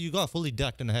 Yeah, you got fully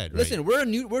decked in the head. Listen, right?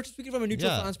 we're speaking from a neutral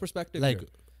fan's perspective. Like, here.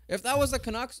 If that was the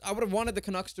Canucks, I would have wanted the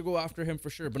Canucks to go after him for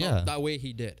sure, but not that way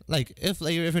he did. Like if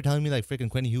you're telling me like freaking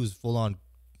Quentin Hughes full on,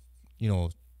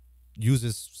 use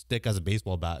his stick as a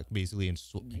baseball bat basically, and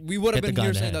we would have been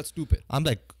here saying that's stupid. I'm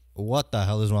like, what the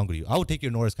hell is wrong with you? I would take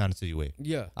your Norris Kansas City away.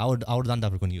 Yeah, I would have done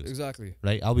that for Quentin Hughes. Exactly.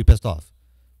 Right? I'll be pissed off.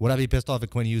 Would I be pissed off if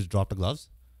Quentin Hughes dropped the gloves?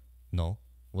 No.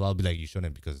 Well, I'll be like, you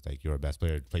shouldn't because like you're a best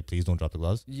player. Like, please don't drop the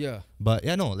gloves. Yeah. But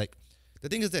yeah, no. Like, the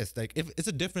thing is this: like, if it's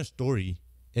a different story,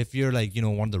 if you're like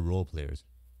one of the role players,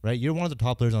 right? You're one of the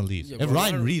top players on the Leafs. If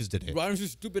Ryan Reeves did it, Ryan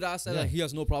Reeves' stupid ass said that he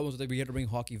has no problems with it. We had to bring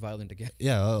hockey violent again.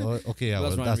 Yeah. Okay. Yeah.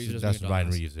 That's Ryan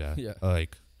Reeves. Yeah. Yeah.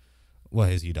 Like, what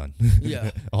has he done?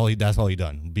 Yeah. That's all he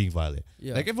done. Being violent.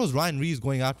 Yeah. Like if it was Ryan Reeves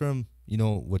going after him,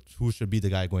 who should be the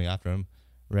guy going after him,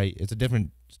 right? It's a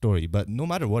different story. But no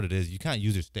matter what it is, you can't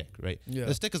use your stick, right? Yeah.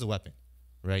 The stick is a weapon,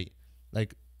 right?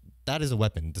 Like that is a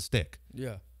weapon. The stick.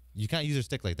 Yeah. You can't use your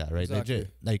stick like that, right? Exactly.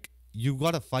 Like you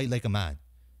gotta fight like a man,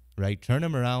 right? Turn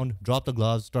him around, drop the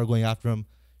gloves, start going after him,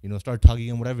 start tugging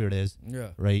him, whatever it is.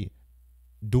 Yeah. Right?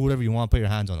 Do whatever you want, put your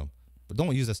hands on him. But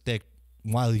don't use a stick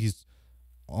while he's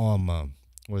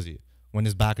when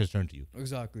his back is turned to you.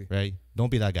 Exactly. Right? Don't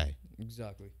be that guy.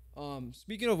 Exactly.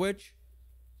 Speaking of which,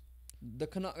 the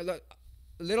Canucks, a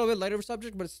little bit lighter of a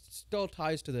subject, but it still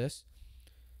ties to this.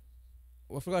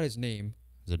 I forgot his name.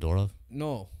 Zadorov?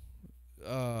 No.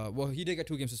 Well, he did get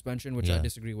 2-game suspension, which I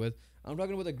disagree with. I'm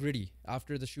talking about the Gritty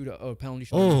after the shootout or penalty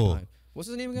shot. Time. What's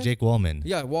his name again? Jake Wallman.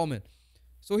 Yeah, Wallman.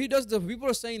 So he does people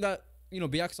are saying that,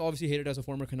 BX obviously hated as a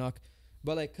former Canuck,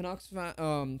 but like Canucks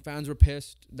fans were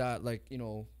pissed that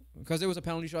because it was a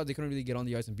penalty shot, they couldn't really get on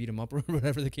the ice and beat him up or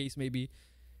whatever the case may be.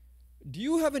 Do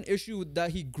you have an issue with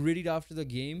that he grittied after the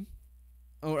game,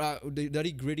 or that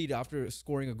he grittied after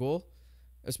scoring a goal,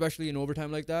 especially in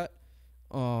overtime like that?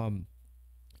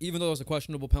 Even though it was a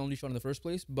questionable penalty shot in the first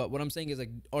place, but what I'm saying is,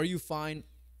 like, are you fine?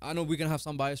 I know we can have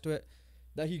some bias to it,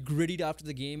 that he grittied after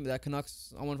the game, that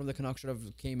someone from the Canucks should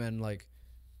have came and like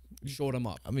showed him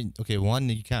up. I mean, okay, one,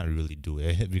 you can't really do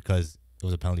it because it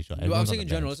was a penalty shot. I'm saying in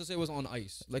general, let's just say it was on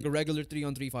ice, like a regular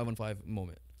 3-on-3, 5-on-5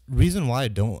 moment. Reason why I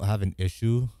don't have an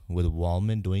issue with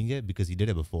Wallman doing it, because he did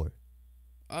it before.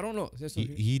 I don't know.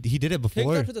 He did it before.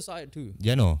 Take that to the side too.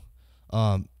 Yeah, no.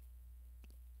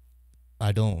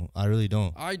 I don't. I really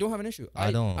don't. I don't have an issue.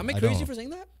 I don't. Am I crazy for saying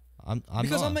that? I'm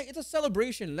because not. I'm like, it's a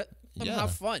celebration. Let them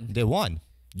have fun. They won.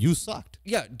 You sucked.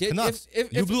 Yeah.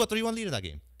 If you blew a 3-1 lead in that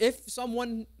game. If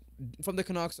someone from the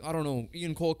Canucks, I don't know,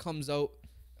 Ian Cole comes out,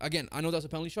 again, I know that's a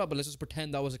penalty shot, but let's just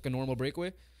pretend that was like a normal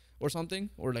breakaway or something,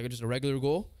 or like just a regular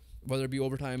goal, whether it be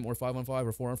overtime or 5-on-5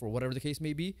 or 4-on-4, whatever the case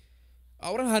may be.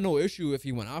 I would have had no issue if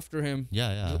he went after him.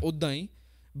 Yeah.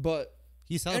 But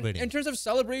he's celebrating. In terms of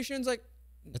celebrations, like,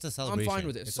 it's a celebration. I'm fine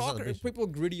with it. Soccer, people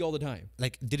gritty all the time.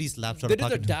 Like, did he slap shot? They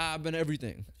did the dab and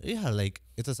everything. Yeah, like,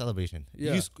 it's a celebration.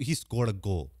 Yeah. He scored a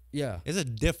goal. Yeah. It's a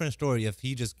different story if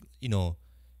he just,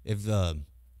 if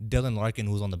Dylan Larkin,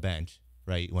 who's on the bench,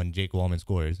 right, when Jake Wallman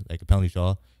scores, like a penalty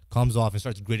shot, comes off and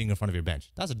starts gritting in front of your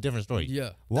bench. That's a different story.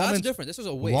 Yeah. That's different. This was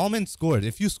a wave. Wallman scored.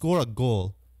 If you score a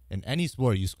goal in any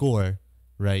sport, you score,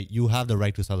 right, you have the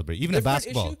right to celebrate. Even in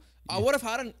basketball. Issue, I wouldn't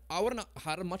have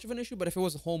had much of an issue, but if it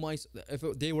was home ice,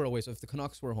 they were away, so if the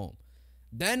Canucks were home,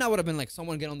 then I would have been like,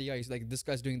 someone get on the ice, like this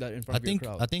guy's doing that in front of your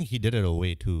crowd. I think he did it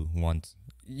away too once.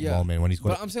 Yeah, Wallman, when he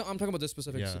scored. But I'm talking about this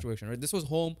specific situation, right? This was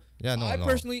home. Yeah, no. I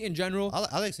personally, in general,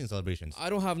 I like seeing celebrations. I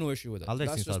don't have no issue with it. I like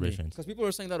seeing celebrations because people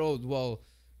are saying that,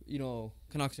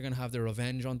 Canucks are gonna have their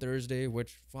revenge on Thursday,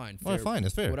 which fine. Well, fine,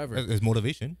 it's fair. Whatever. It's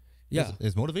motivation. Yeah,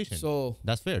 it's motivation. So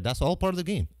that's fair. That's all part of the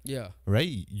game. Yeah. Right.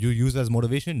 You use it as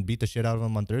motivation. Beat the shit out of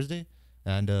him on Thursday,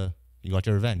 and you got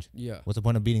your revenge. Yeah. What's the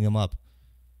point of beating him up?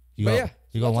 You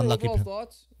got one lucky.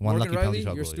 Thoughts. One Morgan lucky Reilly,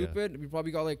 shot you're goal, stupid. You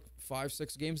probably got like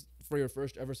 5-6 games for your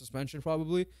first ever suspension,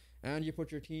 probably, and you put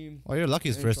your team. Oh, you're lucky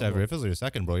it's first ever. If it was your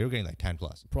second, bro, you're getting like 10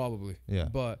 plus. Probably. Yeah.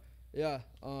 But yeah,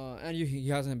 and he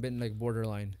hasn't been like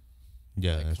borderline.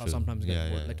 Yeah, like that's how true. sometimes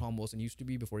like Tom Wilson used to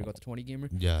be before he got the 20 gamer.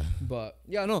 Yeah. But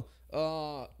yeah, no.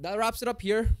 That wraps it up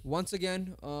here. Once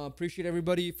again, appreciate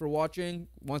everybody for watching.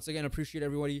 Once again, appreciate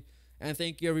everybody. And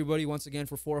thank you everybody once again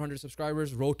for 400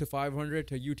 subscribers. Road to 500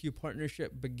 to YouTube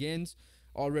partnership begins.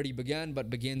 Already began, but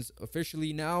begins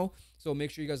officially now. So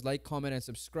make sure you guys like, comment, and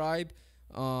subscribe.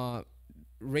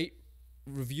 Rate,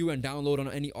 review, and download on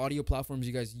any audio platforms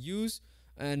you guys use.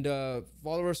 And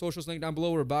follow our socials link down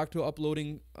below. We're back to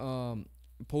uploading,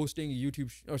 posting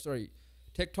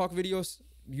TikTok videos,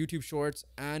 YouTube shorts,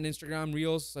 and Instagram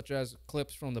reels, such as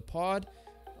clips from the pod.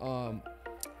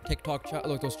 TikTok,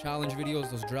 like those challenge videos,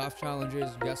 those draft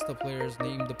challenges, guess the players,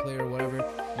 name the player, whatever,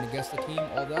 and guess the team,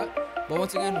 all that. But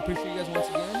once again, appreciate you guys once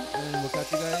again, and we'll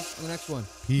catch you guys in the next one.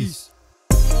 Peace.